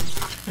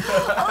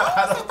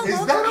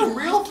 Is that a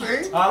real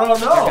thing? I don't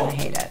know. You're gonna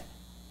hate it.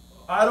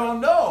 I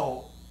don't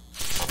know.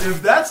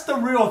 If that's the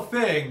real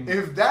thing,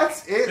 If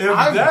that's it,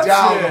 I'm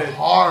down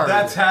hard.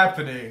 That's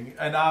happening,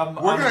 and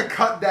we're gonna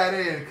cut that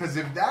in because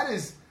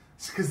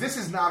because this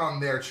is not on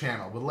their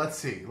channel. But let's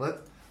see.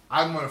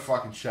 I'm gonna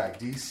fucking check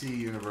DC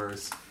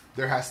Universe.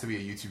 There has to be a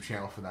YouTube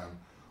channel for them.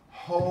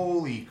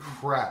 Holy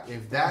crap!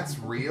 If that's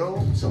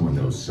real, Someone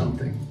knows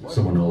something. What?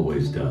 Someone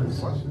always does.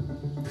 What?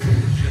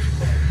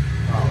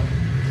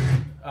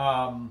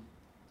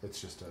 It's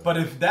just a. But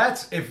if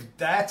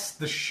that's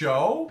the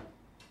show,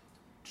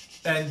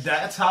 and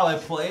that's how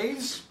it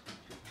plays,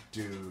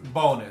 dude,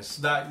 bonus.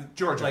 That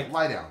Georgia, like,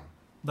 lie down.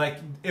 Like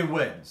it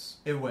wins.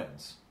 It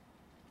wins.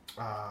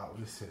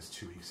 This says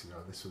 2 weeks ago.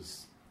 This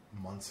was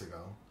months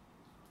ago.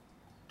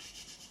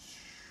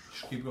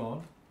 Just keep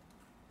going.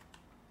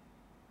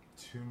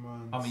 2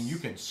 months. I mean, you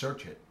can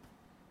search it.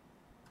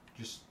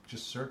 Just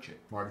search it.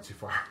 I'm already too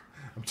far.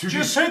 I'm too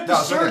Just deep. hit the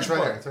search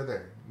button. It's right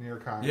there. New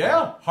York Times.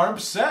 Yeah,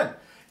 100%.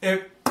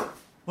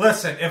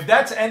 Listen, if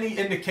that's any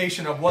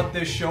indication of what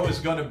this show is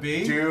going to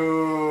be,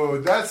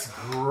 dude, that's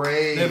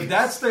great. If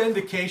that's the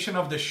indication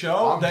of the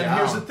show, then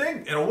here's the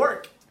thing: it'll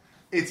work.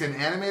 It's an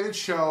animated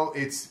show.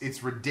 It's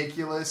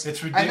ridiculous.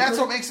 It's ridiculous, and that's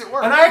what makes it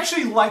work. And I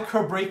actually like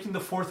her breaking the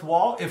fourth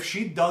wall. If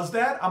she does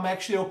that, I'm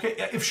actually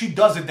okay. If she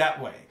does it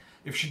that way,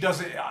 if she does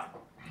it,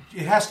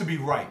 it has to be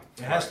right.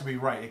 It has to be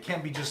right. It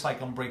can't be just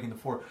like I'm breaking the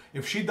fourth.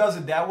 If she does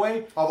it that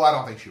way, although I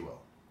don't think she will.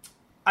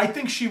 I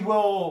think she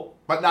will,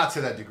 but not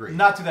to that degree.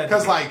 Not to that degree.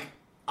 Because like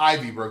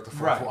Ivy broke the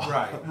fourth wall.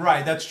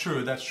 Right. That's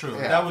true.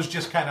 Yeah. That was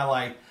just kind of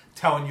like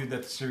telling you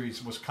that the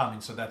series was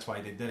coming, so that's why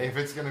they did it. If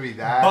it's gonna be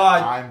that,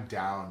 I'm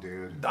down,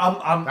 dude.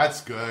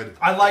 That's good.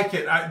 I like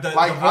it. The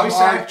voice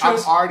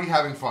actress. I'm already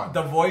having fun.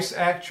 The voice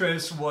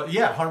actress was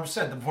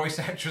 100%. The voice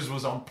actress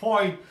was on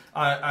point.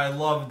 I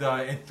loved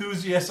the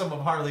enthusiasm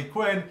of Harley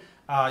Quinn.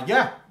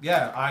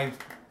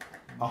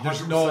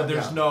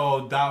 There's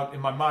no doubt in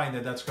my mind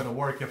that that's going to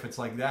work if it's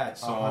like that.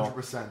 So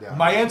 100% down.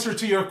 My answer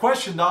to your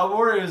question,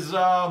 Dalmor, is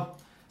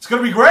it's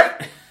going to be great.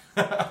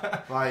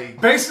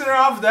 Like basing it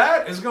off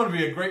that, it's going to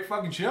be a great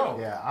fucking show.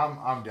 Yeah,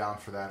 I'm down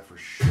for that for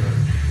sure.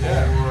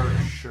 Yeah.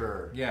 For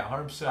sure. Yeah,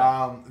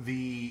 100%.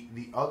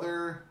 The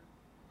other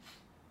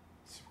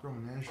Super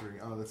Menagerie.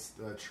 Oh, that's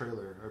the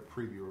trailer or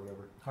preview or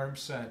whatever.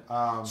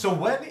 100%. So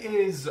when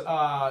is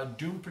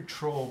Doom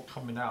Patrol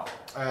coming out?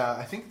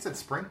 I think it's at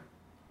spring.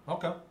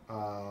 Okay.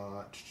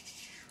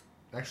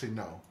 Actually,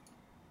 no.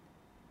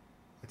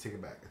 I take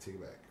it back.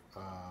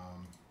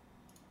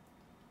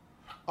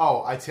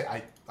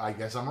 I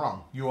guess I'm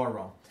wrong. You are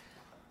wrong.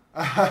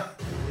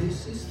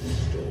 This is the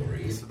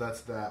story. So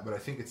that's that, but I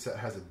think it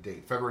has a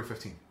date, February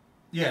 15th.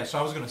 Yeah, so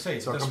I was going to say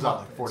so this it comes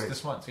month. out like 4 days.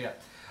 This month, yeah.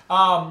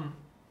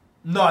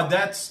 No,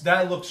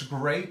 that looks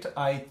great.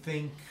 I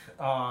think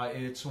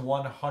it's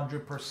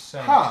 100%.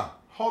 Huh?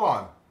 Hold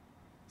on.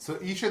 So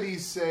each of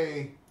these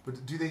say,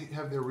 but do they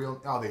have their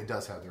real? Oh, it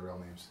does have their real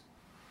names.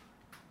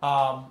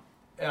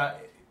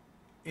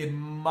 In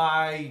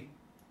my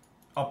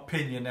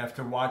opinion,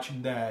 after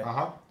watching that,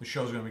 the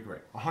show's going to be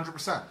great.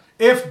 100%.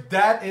 If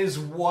that is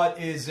what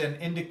is an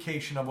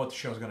indication of what the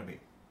show's going to be.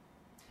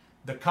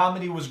 The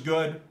comedy was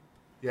good.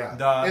 Yeah.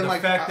 The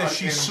fact that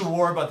she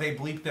swore, but they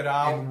bleeped it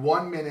out. In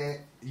 1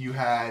 minute, you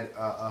had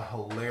a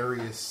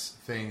hilarious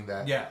thing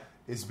that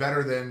is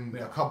better than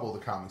a couple of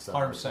the comic stuff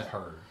 100%. I've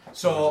heard.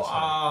 So,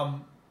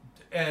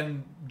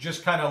 and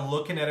just kind of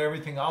looking at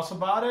everything else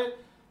about it,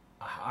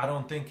 I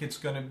don't think it's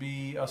going to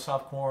be a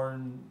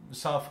softcore.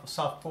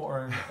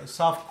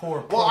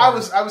 Well, I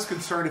was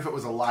concerned if it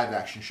was a live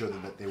action show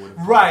that they would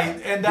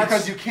have and that's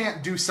because you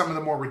can't do some of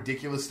the more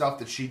ridiculous stuff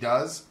that she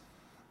does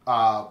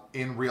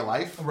in real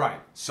life, right?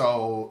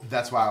 So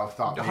that's why I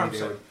thought maybe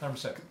they would.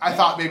 100%. I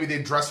thought maybe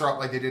they'd dress her up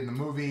like they did in the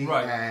movie,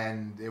 right?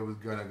 And it was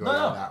going to go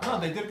down that way. No,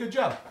 they did a good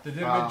job.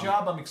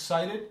 I'm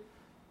excited.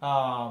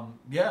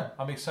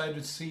 I'm excited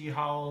to see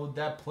how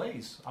that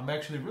plays. I'm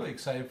actually really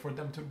excited for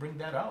them to bring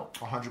that out.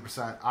 100%.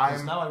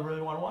 Because now I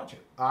really want to watch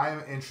it.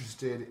 I'm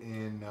interested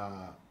in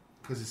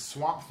because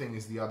Swamp Thing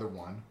is the other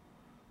one,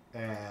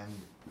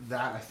 and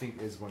that I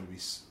think is going to be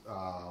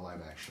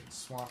live action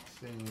Swamp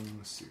Thing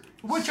series.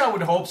 Which I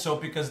would hope so,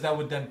 because that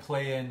would then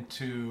play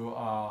into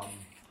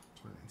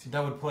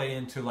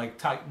like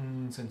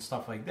Titans and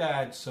stuff like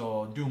that.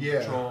 So Doom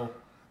Patrol.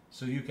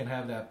 So you can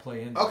have that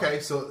play in there. Okay,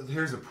 so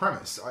here's the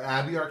premise.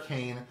 Abby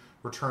Arcane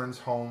returns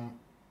home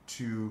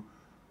to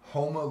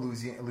Houma,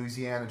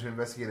 Louisiana to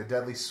investigate a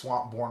deadly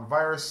swamp-borne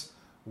virus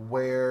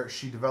where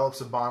she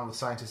develops a bond with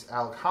scientist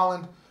Alec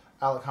Holland.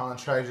 Alec Holland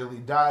tragically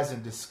dies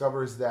and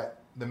discovers that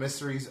the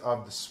mysteries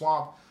of the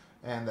swamp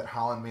and that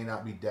Holland may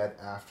not be dead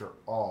after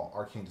all.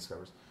 Arcane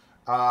discovers.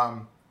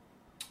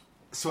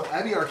 So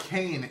Abby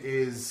Arcane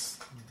is...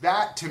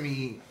 That, to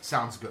me,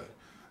 sounds good.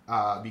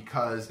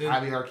 Because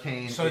Abby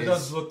Arcane So it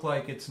does look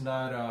like it's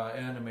not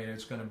animated.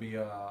 It's going to be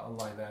a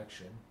live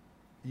action.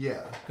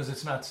 Yeah. Because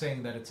it's not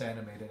saying that it's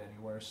animated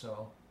anywhere,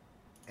 so...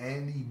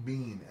 Andy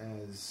Bean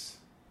as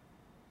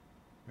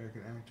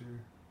American actor.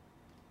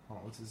 Oh,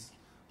 what's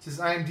his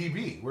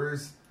IMDb?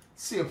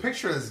 See a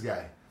picture of this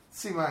guy.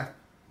 See my...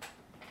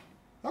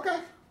 Okay.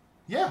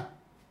 Yeah.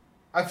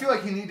 I feel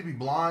like he need to be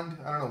blonde.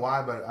 I don't know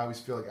why, but I always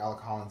feel like Alec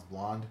Holland's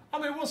blonde.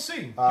 I mean, we'll see.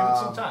 Give it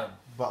some time.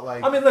 But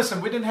like, I mean,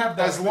 listen, we didn't have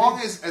that. As long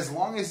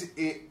as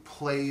it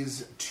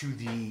plays to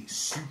the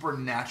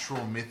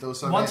supernatural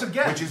mythos of Once it,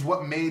 again, which is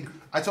what made.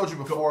 I told you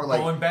before,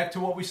 going back to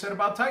what we said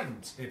about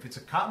Titans.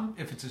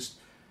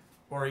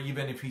 Or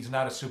even if he's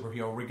not a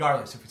superhero,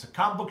 regardless, if it's a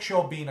comic book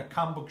show being a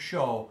comic book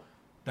show,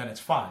 then it's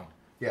fine.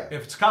 Yeah.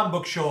 If it's a comic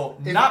book show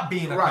not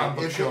being a comic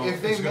book show,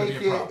 if they it's going to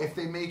be a problem. If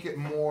they make it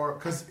more,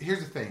 because here's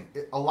the thing,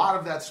 a lot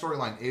of that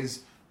storyline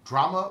is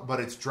drama,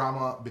 but it's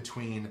drama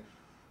between.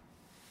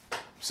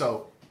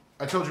 So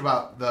I told you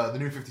about the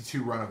New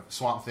 52 run of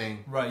Swamp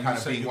Thing, right? Kind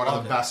of being one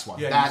of the best ones.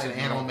 Yeah, that and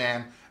Animal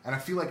Man, and I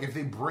feel like if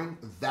they bring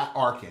that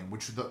arc in,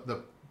 which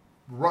the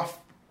rough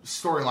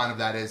storyline of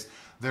that is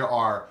there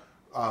are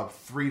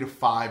 3 to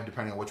 5,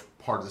 depending on which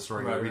part of the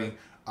story you're reading,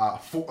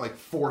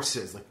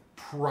 forces, like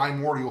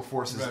primordial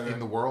forces in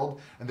the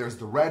world, and there's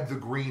the red, the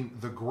green,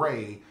 the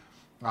gray,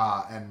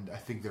 and I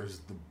think there's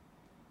the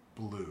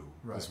blue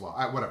as well.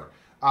 Whatever,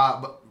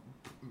 but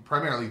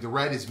primarily the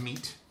red is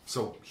meat,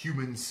 so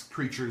humans,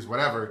 creatures,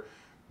 whatever.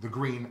 The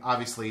green,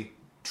 obviously,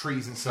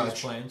 trees and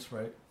such. Plants,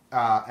 right?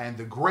 And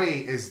the gray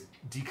is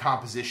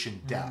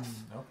decomposition,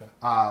 death.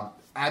 Okay.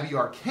 Abby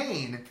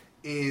Arcane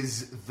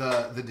is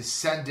the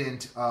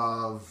descendant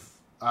of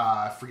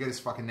I forget his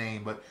fucking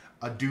name, but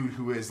a dude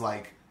who is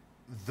like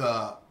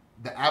the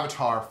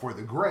avatar for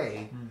the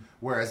gray,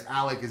 whereas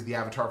Alec is the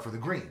avatar for the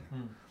green.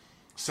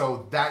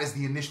 So that is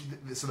the initial.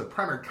 So the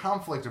primary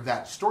conflict of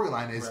that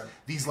storyline is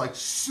these like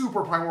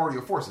super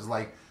primordial forces,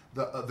 like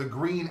the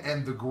green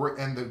and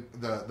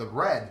the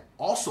red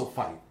also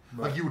fight.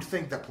 Like you would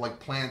think that like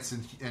plants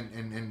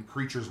and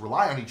creatures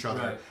rely on each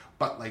other,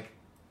 but like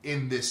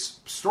in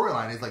this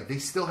storyline is like they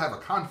still have a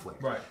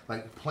conflict. Right.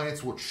 Like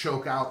plants will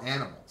choke out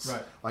animals.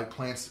 Right. Like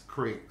plants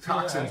create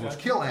toxins which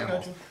kill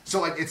animals. So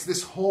like it's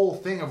this whole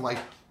thing of like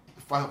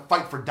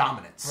fight for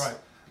dominance. Right.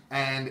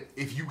 And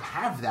if you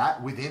have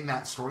that within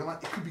that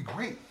storyline, it could be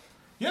great.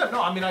 Yeah,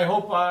 no, I mean, I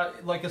hope,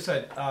 like I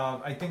said,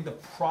 I think the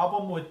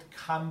problem with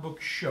comic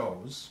book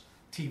shows,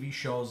 TV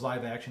shows,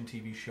 live action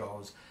TV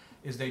shows,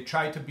 is they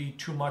try to be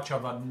too much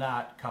of a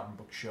not comic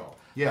book show.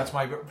 Yeah. That's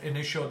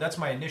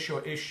my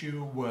initial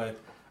issue with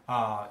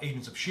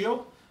Agents of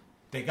S.H.I.E.L.D.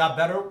 They got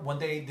better when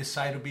they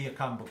decided to be a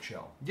comic book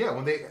show. Yeah,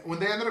 when they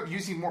ended up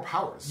using more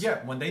powers.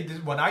 Yeah,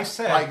 when I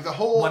said like the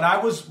whole when I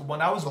was the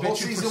bitching whole for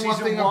season 1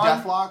 thing one,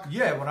 of Deathlock.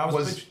 Yeah, when I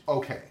was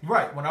okay.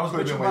 Right, when I was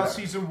bitching about better.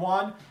 season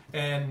 1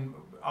 and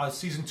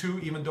season 2,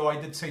 even though I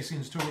did say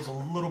season 2 was a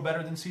little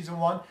better than season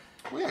 1.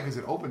 Well, yeah, because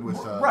it opened with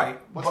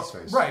what's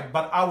his face? Right,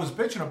 but I was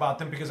bitching about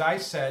them because I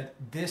said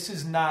this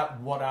is not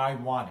what I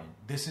wanted.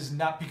 This is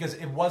not, because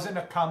it wasn't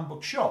a comic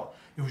book show.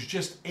 It was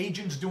just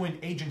agents doing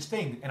agents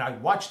thing, and I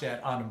watched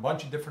that on a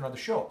bunch of different other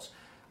shows.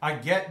 I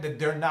get that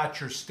they're not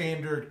your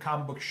standard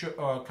comic book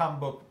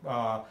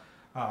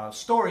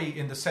story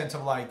in the sense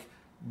of like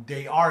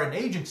they are an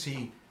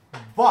agency,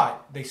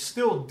 but they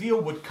still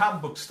deal with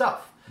comic book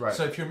stuff. Right.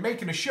 So if you're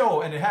making a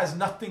show and it has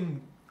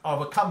nothing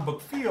of a comic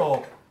book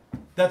feel,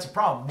 that's a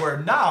problem. Where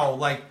now,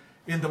 like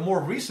in the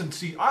more recent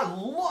season, I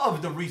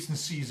love the recent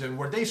season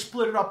where they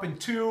split it up in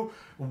two.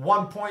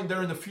 One point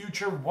they're in the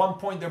future, one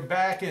point they're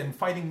back and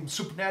fighting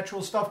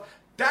supernatural stuff.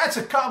 That's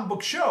a comic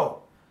book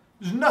show.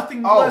 There's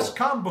nothing less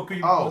comic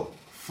book.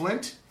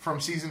 Flint from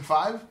season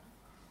 5,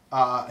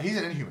 he's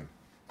an Inhuman.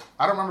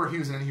 I don't remember if he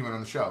was an Inhuman on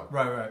the show.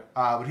 Right.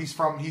 But he's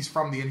from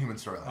the Inhuman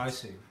storyline. I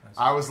see.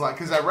 I was like,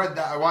 because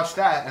I watched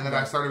that, and then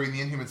I started reading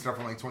the Inhuman stuff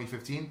from like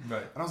 2015.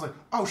 Right. And I was like,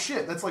 oh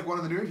shit, that's like one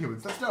of the new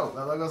Inhumans. That's dope.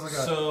 That was like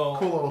a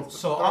cool little.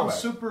 So throwback.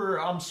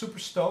 I'm super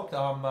stoked.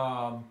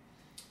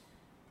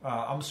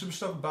 I'm super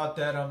stoked about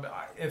that.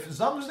 As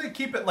long as they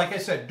keep it, like I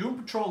said,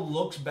 Doom Patrol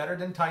looks better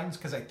than Titans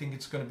because I think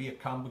it's going to be a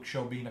comic book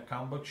show being a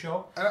comic book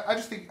show. And I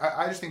just think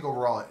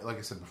overall, like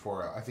I said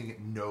before, I think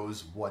it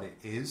knows what it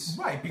is.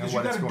 Right, because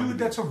you got a dude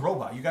that's a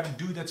robot. You got a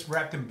dude that's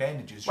wrapped in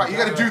bandages. Right, you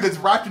got a dude that's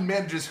wrapped in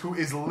bandages who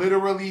is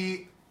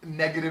literally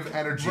negative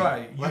energy.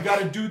 Right, you got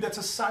a dude that's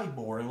a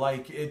cyborg.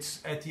 Like,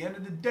 it's at the end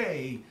of the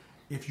day,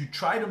 if you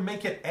try to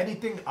make it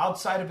anything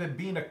outside of it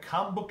being a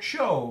comic book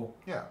show,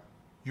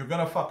 you're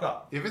gonna fuck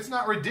up. If it's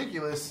not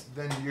ridiculous,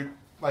 then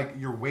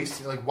you're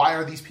wasting. Like, why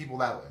are these people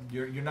that way?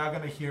 You're not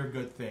gonna hear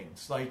good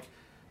things. Like,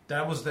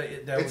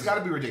 it's got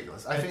to be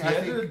ridiculous. At the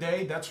end of the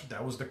day,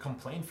 that was the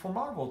complaint for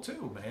Marvel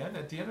too, man.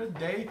 At the end of the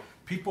day,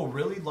 people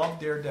really love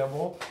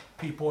Daredevil.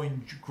 People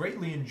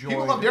greatly enjoy.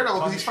 People love Daredevil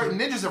because he's fighting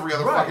ninjas every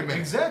other fucking minute.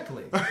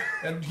 Exactly,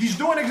 and he's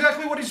doing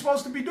exactly what he's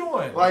supposed to be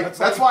doing. Like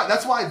that's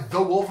why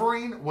the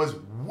Wolverine was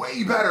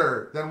way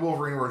better than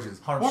Wolverine Origins.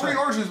 100%. Wolverine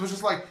Origins was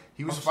just like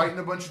he was 100%. fighting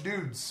a bunch of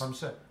dudes,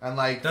 100%. and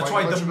like that's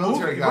why the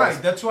military movie, guys.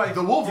 right? That's why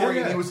the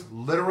Wolverine he was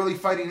literally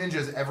fighting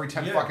ninjas every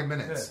 10 fucking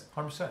minutes.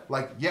 100%.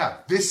 Like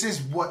this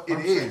is what it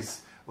 100%.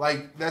 is.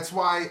 Like that's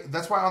why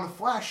on the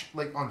Flash,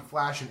 like on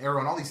Flash and Arrow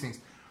and all these things,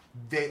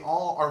 they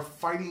all are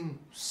fighting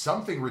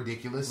something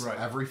ridiculous. Right.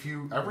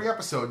 Every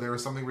episode there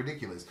is something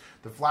ridiculous.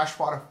 The Flash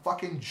fought a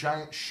fucking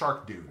giant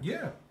shark dude.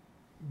 Yeah.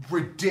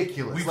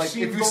 ridiculous. We've Like,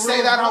 seen if you Gorilla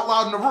say that out Grodd-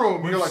 loud in the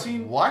room, you're like,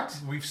 seen- what?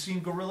 We've seen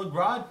Gorilla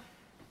Grodd.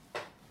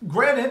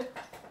 Granted,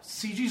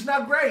 CG's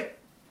not great,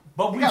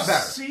 but we've got better.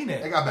 seen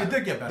it. It got better. It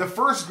did get better. The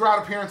first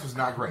Grodd appearance was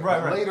not great. Right,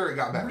 but right. later it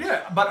got better.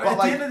 Yeah, but at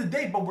like, the end of the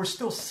day, we're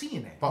still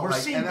seeing it. But We're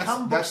like- seeing and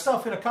comic book that's-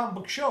 stuff in a comic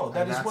book show.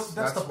 That and is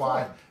that's the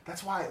why point.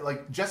 that's why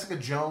like Jessica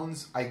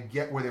Jones, I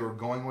get where they were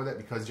going with it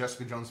because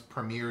Jessica Jones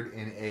premiered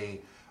in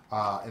a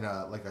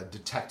like a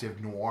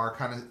detective noir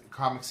kind of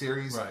comic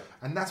series, Right.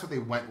 and that's what they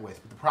went with.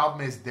 But the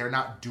problem is they're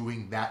not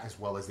doing that as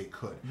well as they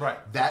could. Right.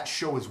 That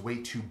show is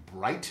way too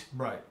bright.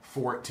 Right.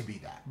 For it to be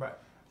that. Right.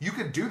 You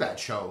could do that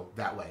show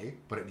that way,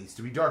 but it needs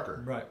to be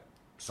darker. Right.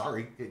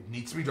 Sorry, it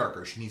needs to be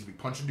darker. She needs to be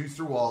punching dudes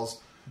through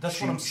walls. That's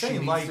what I'm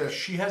saying. Like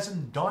she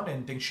hasn't done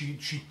anything. She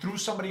threw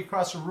somebody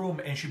across the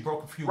room and she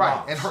broke a few right,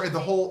 rocks. and the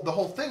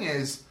whole thing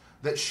is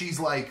that she's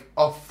like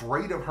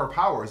afraid of her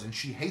powers and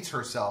she hates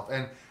herself,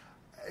 and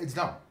it's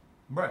dumb.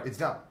 Right, it's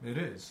dumb. It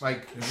is.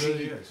 Like it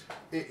really is.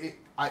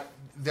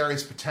 There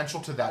is potential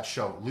to that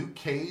show. Luke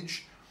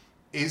Cage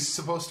is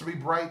supposed to be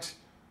bright,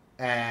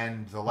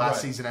 and the last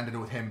Right. season ended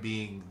with him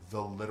being the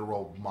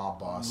literal mob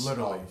boss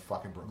Literally. of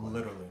fucking Brooklyn.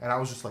 Literally. And I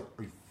was just like,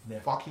 are you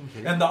fucking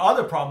kidding And me? the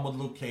other problem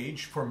with Luke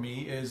Cage for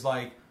me is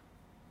like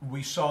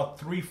we saw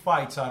 3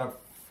 fights out of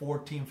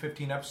 14,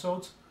 15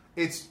 episodes.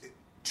 It's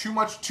too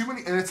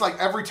many, and it's like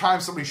every time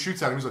somebody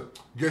shoots at him, he's like,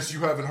 guess you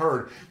haven't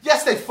heard.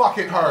 Yes, they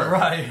fucking heard.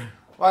 Right.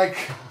 Like,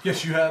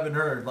 guess you haven't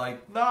heard.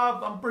 Like, no,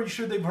 I'm pretty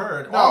sure they've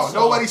heard. no, Also,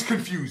 nobody's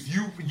confused.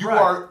 You Right.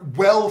 are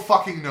well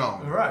fucking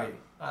known. Right.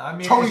 I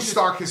mean, Tony it's just-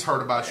 Stark has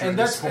heard about you and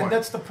at that's this point. and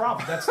that's the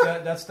problem.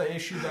 That's the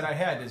issue that I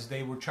had is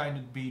they were trying to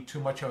be too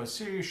much of a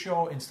serious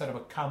show instead of a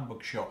comic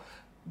book show.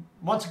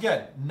 Once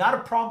again, not a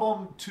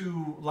problem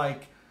to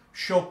like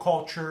show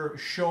culture,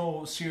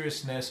 show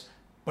seriousness,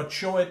 but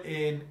show it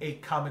in a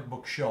comic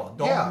book show.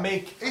 Don't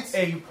make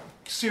a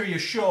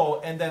serious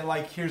show and then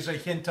like here's a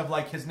hint of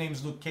like his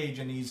name's Luke Cage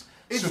and he's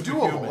it's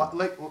superhuman.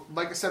 doable.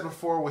 Like I said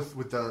before with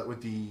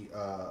the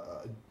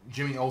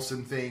Jimmy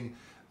Olsen thing,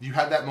 you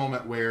had that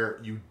moment where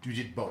you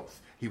did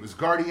both. He was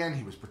guardian,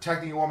 he was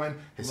protecting a woman,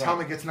 his Right.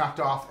 helmet gets knocked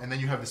off, and then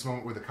you have this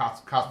moment where the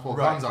cops pull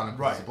Right. guns on him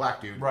because he's a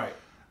black dude. Right.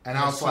 And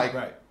I was That's like,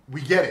 right.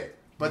 we get it.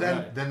 But then,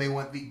 Right. then they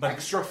went the But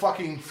extra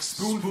fucking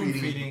spoon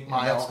feeding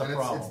mile, that's the and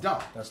problem. it's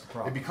dumb. That's the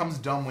problem. It becomes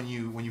dumb when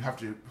you have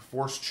to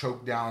force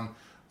choke down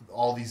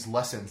all these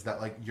lessons that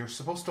like you're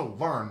supposed to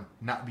learn,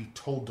 not be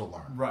told to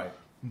learn. Right.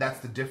 That's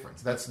the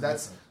difference. That's the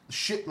difference.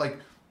 shit. Like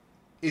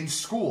in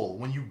school,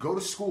 when you go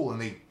to school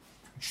and they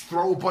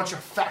throw a bunch of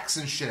facts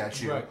and shit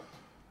at you, Right.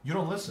 You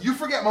don't listen. you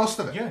forget most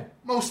of it. Yeah.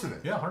 Most of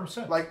it. Yeah,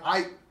 100%. Like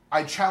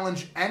I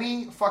challenge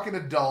any fucking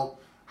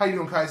adult. How you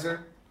doing,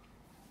 Kaiser?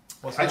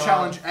 I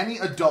challenge any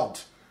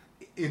adult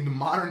in the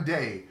modern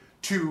day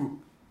to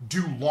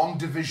do long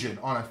division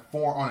on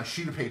a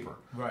sheet of paper.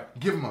 Right.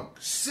 Give them a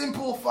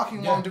simple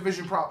fucking long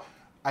division problem.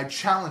 I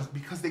challenge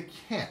because they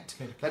can't.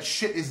 That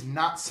shit is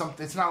not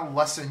something. It's not a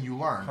lesson you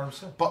learn.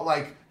 100%. But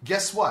like,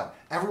 guess what?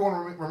 Everyone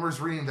remembers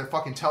reading the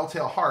fucking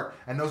Telltale Heart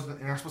and knows that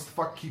you're supposed to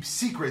fucking keep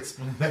secrets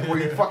that where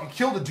you fucking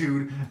killed a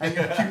dude and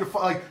you keep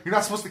you're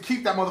not supposed to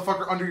keep that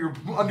motherfucker under your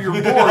board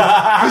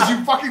because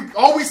you fucking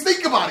always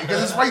think about it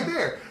because it's right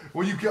there.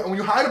 When you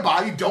hide a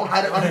body, don't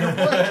hide it under your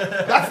foot.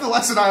 That's the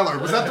lesson I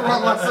learned. Was that the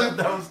wrong lesson?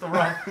 That was the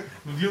wrong.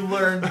 You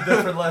learned a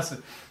different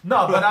lesson.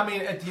 No, but I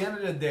mean, at the end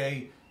of the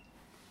day,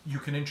 you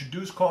can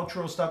introduce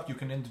cultural stuff. You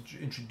can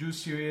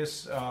introduce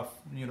serious,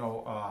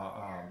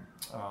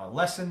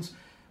 lessons.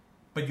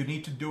 But you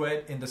need to do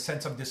it in the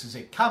sense of this is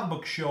a comic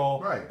book show,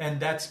 Right. and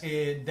that's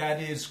it.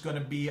 That is going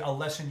to be a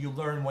lesson you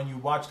learn when you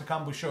watch the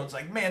comic book show. It's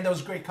like, man, that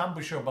was a great comic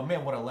book show, but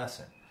man, what a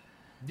lesson.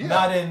 Yeah.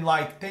 Not in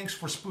like, thanks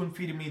for spoon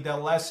feeding me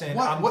that lesson.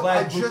 I'm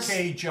glad Luke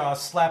Cage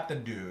slapped the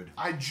dude.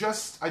 I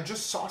just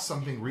saw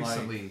something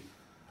recently.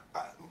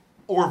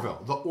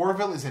 Orville. The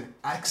Orville is an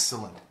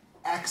excellent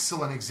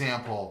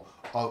example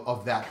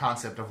of that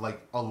concept of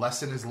like a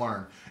lesson is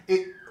learned.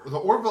 The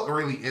Orville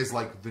really is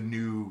like the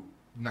new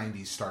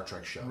 90s Star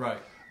Trek show. Right.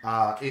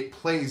 It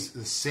plays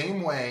the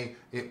same way.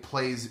 It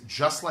plays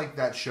just like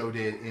that show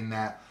did in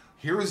that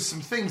here is some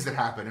things that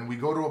happen and we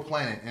go to a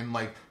planet and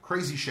like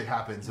crazy shit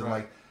happens and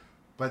like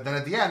but then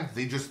at the end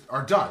they just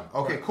are done.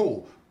 Okay,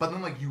 cool. But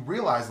then like you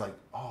realize like,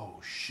 oh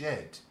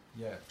shit.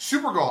 Yeah.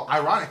 Supergirl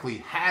ironically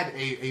had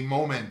a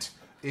moment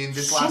in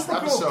this last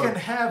episode. Supergirl can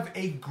have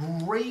a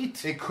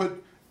great. It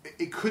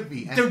could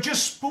be. And they're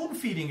just spoon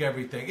feeding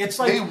everything. It's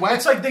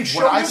like they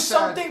show what I you said-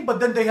 something, but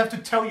then they have to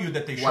tell you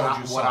that they showed you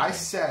something. What I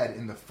said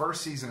in the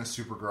first season of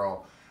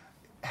Supergirl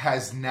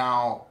has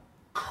now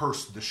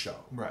cursed the show.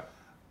 Right.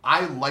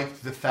 I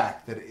liked the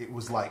fact that it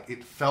was like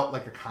it felt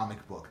like a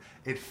comic book.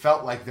 It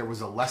felt like there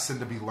was a lesson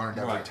to be learned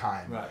every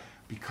time. Right.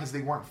 Because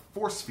they weren't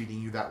force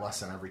feeding you that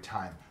lesson every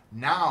time.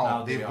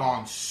 Now they've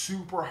gone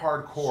super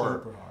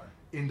hardcore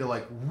into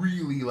like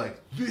really like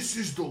this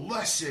is the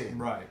lesson.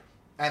 Right.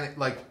 And it,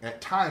 like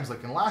at times,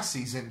 like in last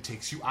season, it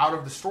takes you out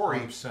of the story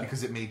 100%.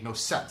 because it made no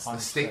sense. 100%.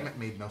 The statement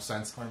made no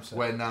sense 100%.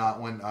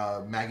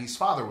 when Maggie's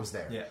father was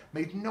there. Yeah.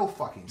 Made no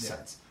fucking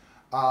sense.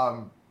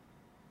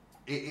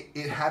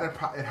 it had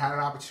an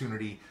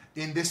opportunity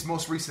in this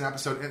most recent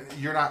episode.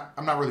 And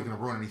I'm not really going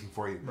to ruin anything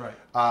for you.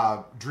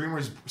 Right.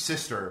 Dreamer's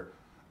sister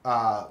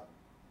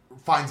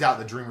finds out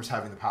that Dreamer's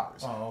having the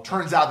powers. Oh, okay.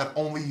 Turns out that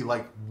only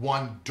like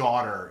one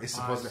daughter is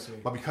supposed see. to,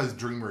 but because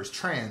Dreamer is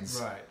trans,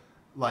 Right.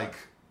 like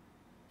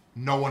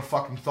no one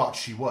fucking thought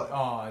she would.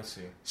 Oh, I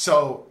see.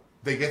 So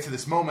they get to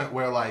this moment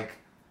where like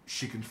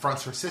she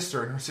confronts her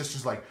sister, and her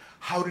sister's like,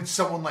 "How did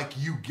someone like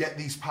you get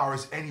these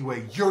powers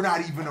anyway? You're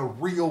not even a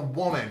real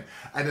woman."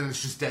 And then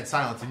it's just dead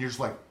silence, and you're just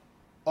like,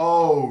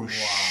 "Oh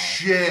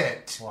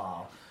shit!"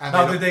 Wow. And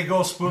Now, did they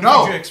go spooky?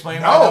 No, Did you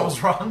explain why that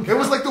was wrong? It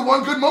was like the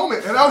one good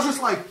moment, and I was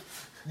just like,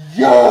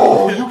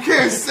 "Yo, you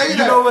can't say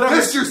that. know what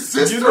That's your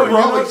sister, bro.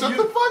 Like, shut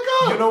the fuck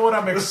up." You know what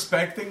I'm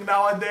expecting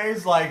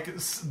nowadays? Like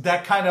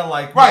that kind of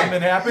like Right,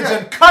 moment happens yeah.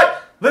 and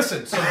cut.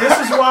 Listen, so this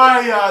is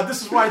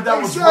why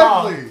that was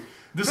wrong.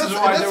 This is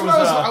why there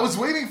was. I was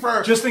waiting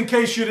for. Just in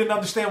case you didn't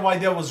understand why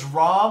that was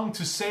wrong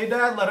to say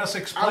that, let us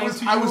explain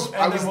to you,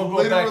 and then we'll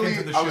go back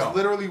into the show. I was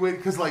literally waiting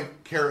because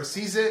like Kara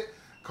sees it,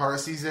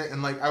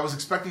 and like I was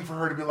expecting for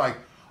her to be like,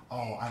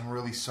 "Oh, I'm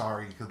really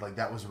sorry," because like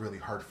that was really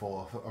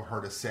hurtful of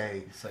her to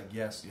say. It's like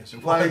yes,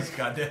 it like, was.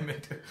 God damn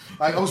it!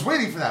 Like I was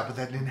waiting for that, but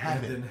that didn't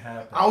happen. It didn't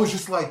happen. I was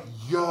just like,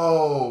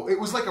 "Yo!" It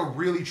was like a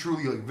really,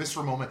 truly like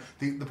visceral moment.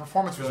 The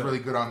performance was really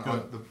good on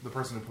the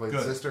person who played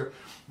the sister.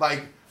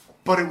 Like,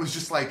 but it was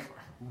just like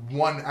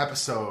one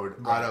episode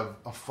out of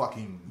a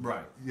fucking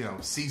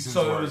season's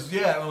So worth. it was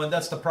well, and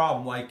that's the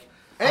problem. Like,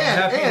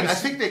 and I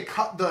think they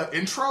cut the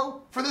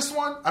intro for this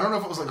one. I don't know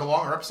if it was like a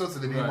longer episode, so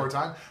they needed more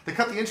time. They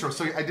cut the intro,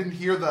 so I didn't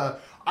hear the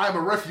 "I'm a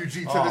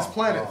refugee to this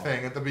planet"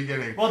 thing at the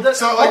beginning. Well,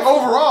 so like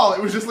overall,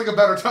 it was just like a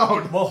better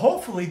tone. Well,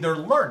 hopefully they're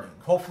learning.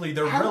 Hopefully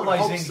they're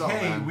realizing, so,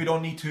 hey, man. we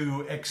don't need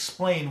to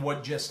explain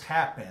what just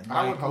happened.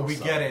 I would Like, hope we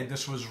so. get it.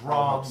 This was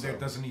wrong. So. There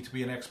doesn't need to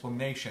be an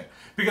explanation.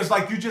 Because,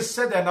 like, you just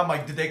said that, and I'm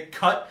like, did they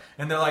cut?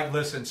 And they're like,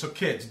 listen, so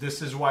kids,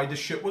 this is why this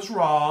shit was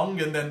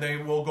wrong. And then they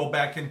will go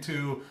back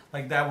into,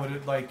 like, that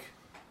would, like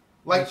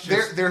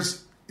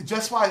there's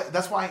that's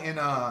why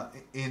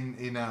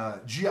in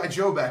G.I.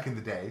 Joe back in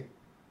the day,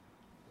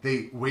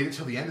 they waited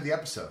till the end of the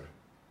episode,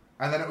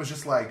 and then it was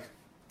just like,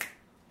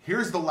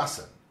 here's the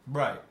lesson.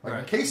 Right. Like, right.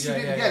 in case you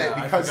didn't get it,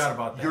 I because forgot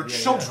about that. your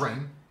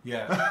children.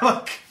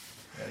 Yeah.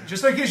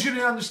 Just in case you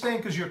didn't understand,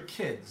 because you're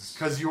kids.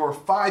 Because you're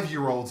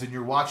 5-year-olds and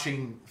you're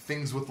watching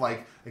things with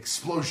like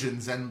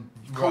explosions and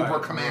Cobra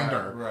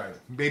Commander. Right.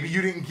 Maybe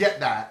you didn't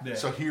get that,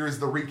 so here's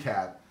the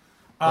recap.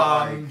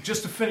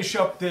 Just to finish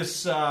up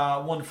this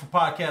wonderful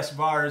podcast of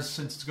ours,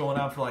 since it's going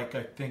on for like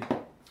I think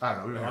I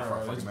don't know. We've been here for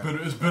a fucking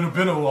minute. It's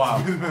been a while.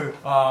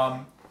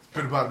 It's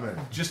been about a minute.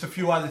 Just a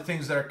few other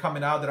things that are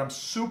coming out that I'm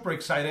super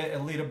excited.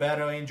 Alita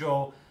Battle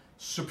Angel,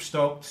 super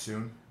stoked.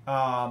 Soon.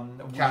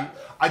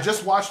 I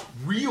just watched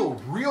real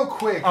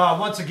quick.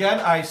 Once again,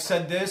 I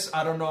said this.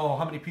 I don't know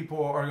how many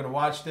people are going to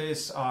watch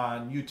this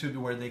on YouTube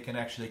where they can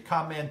actually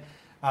comment,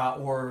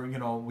 or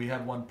we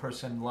have one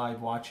person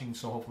live watching,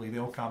 so hopefully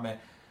they'll comment.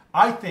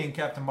 I think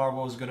Captain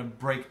Marvel is going to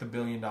break the $1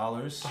 billion.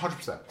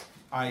 100%.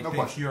 I think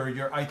question.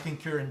 I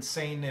think you're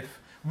insane if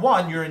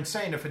you're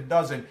insane if it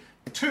doesn't.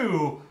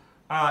 Two,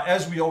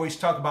 as we always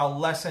talk about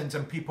lessons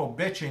and people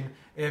bitching,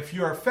 if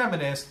you're a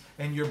feminist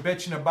and you're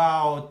bitching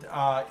about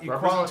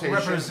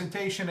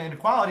representation and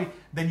equality,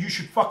 then you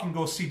should fucking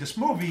go see this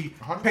movie,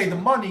 100%. pay the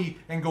money,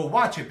 and go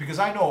watch it. Because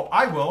I know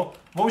I will.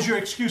 What was your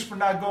excuse for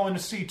not going to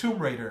see Tomb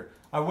Raider?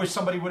 I wish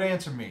somebody would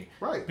answer me.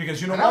 Right.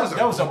 Because you know what?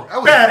 That was a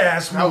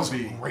badass movie. That was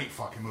a great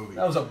fucking movie.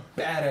 That was a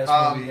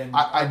badass movie. And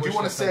I do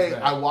want to say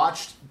that. I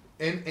watched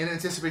in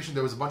anticipation.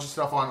 There was a bunch of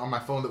stuff on my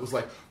phone that was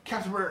like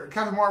Captain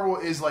Marvel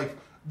is like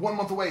 1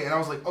 month away, and I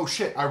was like, oh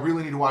shit, I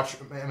really need to watch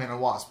Ant-Man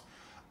and Wasp.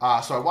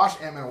 So I watched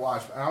Ant-Man and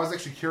Wasp, and I was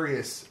actually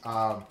curious.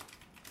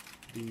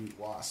 The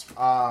Wasp.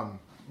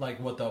 Like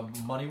what the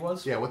money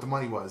was? Yeah, what the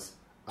money was.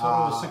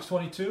 Total was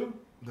 622.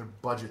 Their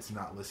budget's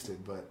not listed,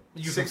 but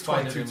You can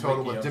find it 622 in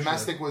total. Wiki, But I'm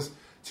domestic was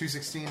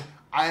 216.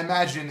 I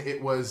imagine it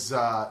was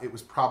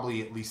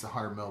probably at least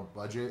 $100 million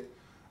budget.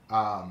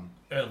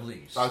 At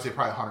least. I would say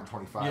probably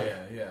 125.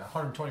 Yeah.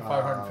 125,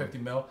 150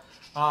 mil.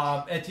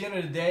 At the end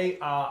of the day,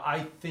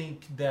 I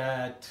think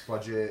that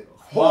Budget.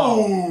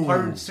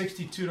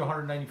 162 to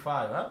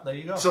 195. Well, there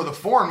you go. So the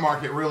foreign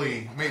market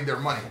really made their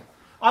money.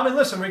 I mean,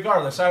 listen,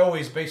 regardless, I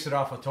always base it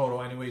off a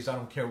total anyways. I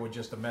don't care what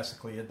just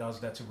domestically it does.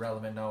 That's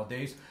irrelevant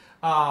nowadays.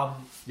 Yeah,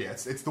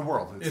 it's the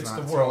world. It's not,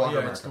 the it's world. no Yeah,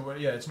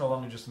 America. it's no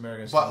longer just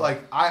America. But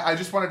like, I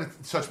just wanted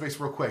to touch base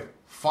real quick.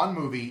 Fun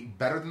movie,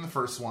 better than the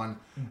first one,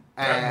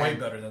 and way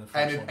better than the first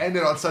and it one.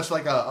 ended on such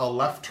like a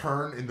left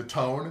turn in the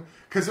tone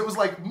because it was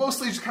like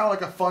mostly just kind of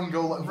like a fun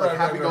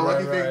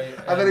happy-go-lucky thing,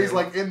 right. and then he's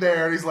like in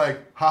there and he's like,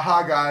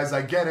 "Haha, guys,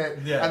 I get it,"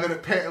 Yeah. and then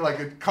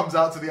it comes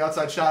out to the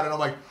outside shot, and I'm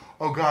like,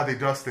 "Oh god, they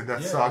dusted.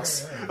 That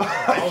sucks." Yeah.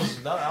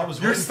 I was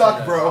You're waiting for stuck,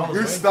 that. bro. I was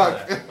You're waiting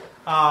stuck. for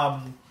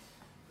that.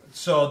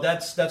 So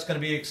that's going to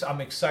be.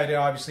 I'm excited.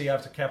 Obviously,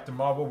 after Captain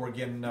Marvel, we're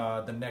getting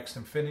the next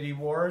Infinity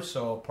War.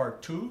 So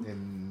part 2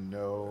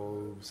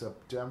 in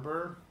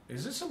September.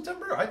 Is it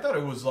September? I thought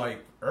it was like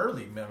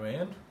early,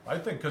 man. I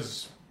think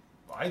because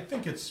I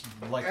think it's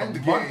like a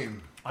Endgame.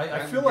 month.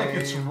 I feel like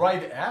it's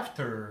right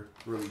after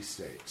release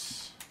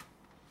dates.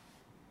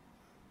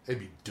 It'd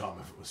be dumb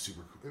if it was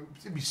super.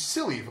 It'd be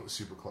silly if it was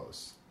super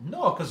close.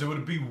 No, because it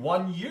would be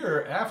 1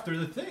 year after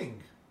the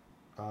thing.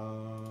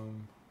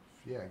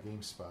 Yeah,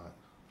 GameSpot.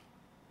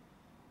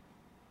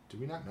 Do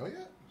we not know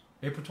yet?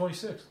 April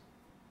 26th.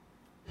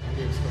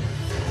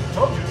 GameSpot. I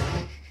told you.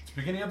 It's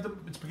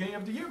beginning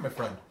of the year, my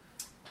friend.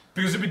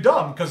 Because it'd be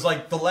dumb, because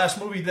like the last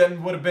movie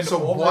then would have been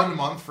So over. 1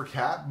 month for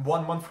Cat?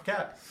 1 month for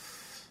Cat.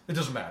 It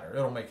doesn't matter.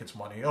 It'll make its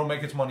money. It'll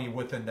make its money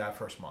within that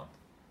first month.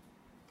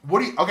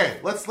 What do you? Okay,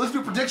 let's do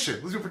a prediction.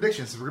 Let's do a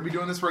prediction. Since we're gonna be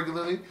doing this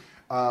regularly,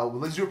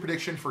 let's do a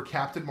prediction for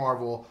Captain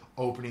Marvel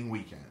opening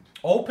weekend.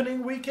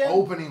 Opening weekend?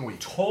 Opening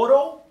week.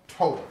 Total?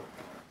 Total.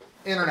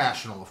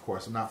 International, of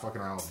course. I'm not fucking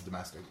around with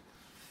domestic.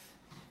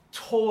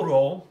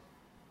 Total.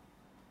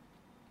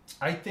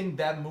 I think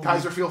that movie...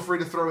 Kaiser, feel free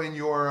to throw in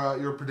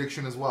your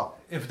prediction as well.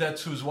 If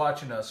that's who's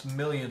watching us,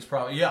 millions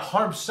probably. Yeah,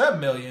 100%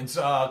 millions.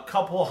 A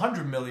couple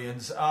hundred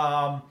millions.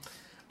 I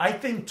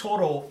think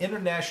total,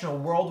 international,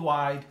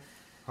 worldwide...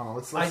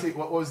 Let's see.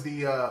 What was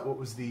the?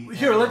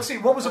 Here, let's see.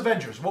 What was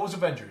Avengers? Go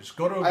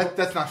to.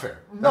 That's not fair.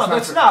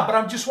 That's not. But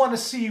I just want to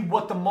see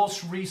what the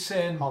most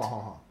recent. Hold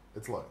on.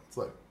 It's low.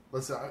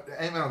 Let's.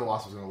 Ant-Man and the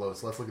Wasp was going to load,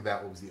 so let's look at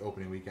that. What was the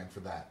opening weekend for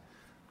that?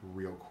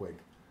 Real quick.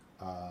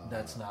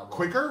 That's not loading.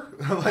 Quicker.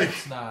 Like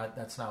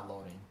That's not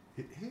loading.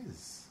 it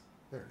is.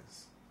 There it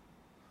is.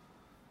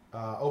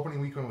 Opening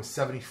weekend was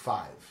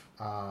 75.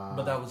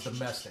 But that was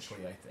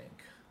domestically, I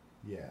think.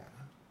 Yeah.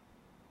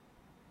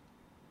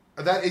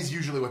 That is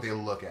usually what they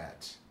look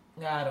at.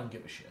 I don't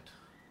give a shit.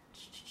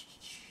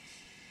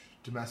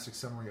 Domestic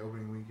summary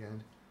opening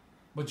weekend.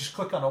 But just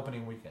click on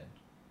opening weekend.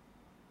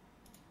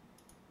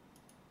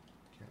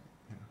 Okay.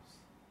 Yes.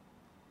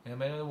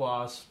 Ant-Man and the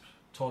Wasp,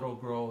 total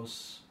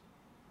gross.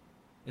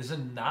 Is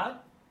it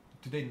not?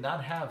 Do they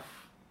not have...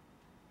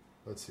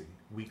 Let's see.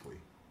 Weekly.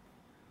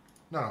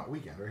 No,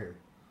 weekend right here.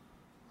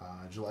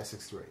 July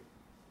 6th through 8th.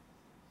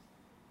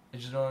 I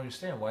just don't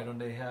understand. Why don't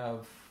they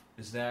have...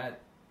 Is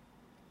that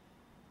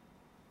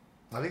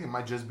I think it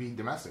might just be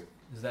domestic.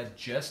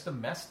 just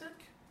domestic?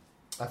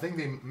 I think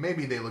they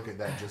look at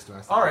that just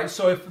domestic. All right,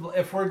 so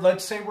if we're,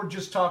 let's say we're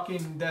just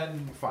talking,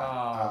 then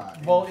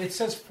Fine. well, it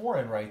says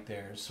foreign right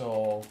there,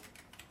 so.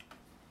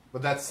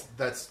 But that's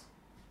this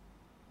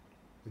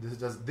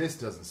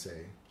doesn't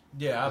say.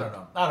 Yeah, I don't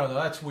know.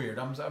 That's weird.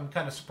 I'm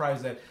kind of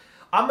surprised that.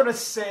 I'm gonna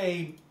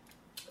say,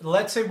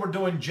 let's say we're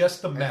doing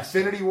just domestic.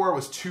 Infinity War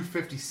was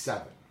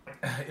 257.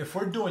 If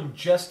we're doing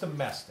just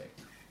domestic,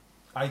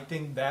 I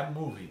think that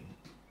movie.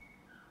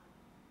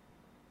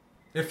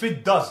 If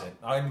it doesn't,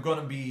 I'm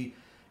going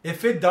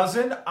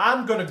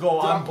to go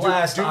on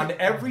blast on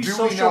every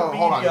social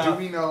media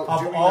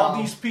of all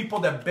these people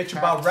that bitch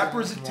about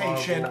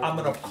representation. I'm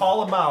going to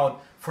call them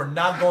out for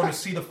not going to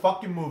see the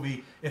fucking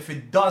movie if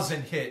it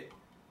doesn't hit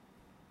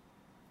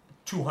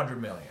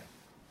 200 million.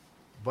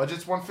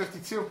 Budget's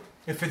 152.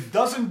 If it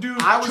doesn't do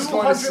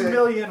 200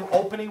 million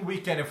opening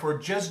weekend, if we're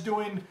just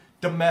doing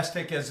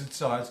domestic as it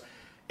says,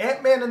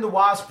 Ant-Man and the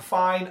Wasp,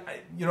 fine.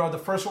 The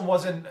first one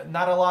wasn't,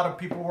 not a lot of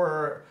people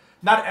were...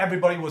 Not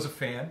everybody was a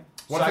fan.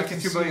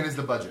 152 million is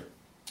the budget.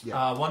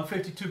 Yeah.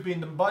 152 being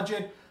the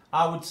budget.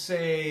 I'd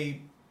say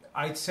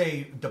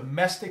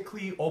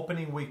domestically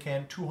opening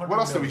weekend 200. What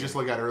else did we just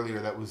look at earlier?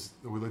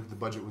 We looked at the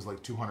budget was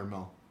like 200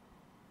 mil.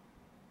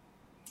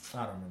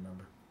 I don't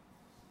remember.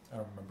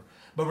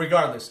 But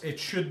regardless, it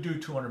should do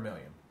 200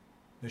 million.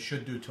 It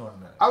should do 200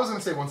 million. I was going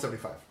to say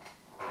 175.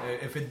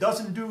 If it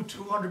doesn't do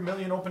 200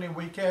 million opening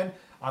weekend,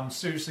 I'm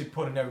seriously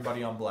putting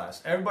everybody on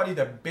blast. Everybody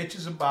that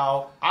bitches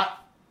about.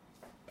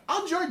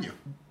 I'll join you.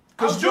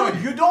 Because,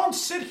 dude, you don't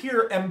sit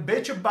here and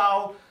bitch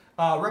about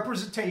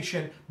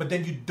representation, but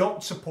then you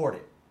don't support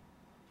it.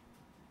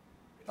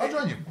 I'll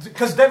join you.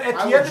 Because then at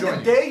the end of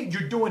the day,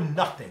 you're doing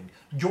nothing.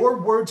 Your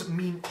words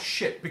mean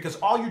shit because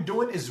all you're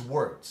doing is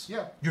words.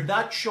 Yeah. You're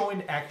not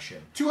showing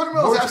action. 200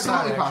 mil is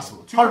absolutely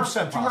possible. 100%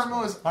 possible. 200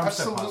 mil is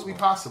absolutely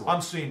possible.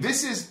 I'm seeing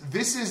this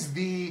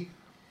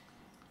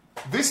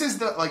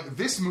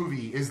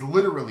movie is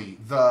literally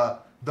the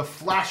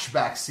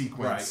flashback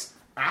sequence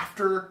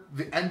after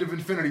the end of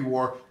Infinity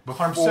War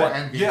before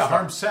Endgame. Yeah,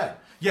 100%.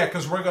 Yeah,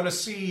 because we're going to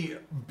see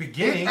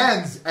beginning. It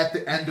ends at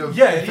the end of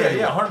Infinity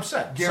War.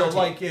 100%. Guaranteed. So,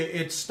 like,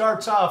 it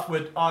starts off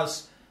with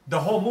us. The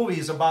whole movie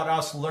is about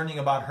us learning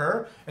about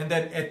her, and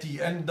then at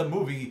the end of the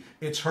movie,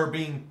 it's her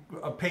being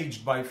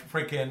paged by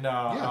freaking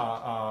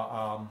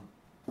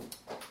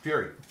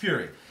Fury.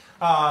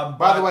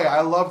 By the way,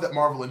 I love that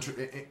Marvel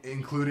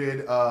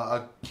included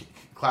a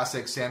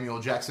classic Samuel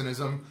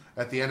Jacksonism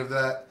at the end of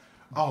that.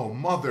 Oh,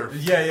 mother!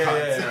 Yeah.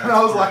 And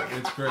I was like,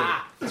 it's great.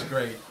 It's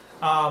great.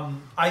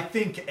 I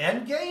think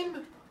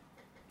Endgame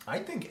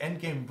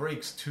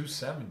breaks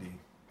 270.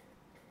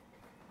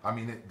 I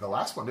mean, the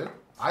last one did.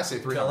 I say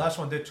 300. The last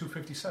one did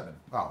 257.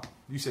 Oh,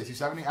 you say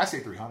 270? I say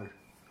 300.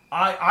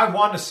 I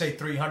want to say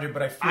 300,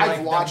 but I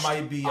feel that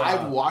might be.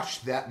 I've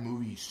watched that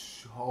movie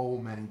so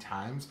many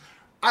times.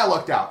 I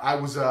lucked out. I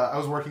was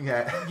working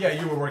at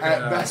you were working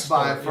at Best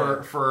Buy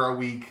for a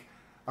week.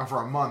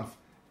 for a month.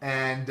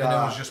 And it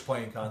was just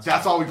playing constantly.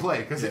 That's all we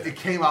played because it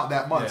came out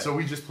that month. Yeah. So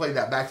we just played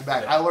that back to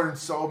back. Yeah. I learned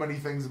so many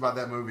things about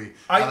that movie.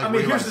 I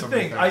mean, here's the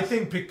thing. I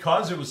think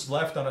because it was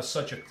left on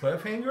such a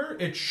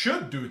cliffhanger, it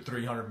should do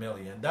 $300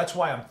 million. That's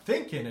why I'm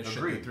thinking it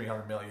should do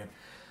 $300 million.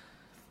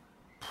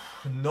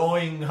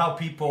 Knowing how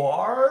people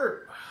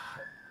are,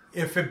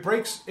 if it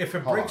breaks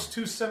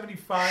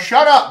 275,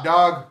 shut up,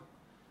 dog.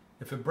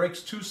 If it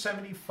breaks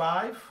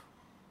 275,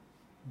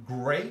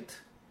 great.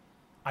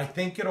 I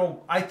think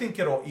it'll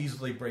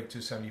easily break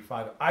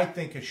 275. I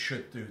think it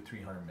should do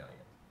 300 million.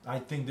 I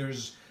think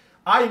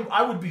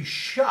I would be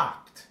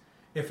shocked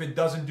if it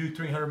doesn't do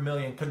 300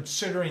 million,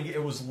 considering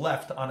it was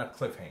left on a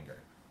cliffhanger.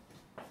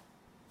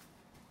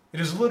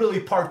 It is literally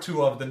part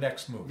 2 of the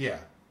next movie. Yeah.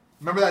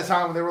 Remember that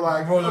time when they were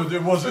like,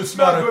 it's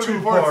not a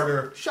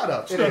two-parter. Shut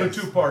up. It's not a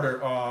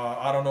two-parter.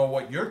 I don't know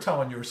what you're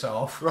telling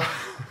yourself.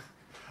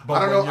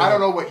 I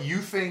don't know what you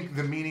think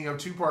the meaning of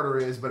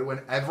two-parter is, but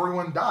when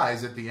everyone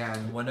dies at the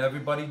end, when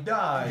everybody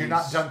dies, you're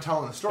not done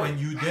telling the story, and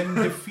you didn't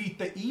defeat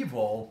the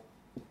evil.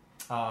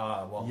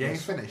 You ain't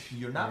finished.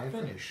 You're not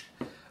finished.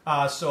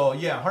 So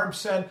yeah,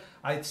 100%.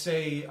 I'd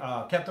say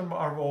Captain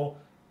Marvel.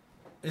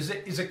 Is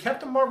it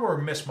Captain Marvel or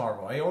Miss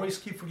Marvel? I always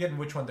keep forgetting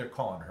which one they're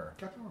calling her.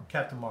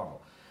 Captain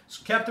Marvel.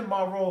 So Captain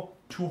Marvel,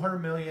 200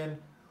 million.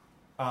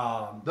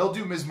 They'll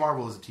do Ms.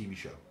 Marvel as a TV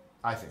show.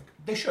 I think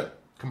they should.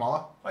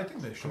 Kamala? I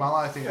think they should.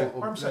 Kamala, I think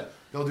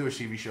they'll do a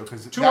TV show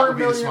because that would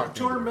be the smart thing.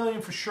 200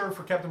 million for sure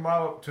for Captain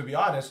Marvel. To be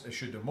honest, they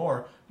should do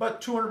more.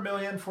 But 200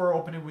 million for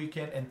opening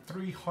weekend and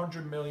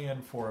 300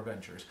 million for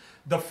Avengers.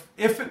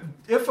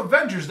 If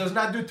Avengers does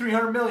not do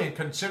 300 million,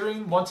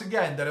 considering once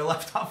again that it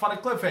left off on a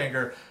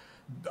cliffhanger,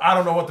 I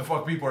don't know what the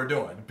fuck people are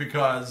doing,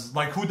 because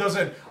like who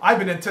doesn't? I've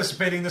been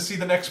anticipating to see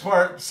the next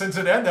part since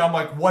it ended. I'm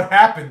like, what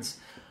happens?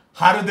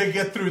 How did they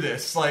get through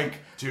this? Like,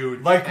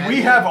 dude, like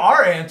we have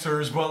our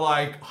answers, but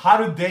like, how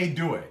did they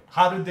do it?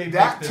 How did they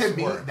make this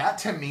work? That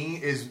to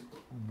me is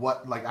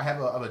what, like, I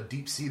have a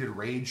deep-seated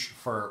rage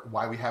for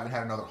why we haven't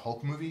had another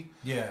Hulk movie.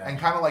 Yeah. And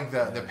kind of like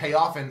the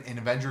payoff in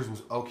Avengers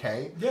was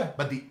okay. Yeah.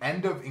 But the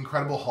end of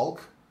Incredible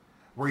Hulk,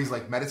 where he's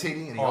like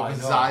meditating and he opens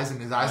his eyes and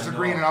his eyes are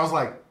green, and I was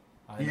like,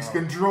 he's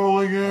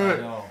controlling it.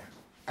 I know.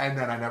 And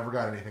then I never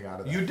got anything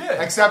out of that. You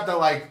did. Except that,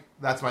 like,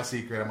 that's my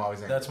secret. I'm always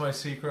angry. That's my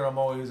secret. I'm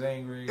always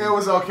angry. It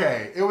was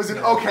okay. It was an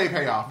okay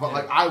payoff, but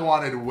like I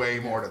wanted way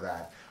more to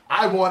that.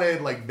 I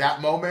wanted like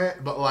that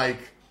moment, but like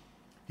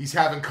he's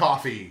having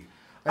coffee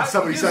and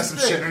somebody says some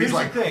shit and he's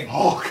like,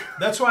 Hulk.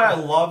 That's why I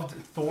loved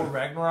Thor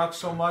Ragnarok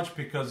so much,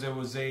 because it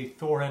was a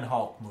Thor and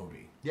Hulk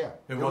movie. Yeah,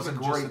 it wasn't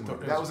a great just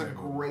movie. That was a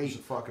great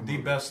fucking movie.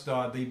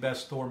 The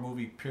best Thor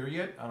movie.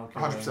 Period. I don't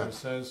care 100%. what it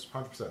says.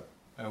 100%.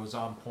 It was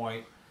on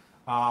point.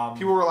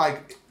 People were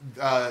like,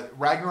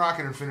 Ragnarok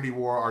and Infinity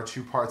War are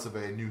 2 parts of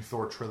a new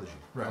Thor trilogy.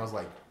 Right. And I was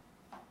like,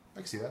 I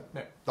can see that.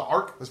 Yeah. The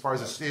arc, as far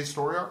as his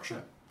story arc,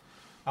 sure.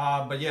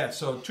 But yeah,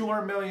 so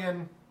 200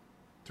 million,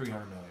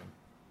 300 million.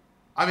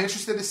 I'm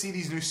interested to see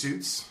these new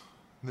suits,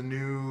 the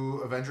new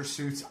Avenger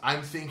suits.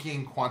 I'm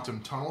thinking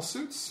quantum tunnel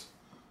suits.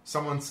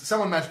 Someone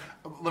mentioned.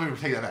 Let me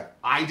take that back.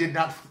 I did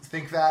not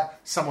think that.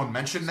 Someone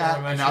mentioned that.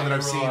 And now that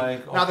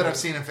I've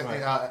seen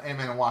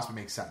Ant-Man and Wasp, it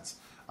makes sense.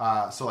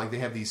 So like they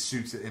have these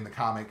suits in the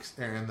comics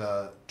and in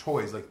the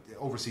toys, like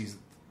overseas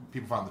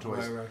people found the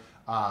toys, right.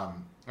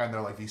 And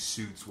they're like these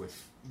suits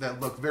that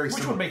look very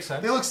similar. Which would make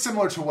sense. They look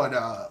similar to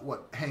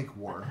what Hank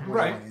wore.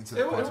 Right.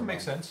 It would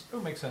make sense. It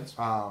would make sense.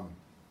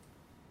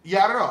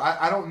 Yeah, I don't know.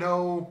 I don't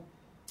know.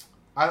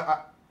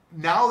 I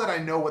now that I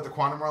know what the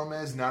quantum realm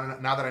is, now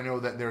that I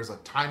know that there's a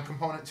time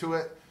component to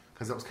it,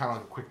 because that was kind of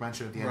like a quick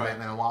mention at the end of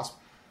Ant-Man and Wasp.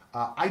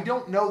 I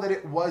don't know that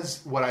it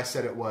was what I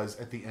said it was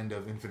at the end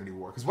of Infinity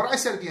War. Because what I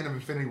said at the end of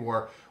Infinity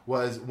War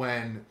was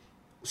when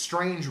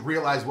Strange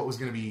realized what was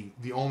going to be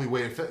the only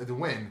way to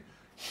win,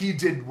 he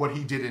did what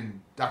he did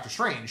in Doctor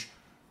Strange.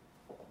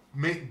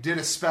 Did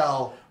a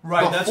spell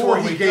before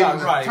he gave him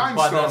the time stone.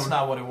 But that's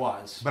not what it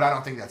was. But I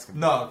don't think that's going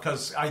to be No,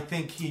 because I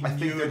think he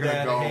knew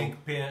that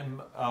Hank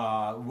Pym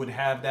would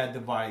have that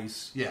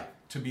device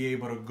to be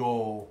able to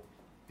go.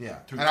 Yeah.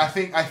 And I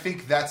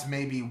think that's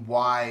maybe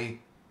why...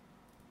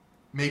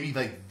 Maybe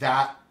like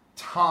that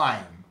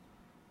time,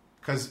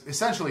 because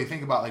essentially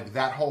think about like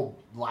that whole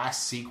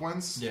last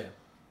sequence. Yeah,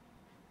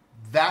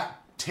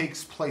 that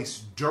takes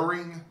place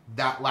during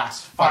that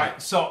last fight. All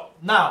right. So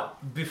now,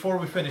 before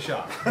we finish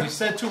up, we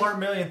said 200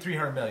 million,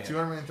 300 million.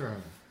 200 million, 300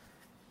 million.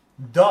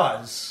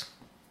 Does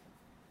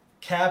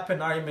Cap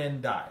and Iron Man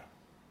die?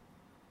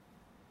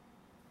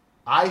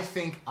 I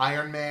think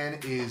Iron Man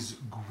is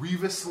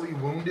grievously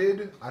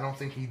wounded. I don't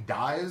think he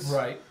dies.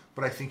 Right.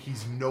 But I think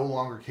he's no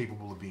longer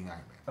capable of being Iron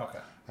Man. Okay.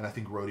 And I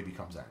think Rhodey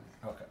becomes Iron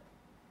Man. Okay.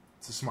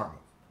 It's a smart move.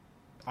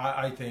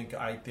 I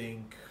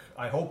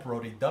hope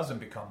Rhodey doesn't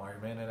become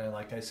Iron Man, and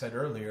like I said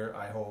earlier,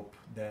 I hope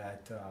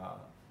that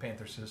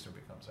Panther's sister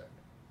becomes Iron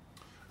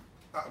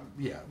Man.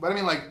 Yeah, but I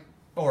mean, like,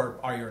 or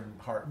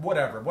Ironheart,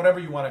 whatever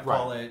you want to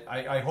call it.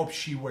 I hope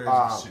she wears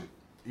a suit.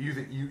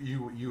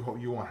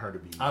 You want her to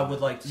be? I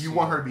would like to. You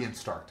want her to be in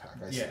Stark tech?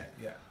 Yeah.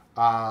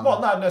 Well,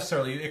 not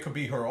necessarily. It could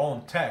be her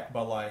own tech,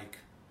 but like.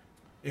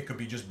 it could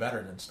be just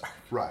better than Stark.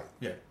 Right.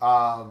 Yeah.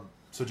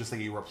 So just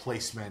like a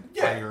replacement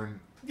Yeah. Iron.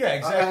 Yeah,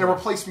 exactly. And a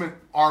replacement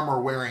armor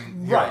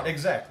wearing hero. Right,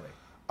 exactly.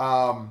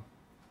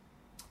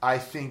 I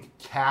think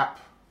Cap.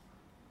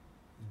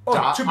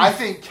 I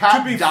think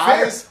Cap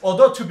dies.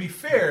 Although to be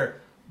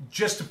fair,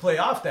 just to play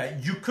off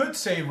that, you could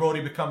say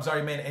Rhodey becomes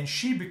Iron Man and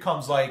she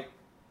becomes like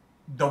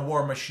the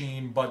War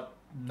Machine, but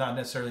not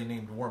necessarily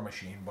named War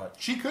Machine. But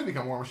She could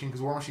become War Machine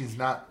because War Machine's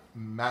not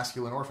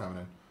masculine or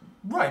feminine.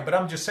 right, but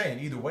I'm just saying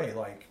either way,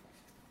 like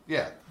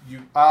Yeah.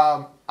 you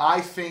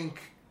I think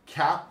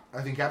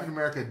Captain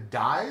America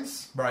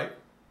dies. right.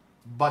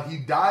 But he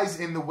dies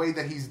in the way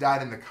that he's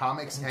died in the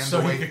comics and So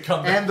the he way could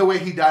come back. and the way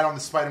he died on the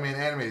Spider-Man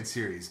animated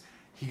series.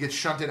 He gets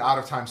shunted out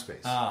of time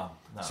space. No.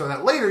 So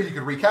that later you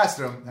could recast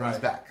him and he's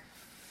Right. back.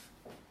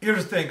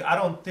 Here's the thing. I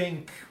don't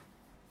think.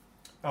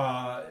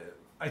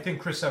 I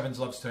think Chris Evans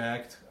loves to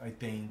act. I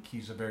think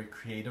he's a very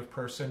creative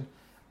person.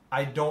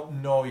 I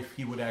don't know if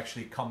he would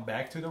actually come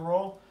back to the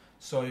role.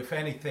 So if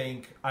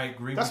anything, I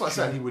agree. That's with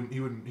what I you. said.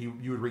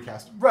 You would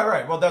recast him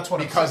Right. Well, that's what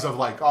because I'm of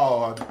like,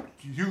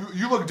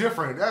 you look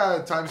different.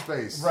 Time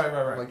space.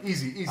 Right. Like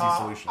easy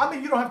solution. I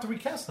mean, you don't have to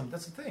recast them.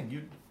 That's the thing.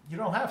 You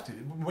don't have to.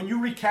 When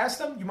you recast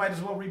them, you might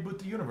as well reboot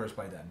the universe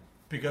by then,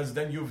 because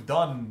then you've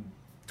done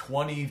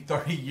 20,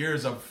 30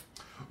 years of.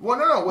 Well,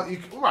 no. Well, you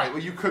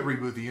could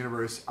reboot the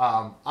universe.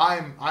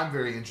 I'm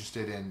very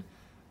interested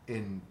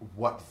in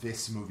what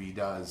this movie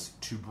does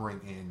to bring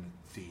in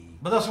the.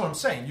 But that's what I'm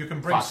saying. You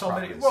can bring Fox so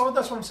many. properties. Well,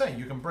 that's what I'm saying.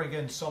 You can bring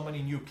in so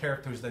many new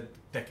characters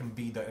that can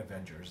be the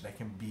Avengers. That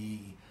can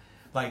be,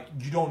 like,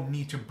 you don't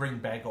need to bring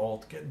back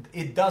old.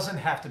 It doesn't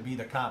have to be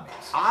the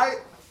comics.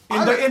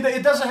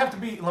 It doesn't have to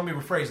be. Let me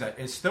rephrase that.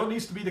 It still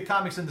needs to be the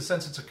comics in the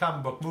sense it's a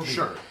comic book movie.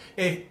 Sure.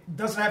 It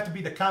doesn't have to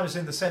be the comics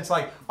in the sense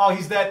like, oh,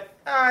 he's dead.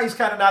 He's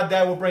kind of not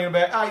dead. We'll bring him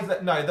back. He's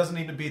dead. No, it doesn't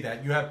need to be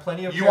that. You have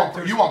plenty of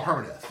characters. You want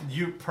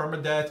permadeath.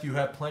 Permadeath. You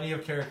have plenty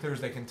of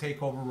characters that can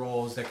take over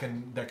roles. That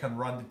can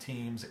run the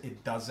teams.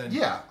 It doesn't.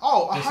 Yeah.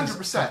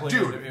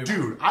 100%.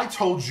 Dude. I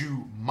told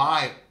you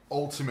my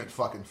ultimate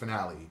fucking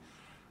finale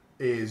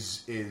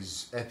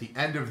is at the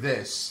end of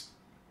this,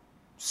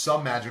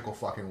 some magical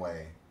fucking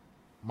way,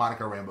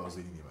 Monica Rambeau is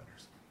leading the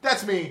Avengers.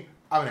 That's me.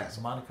 I'm an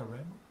asshole. Monica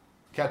Rambeau?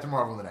 Captain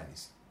Marvel in the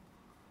 90s.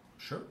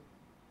 Sure.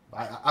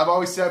 I've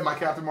always said my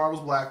Captain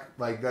Marvel's black.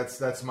 Like that's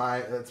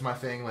my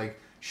thing. Like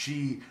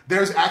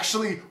there's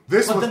actually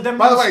this But was then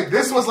by the way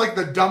this was like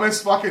the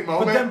dumbest fucking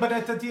moment. But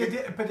at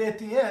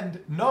the end,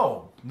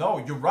 no,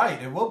 you're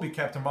right. It will be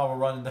Captain Marvel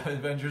running the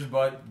Avengers,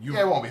 but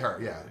it won't be her.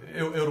 Yeah,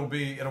 it'll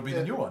be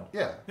the new one.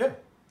 Yeah.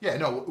 Yeah.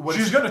 No,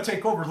 she's going to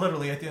take over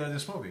literally at the end of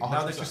this movie. 100%,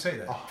 now that you say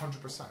that,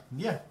 100%.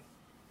 Yeah.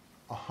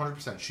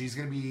 100%. She's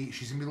gonna be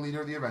the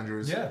leader of the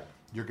Avengers. Yeah.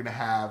 You're gonna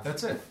have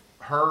That's it.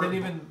 her.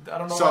 I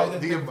don't know. So why I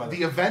didn't think about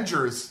the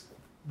Avengers.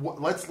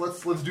 Let's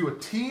do a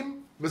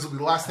team. This will be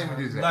the last thing we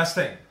do today. Last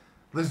thing.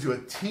 Let's do a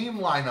team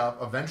lineup,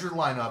 Avenger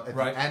lineup at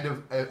the end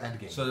of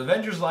Endgame. So the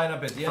Avengers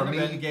lineup at the end For of me-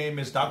 Endgame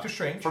is Doctor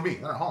Strange. For me,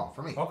 no, hold on.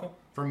 For me, Okay.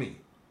 For me,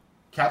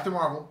 Captain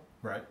Marvel,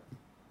 Right.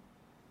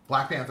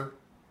 Black Panther,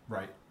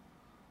 Right.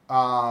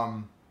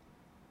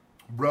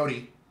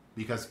 Rhodey,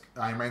 because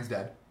Iron Man's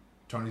dead,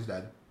 Tony's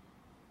dead.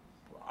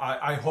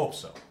 I hope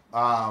so.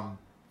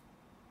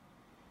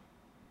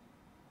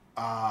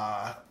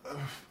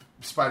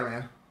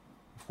 Spider-Man,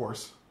 of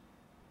course,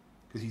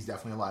 because he's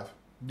definitely alive.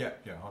 Yeah.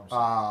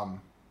 100%.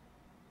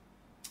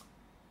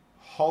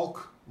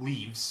 Hulk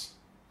leaves.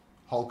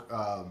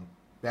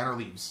 Banner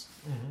leaves.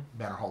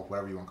 Banner Hulk,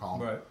 whatever you want to call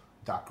him. Right.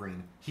 Doc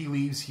Green. He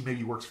leaves. He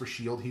maybe works for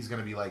S.H.I.E.L.D. He's going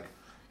to be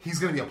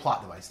a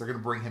plot device. They're going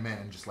to bring him in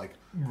and just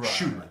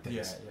shoot him at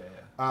things.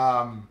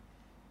 Yeah.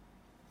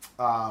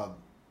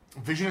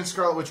 Vision and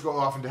Scarlet Witch go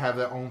off and to have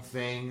their own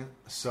thing.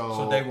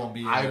 So they won't be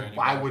in there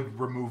anymore. I would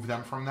remove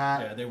them from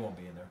that. Yeah, they won't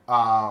be in there.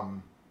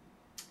 I'm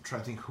trying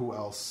to think who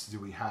else do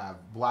we have.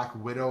 Black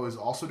Widow is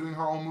also doing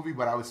her own movie,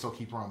 but I would still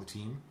keep her on the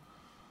team.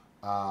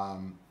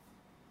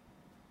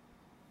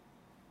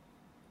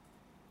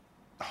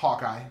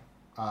 Hawkeye.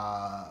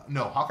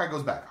 No, Hawkeye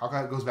goes back.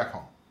 Hawkeye goes back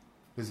home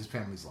because his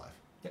family's alive.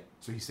 Yeah.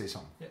 So he stays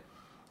home. Yeah.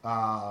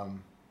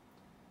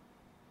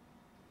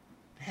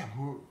 Damn,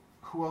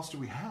 who else do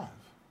we have?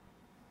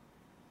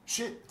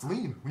 Shit, it's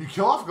Lean. When you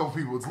kill off a couple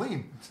people, it's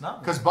Lean. It's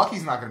not because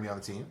Bucky's not going to be on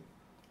the team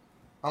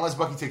unless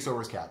Bucky takes over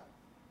his Cap.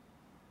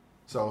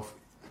 So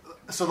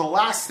the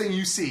last thing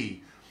you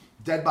see,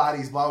 dead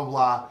bodies, blah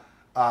blah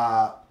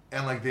blah,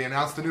 and they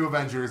announce the new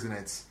Avengers, and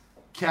it's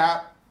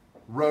Cap,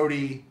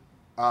 Rhodey,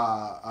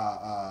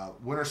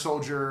 Winter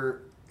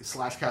Soldier /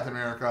 Captain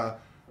America,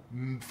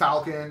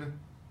 Falcon,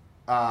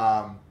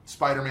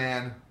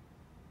 Spider-Man.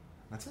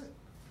 That's it.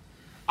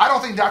 I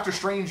don't think Doctor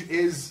Strange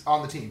is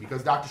on the team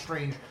because Doctor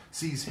Strange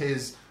sees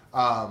his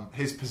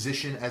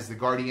position as the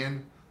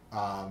Guardian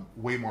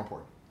way more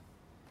important.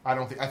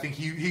 I think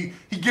he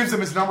gives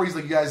them his number. He's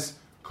like, you guys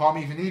call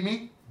me if you need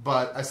me,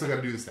 but I still got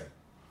to do this thing.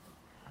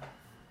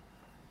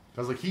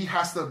 Because he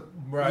has to,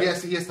 right.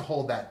 he has to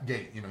hold that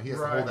gate. He has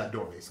to hold that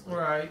door basically.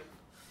 Right.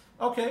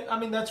 Okay. I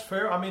mean that's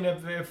fair. I mean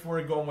if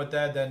we're going with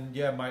that, then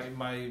yeah,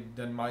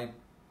 my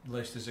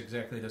list is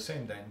exactly the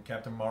same then.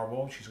 Captain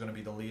Marvel, she's going to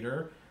be the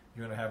leader.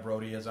 You're going to have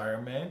Rhodey as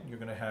Iron Man. You're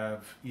going to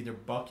have either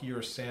Bucky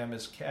or Sam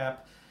as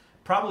Cap.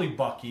 Probably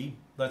Bucky,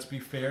 let's be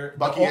fair.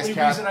 Bucky as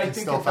Cap and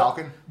still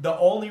Falcon? The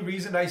only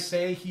reason I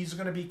say he's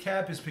going to be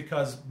Cap is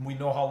because we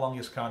know how long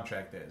his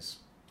contract is.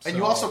 And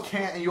you also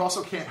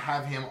can't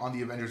have him on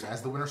the Avengers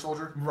as the Winter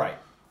Soldier. Right.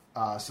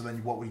 So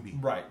then what would he be?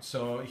 Right.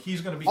 So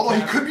he's going to be Although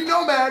Cap. he could be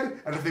Nomad,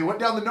 and if they went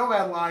down the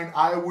Nomad line,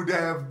 I would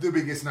have the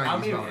biggest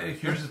 90s boner.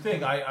 Here's the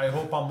thing. I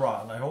hope I'm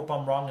wrong.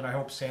 And I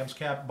hope Sam's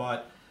Cap.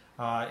 But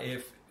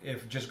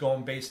if just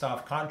going based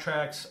off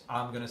contracts,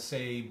 I'm going to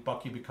say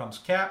Bucky becomes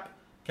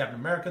Captain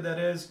America, that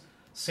is.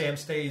 Sam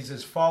stays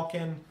as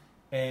Falcon.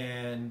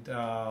 And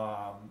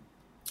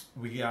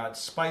we got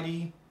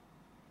Spidey.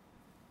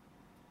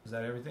 Is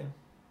that everything?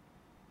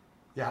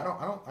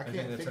 Yeah, I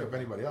can't think of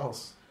anybody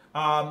else.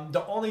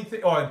 The only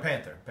thing, and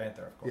Panther,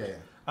 of course.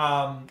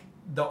 Yeah.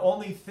 The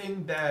only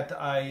thing that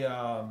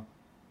I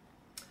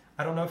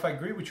don't know if I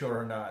agree with you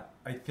or not.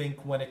 I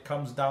think when it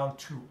comes down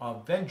to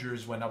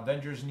Avengers, when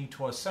Avengers need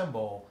to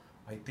assemble,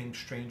 I think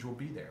Strange will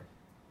be there.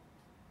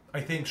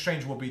 I think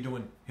Strange will be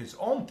doing his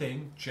own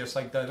thing, just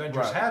like the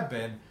Avengers have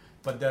been.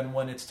 But then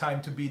when it's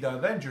time to be the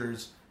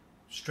Avengers,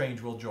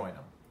 Strange will join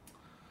them.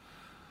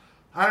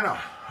 I don't know.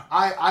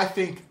 I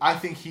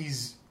think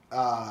he's.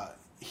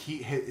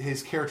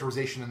 His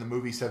characterization in the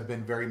movies have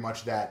been very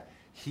much that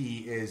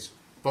he is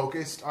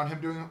focused on him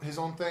doing his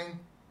own thing.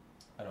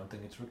 I don't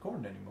think it's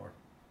recording anymore.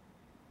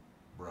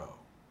 Bro.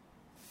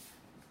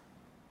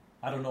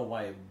 I don't know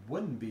why it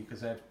wouldn't be,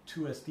 because I have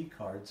 2 SD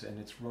cards and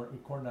it's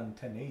recording on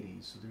 1080,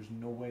 so there's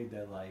no way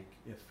that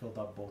it filled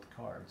up both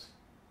cards.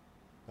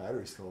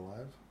 Battery's still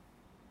alive.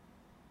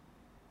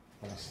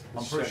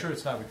 I'm pretty sure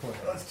it's not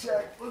recording. Let's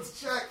check.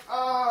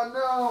 Oh,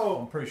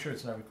 no. I'm pretty sure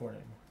it's not recording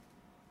anymore.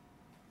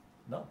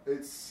 No.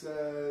 It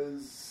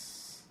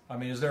says... I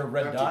mean, is there a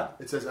red empty. dot?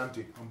 It says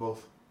empty on both.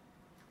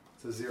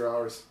 It says 0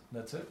 hours.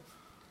 That's it?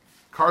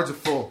 Cards are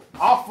full.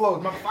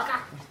 Offload,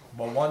 motherfucker!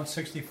 Well, one's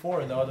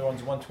 64 and the other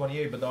one's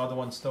 128, but the other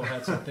one still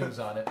had some things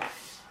on it.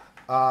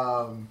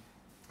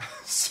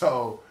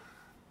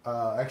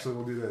 Actually,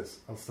 we'll do this.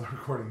 I'll start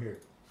recording here.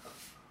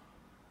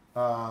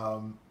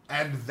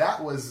 And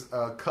that was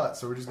cut,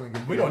 so we're just going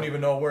to... We don't even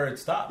know where it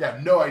stopped. Yeah,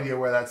 no idea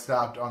where that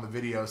stopped on the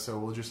video, so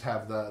we'll just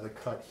have the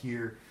cut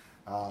here.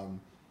 So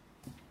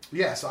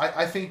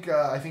I think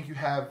you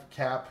have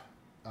Cap.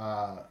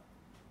 I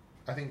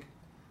think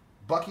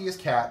Bucky is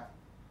Cap.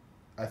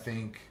 I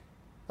think...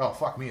 Oh,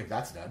 fuck me if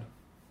that's dead.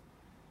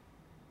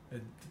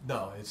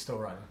 No, it's still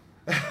running.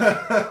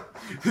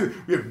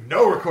 We have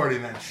no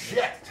recording that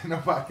shit. No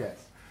podcast.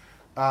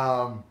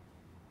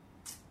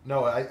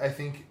 No, I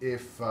think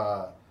if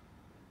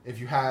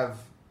you have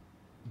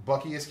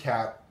Bucky as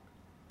Cap,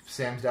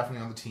 Sam's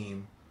definitely on the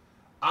team.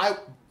 I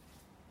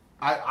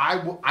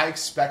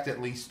expect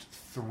at least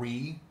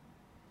 3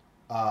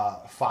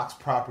 Fox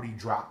property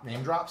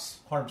name drops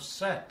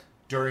 100%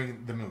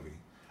 during the movie.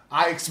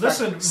 I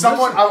expect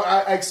someone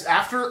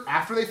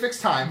after they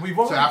fix time.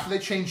 So after they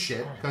change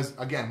shit, because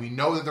again we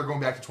know that they're going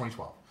back to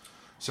 2012.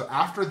 So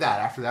after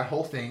that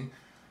whole thing,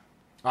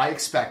 I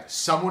expect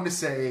someone to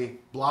say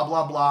blah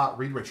blah blah.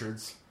 Reed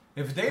Richards.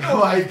 If they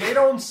don't, if they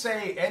don't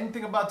say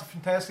anything about the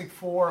Fantastic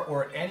Four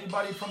or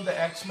anybody from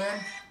the X-Men,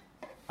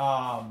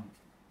 that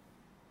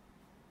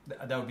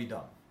would be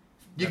dumb.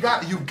 You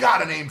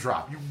got a name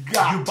drop. Name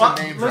drop.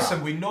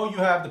 Listen, we know you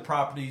have the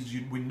properties.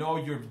 We know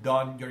you've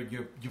done.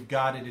 You've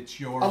got it. It's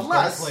yours.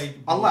 Unless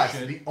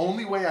the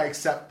only way I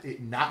accept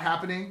it not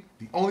happening,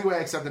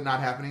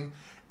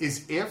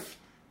 is if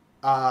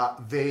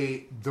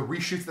the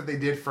reshoots that they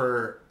did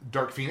for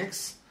Dark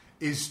Phoenix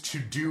is to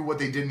do what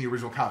they did in the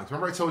original comics.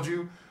 Remember I told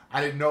you I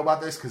didn't know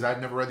about this because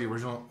I'd never read the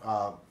original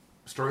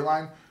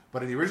storyline.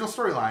 But in the original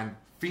storyline,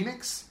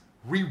 Phoenix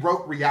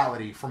rewrote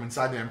reality from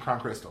inside the Crown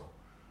Crystal.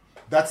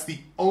 That's the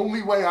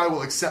only way I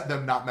will accept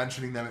them not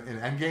mentioning them in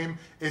Endgame,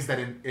 is that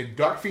in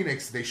Dark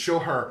Phoenix, they show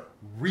her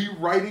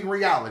rewriting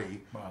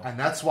reality, and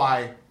that's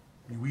why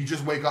we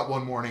just wake up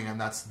one morning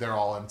and they're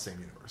all in the same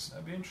universe.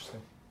 That'd be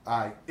interesting.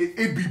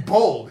 It'd be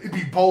bold. It'd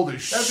be bold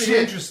as shit. That'd be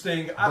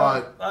interesting.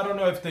 I don't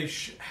know if they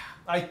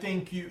I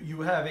think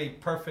you have a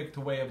perfect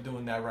way of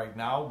doing that right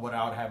now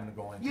without having to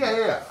go into it.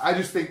 Yeah. I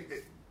just think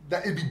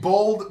that it'd be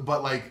bold,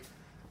 but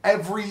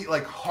every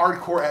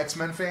hardcore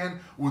X-Men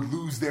fan would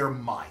lose their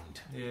mind.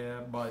 Yeah,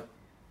 but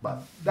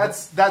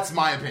that's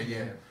my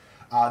opinion.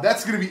 Yeah.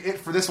 That's gonna be it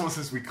for this one,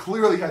 since we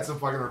clearly had some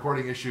fucking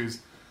recording issues.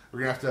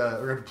 We're gonna have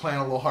to plan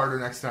a little harder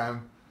next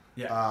time.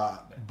 Yeah.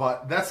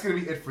 But that's gonna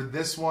be it for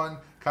this one.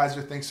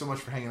 Kaiser, thanks so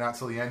much for hanging out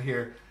till the end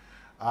here.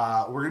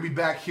 We're gonna be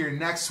back here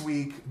next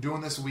week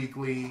doing this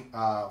weekly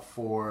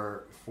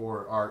for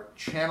our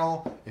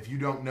channel. If you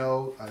don't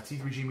know,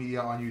 T3G Media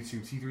on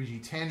YouTube,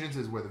 T3G Tangents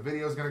is where the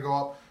video is gonna go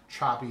up,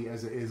 choppy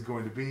as it is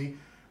going to be.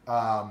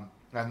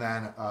 And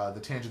then the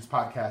Tangents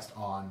podcast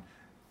on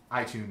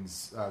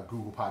iTunes,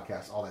 Google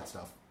Podcasts, all that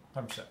stuff.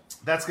 100%.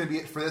 That's going to be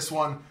it for this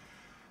one.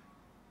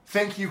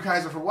 Thank you,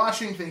 Kaiser, for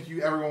watching. Thank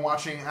you, everyone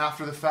watching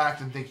after the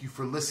fact, and thank you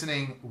for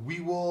listening. We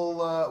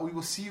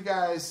will see you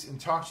guys and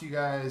talk to you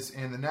guys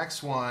in the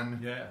next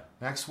one. Yeah.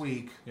 Next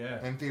week.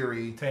 Yeah. In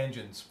theory.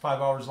 Tangents.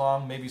 5 hours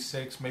long, maybe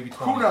 6, maybe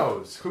 20. Who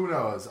knows? Who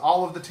knows?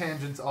 All of the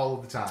tangents, all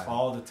of the time.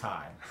 All the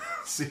time.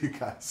 See you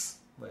guys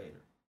later.